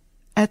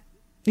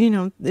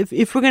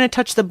if we're going to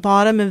touch the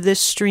bottom of this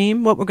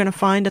stream, what we're going to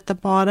find at the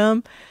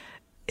bottom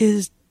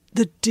is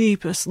the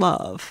deepest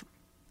love.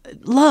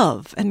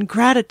 love and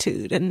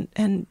gratitude.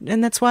 And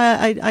that's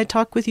why I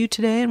talk with you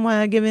today and why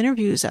I give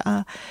interviews.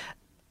 I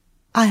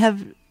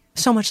have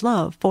so much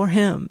love for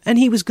him, and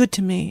he was good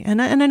to me. And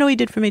I know he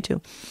did for me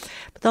too.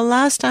 But the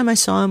last time I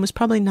saw him was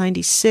probably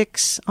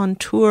 96 on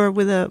tour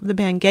with the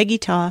band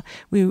Gegita.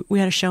 We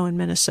had a show in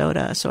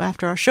Minnesota. So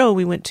after our show,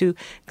 we went to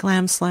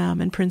Glam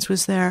Slam, and Prince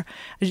was there.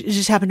 I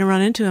just happened to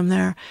run into him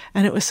there,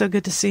 and it was so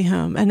good to see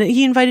him. And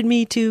he invited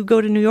me to go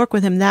to New York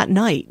with him that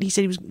night. He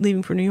said he was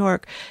leaving for New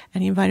York,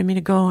 and he invited me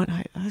to go.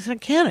 And I said, I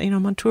can't.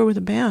 I'm on tour with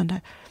a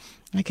band.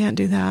 I can't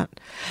do that.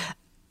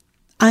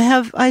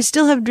 I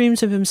still have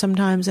dreams of him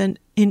sometimes, and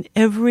in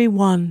every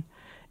one,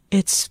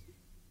 it's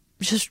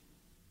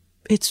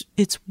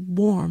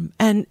warm,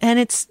 and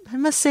it's, I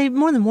must say,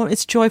 more than warm,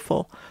 it's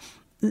joyful.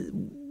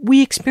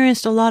 We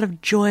experienced a lot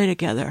of joy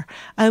together.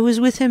 I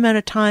was with him at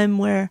a time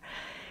where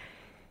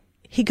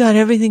he got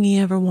everything he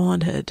ever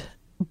wanted,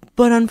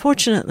 but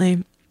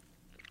unfortunately,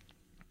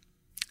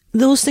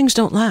 those things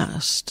don't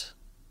last.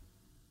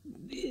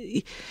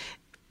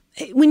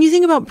 When you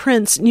think about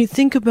Prince, and you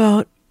think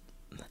about,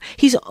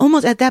 he's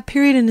almost, at that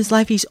period in his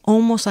life, he's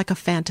almost like a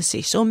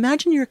fantasy. So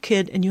imagine you're a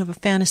kid and you have a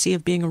fantasy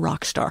of being a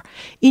rock star.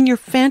 In your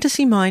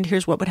fantasy mind,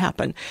 here's what would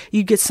happen.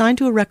 You'd get signed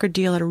to a record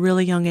deal at a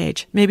really young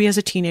age, maybe as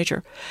a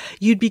teenager.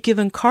 You'd be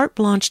given carte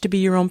blanche to be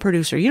your own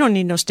producer. You don't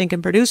need no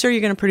stinking producer. You're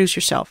going to produce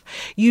yourself.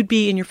 You'd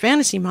be, in your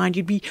fantasy mind,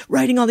 you'd be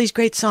writing all these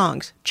great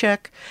songs.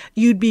 Check.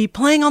 You'd be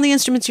playing all the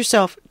instruments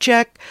yourself.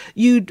 Check.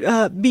 You'd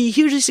be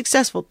hugely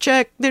successful.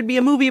 Check. There'd be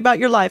a movie about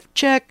your life.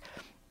 Check.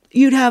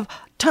 You'd have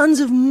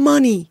tons of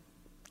money.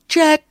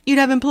 Check. You'd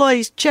have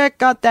employees. Check.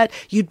 Got that.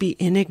 You'd be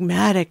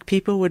enigmatic.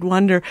 People would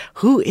wonder,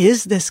 who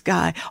is this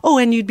guy? Oh,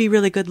 and you'd be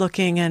really good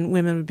looking and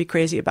women would be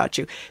crazy about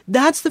you.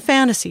 That's the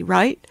fantasy,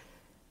 right?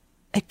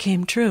 It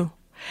came true.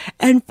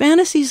 And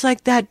fantasies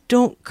like that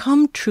don't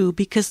come true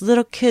because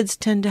little kids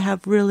tend to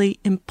have really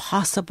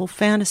impossible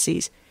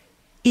fantasies.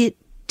 It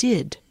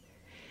did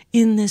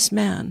in this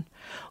man.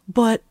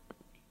 But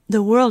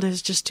the world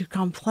is just too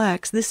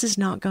complex. This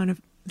isn't going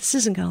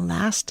to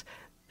last.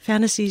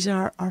 Fantasies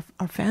are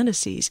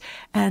fantasies,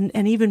 and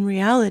even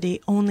reality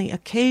only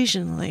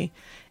occasionally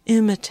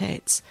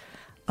imitates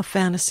a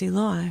fantasy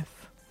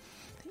life.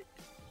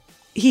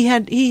 He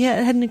had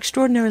an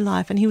extraordinary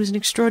life, and he was an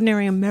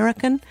extraordinary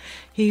American.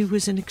 He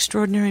was an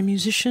extraordinary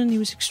musician. He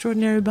was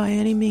extraordinary by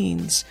any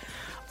means.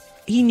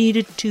 He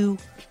needed to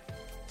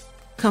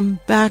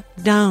come back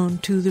down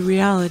to the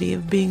reality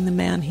of being the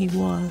man he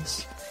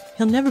was.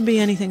 He'll never be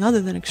anything other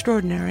than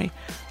extraordinary.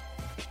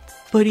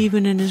 But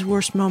even in his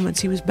worst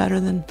moments, he was better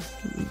than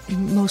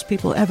most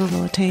people ever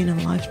will attain in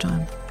a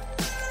lifetime.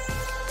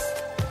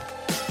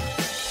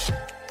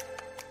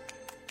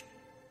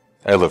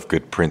 I love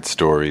good Prince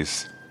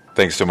stories.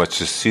 Thanks so much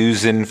to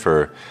Susan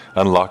for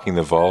unlocking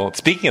the vault.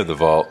 Speaking of the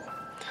vault,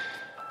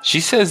 she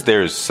says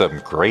there's some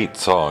great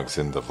songs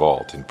in the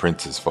vault, in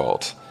Prince's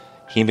vault.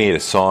 He made a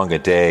song a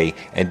day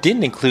and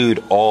didn't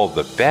include all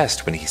the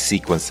best when he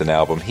sequenced an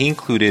album. He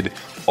included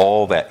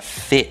all that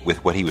fit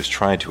with what he was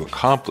trying to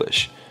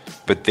accomplish.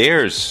 But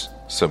there's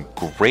some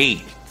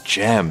great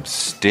gems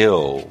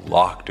still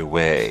locked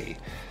away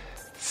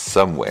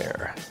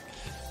somewhere.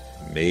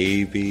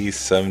 Maybe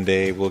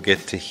someday we'll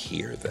get to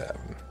hear them.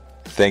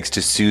 Thanks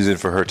to Susan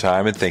for her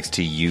time, and thanks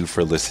to you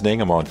for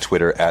listening. I'm on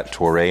Twitter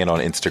 @Touré and on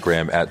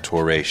Instagram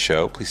 @Touré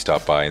Show. Please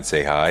stop by and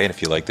say hi. And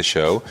if you like the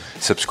show,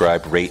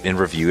 subscribe, rate, and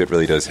review. It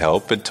really does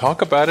help. And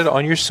talk about it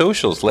on your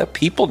socials. Let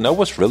people know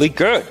what's really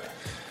good.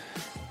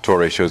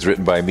 Touré Show is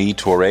written by me,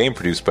 Touré, and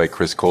produced by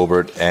Chris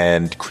Colbert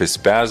and Chris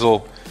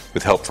Basil,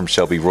 with help from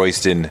Shelby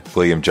Royston,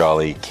 William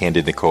Jolly,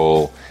 Candid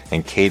Nicole,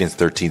 and Cadence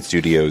 13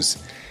 Studios,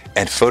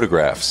 and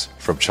photographs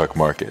from Chuck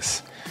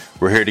Marcus.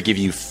 We're here to give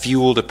you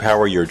fuel to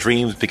power your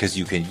dreams, because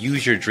you can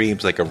use your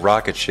dreams like a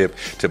rocket ship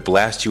to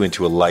blast you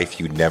into a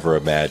life you never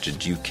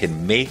imagined. You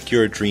can make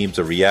your dreams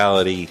a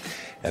reality,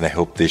 and I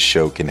hope this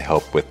show can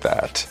help with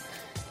that.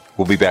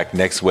 We'll be back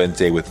next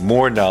Wednesday with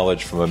more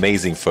knowledge from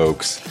amazing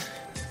folks,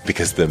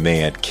 because the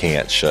man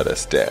can't shut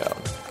us down.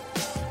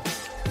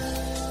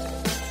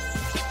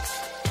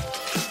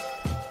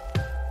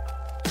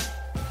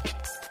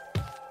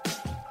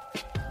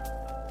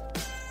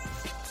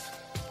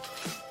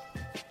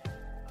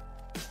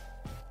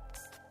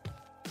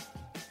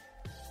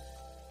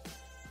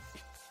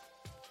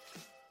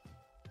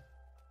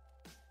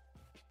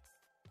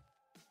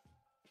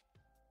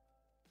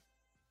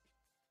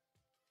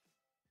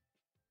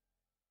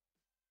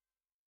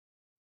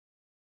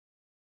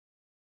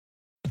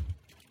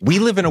 We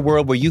live in a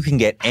world where you can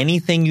get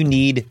anything you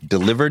need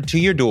delivered to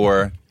your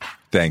door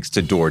thanks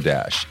to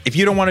DoorDash. If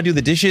you don't want to do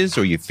the dishes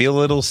or you feel a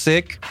little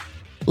sick,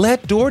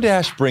 let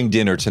DoorDash bring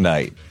dinner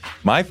tonight.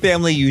 My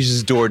family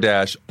uses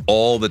DoorDash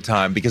all the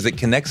time because it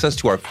connects us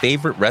to our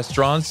favorite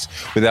restaurants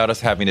without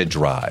us having to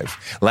drive.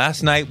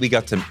 Last night, we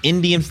got some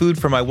Indian food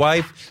for my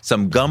wife,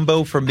 some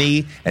gumbo for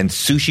me, and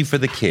sushi for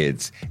the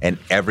kids. And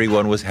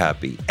everyone was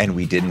happy, and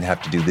we didn't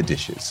have to do the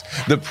dishes.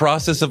 The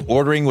process of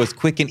ordering was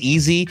quick and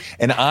easy,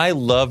 and I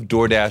love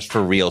DoorDash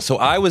for real. So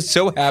I was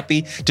so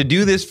happy to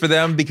do this for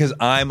them because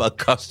I'm a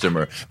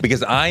customer,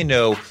 because I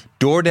know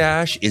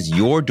DoorDash is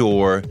your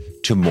door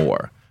to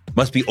more.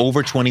 Must be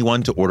over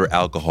 21 to order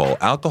alcohol.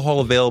 Alcohol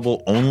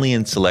available only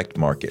in select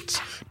markets.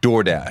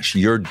 DoorDash,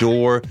 your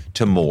door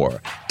to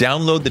more.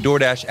 Download the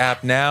DoorDash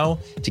app now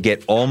to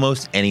get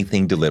almost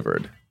anything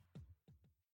delivered.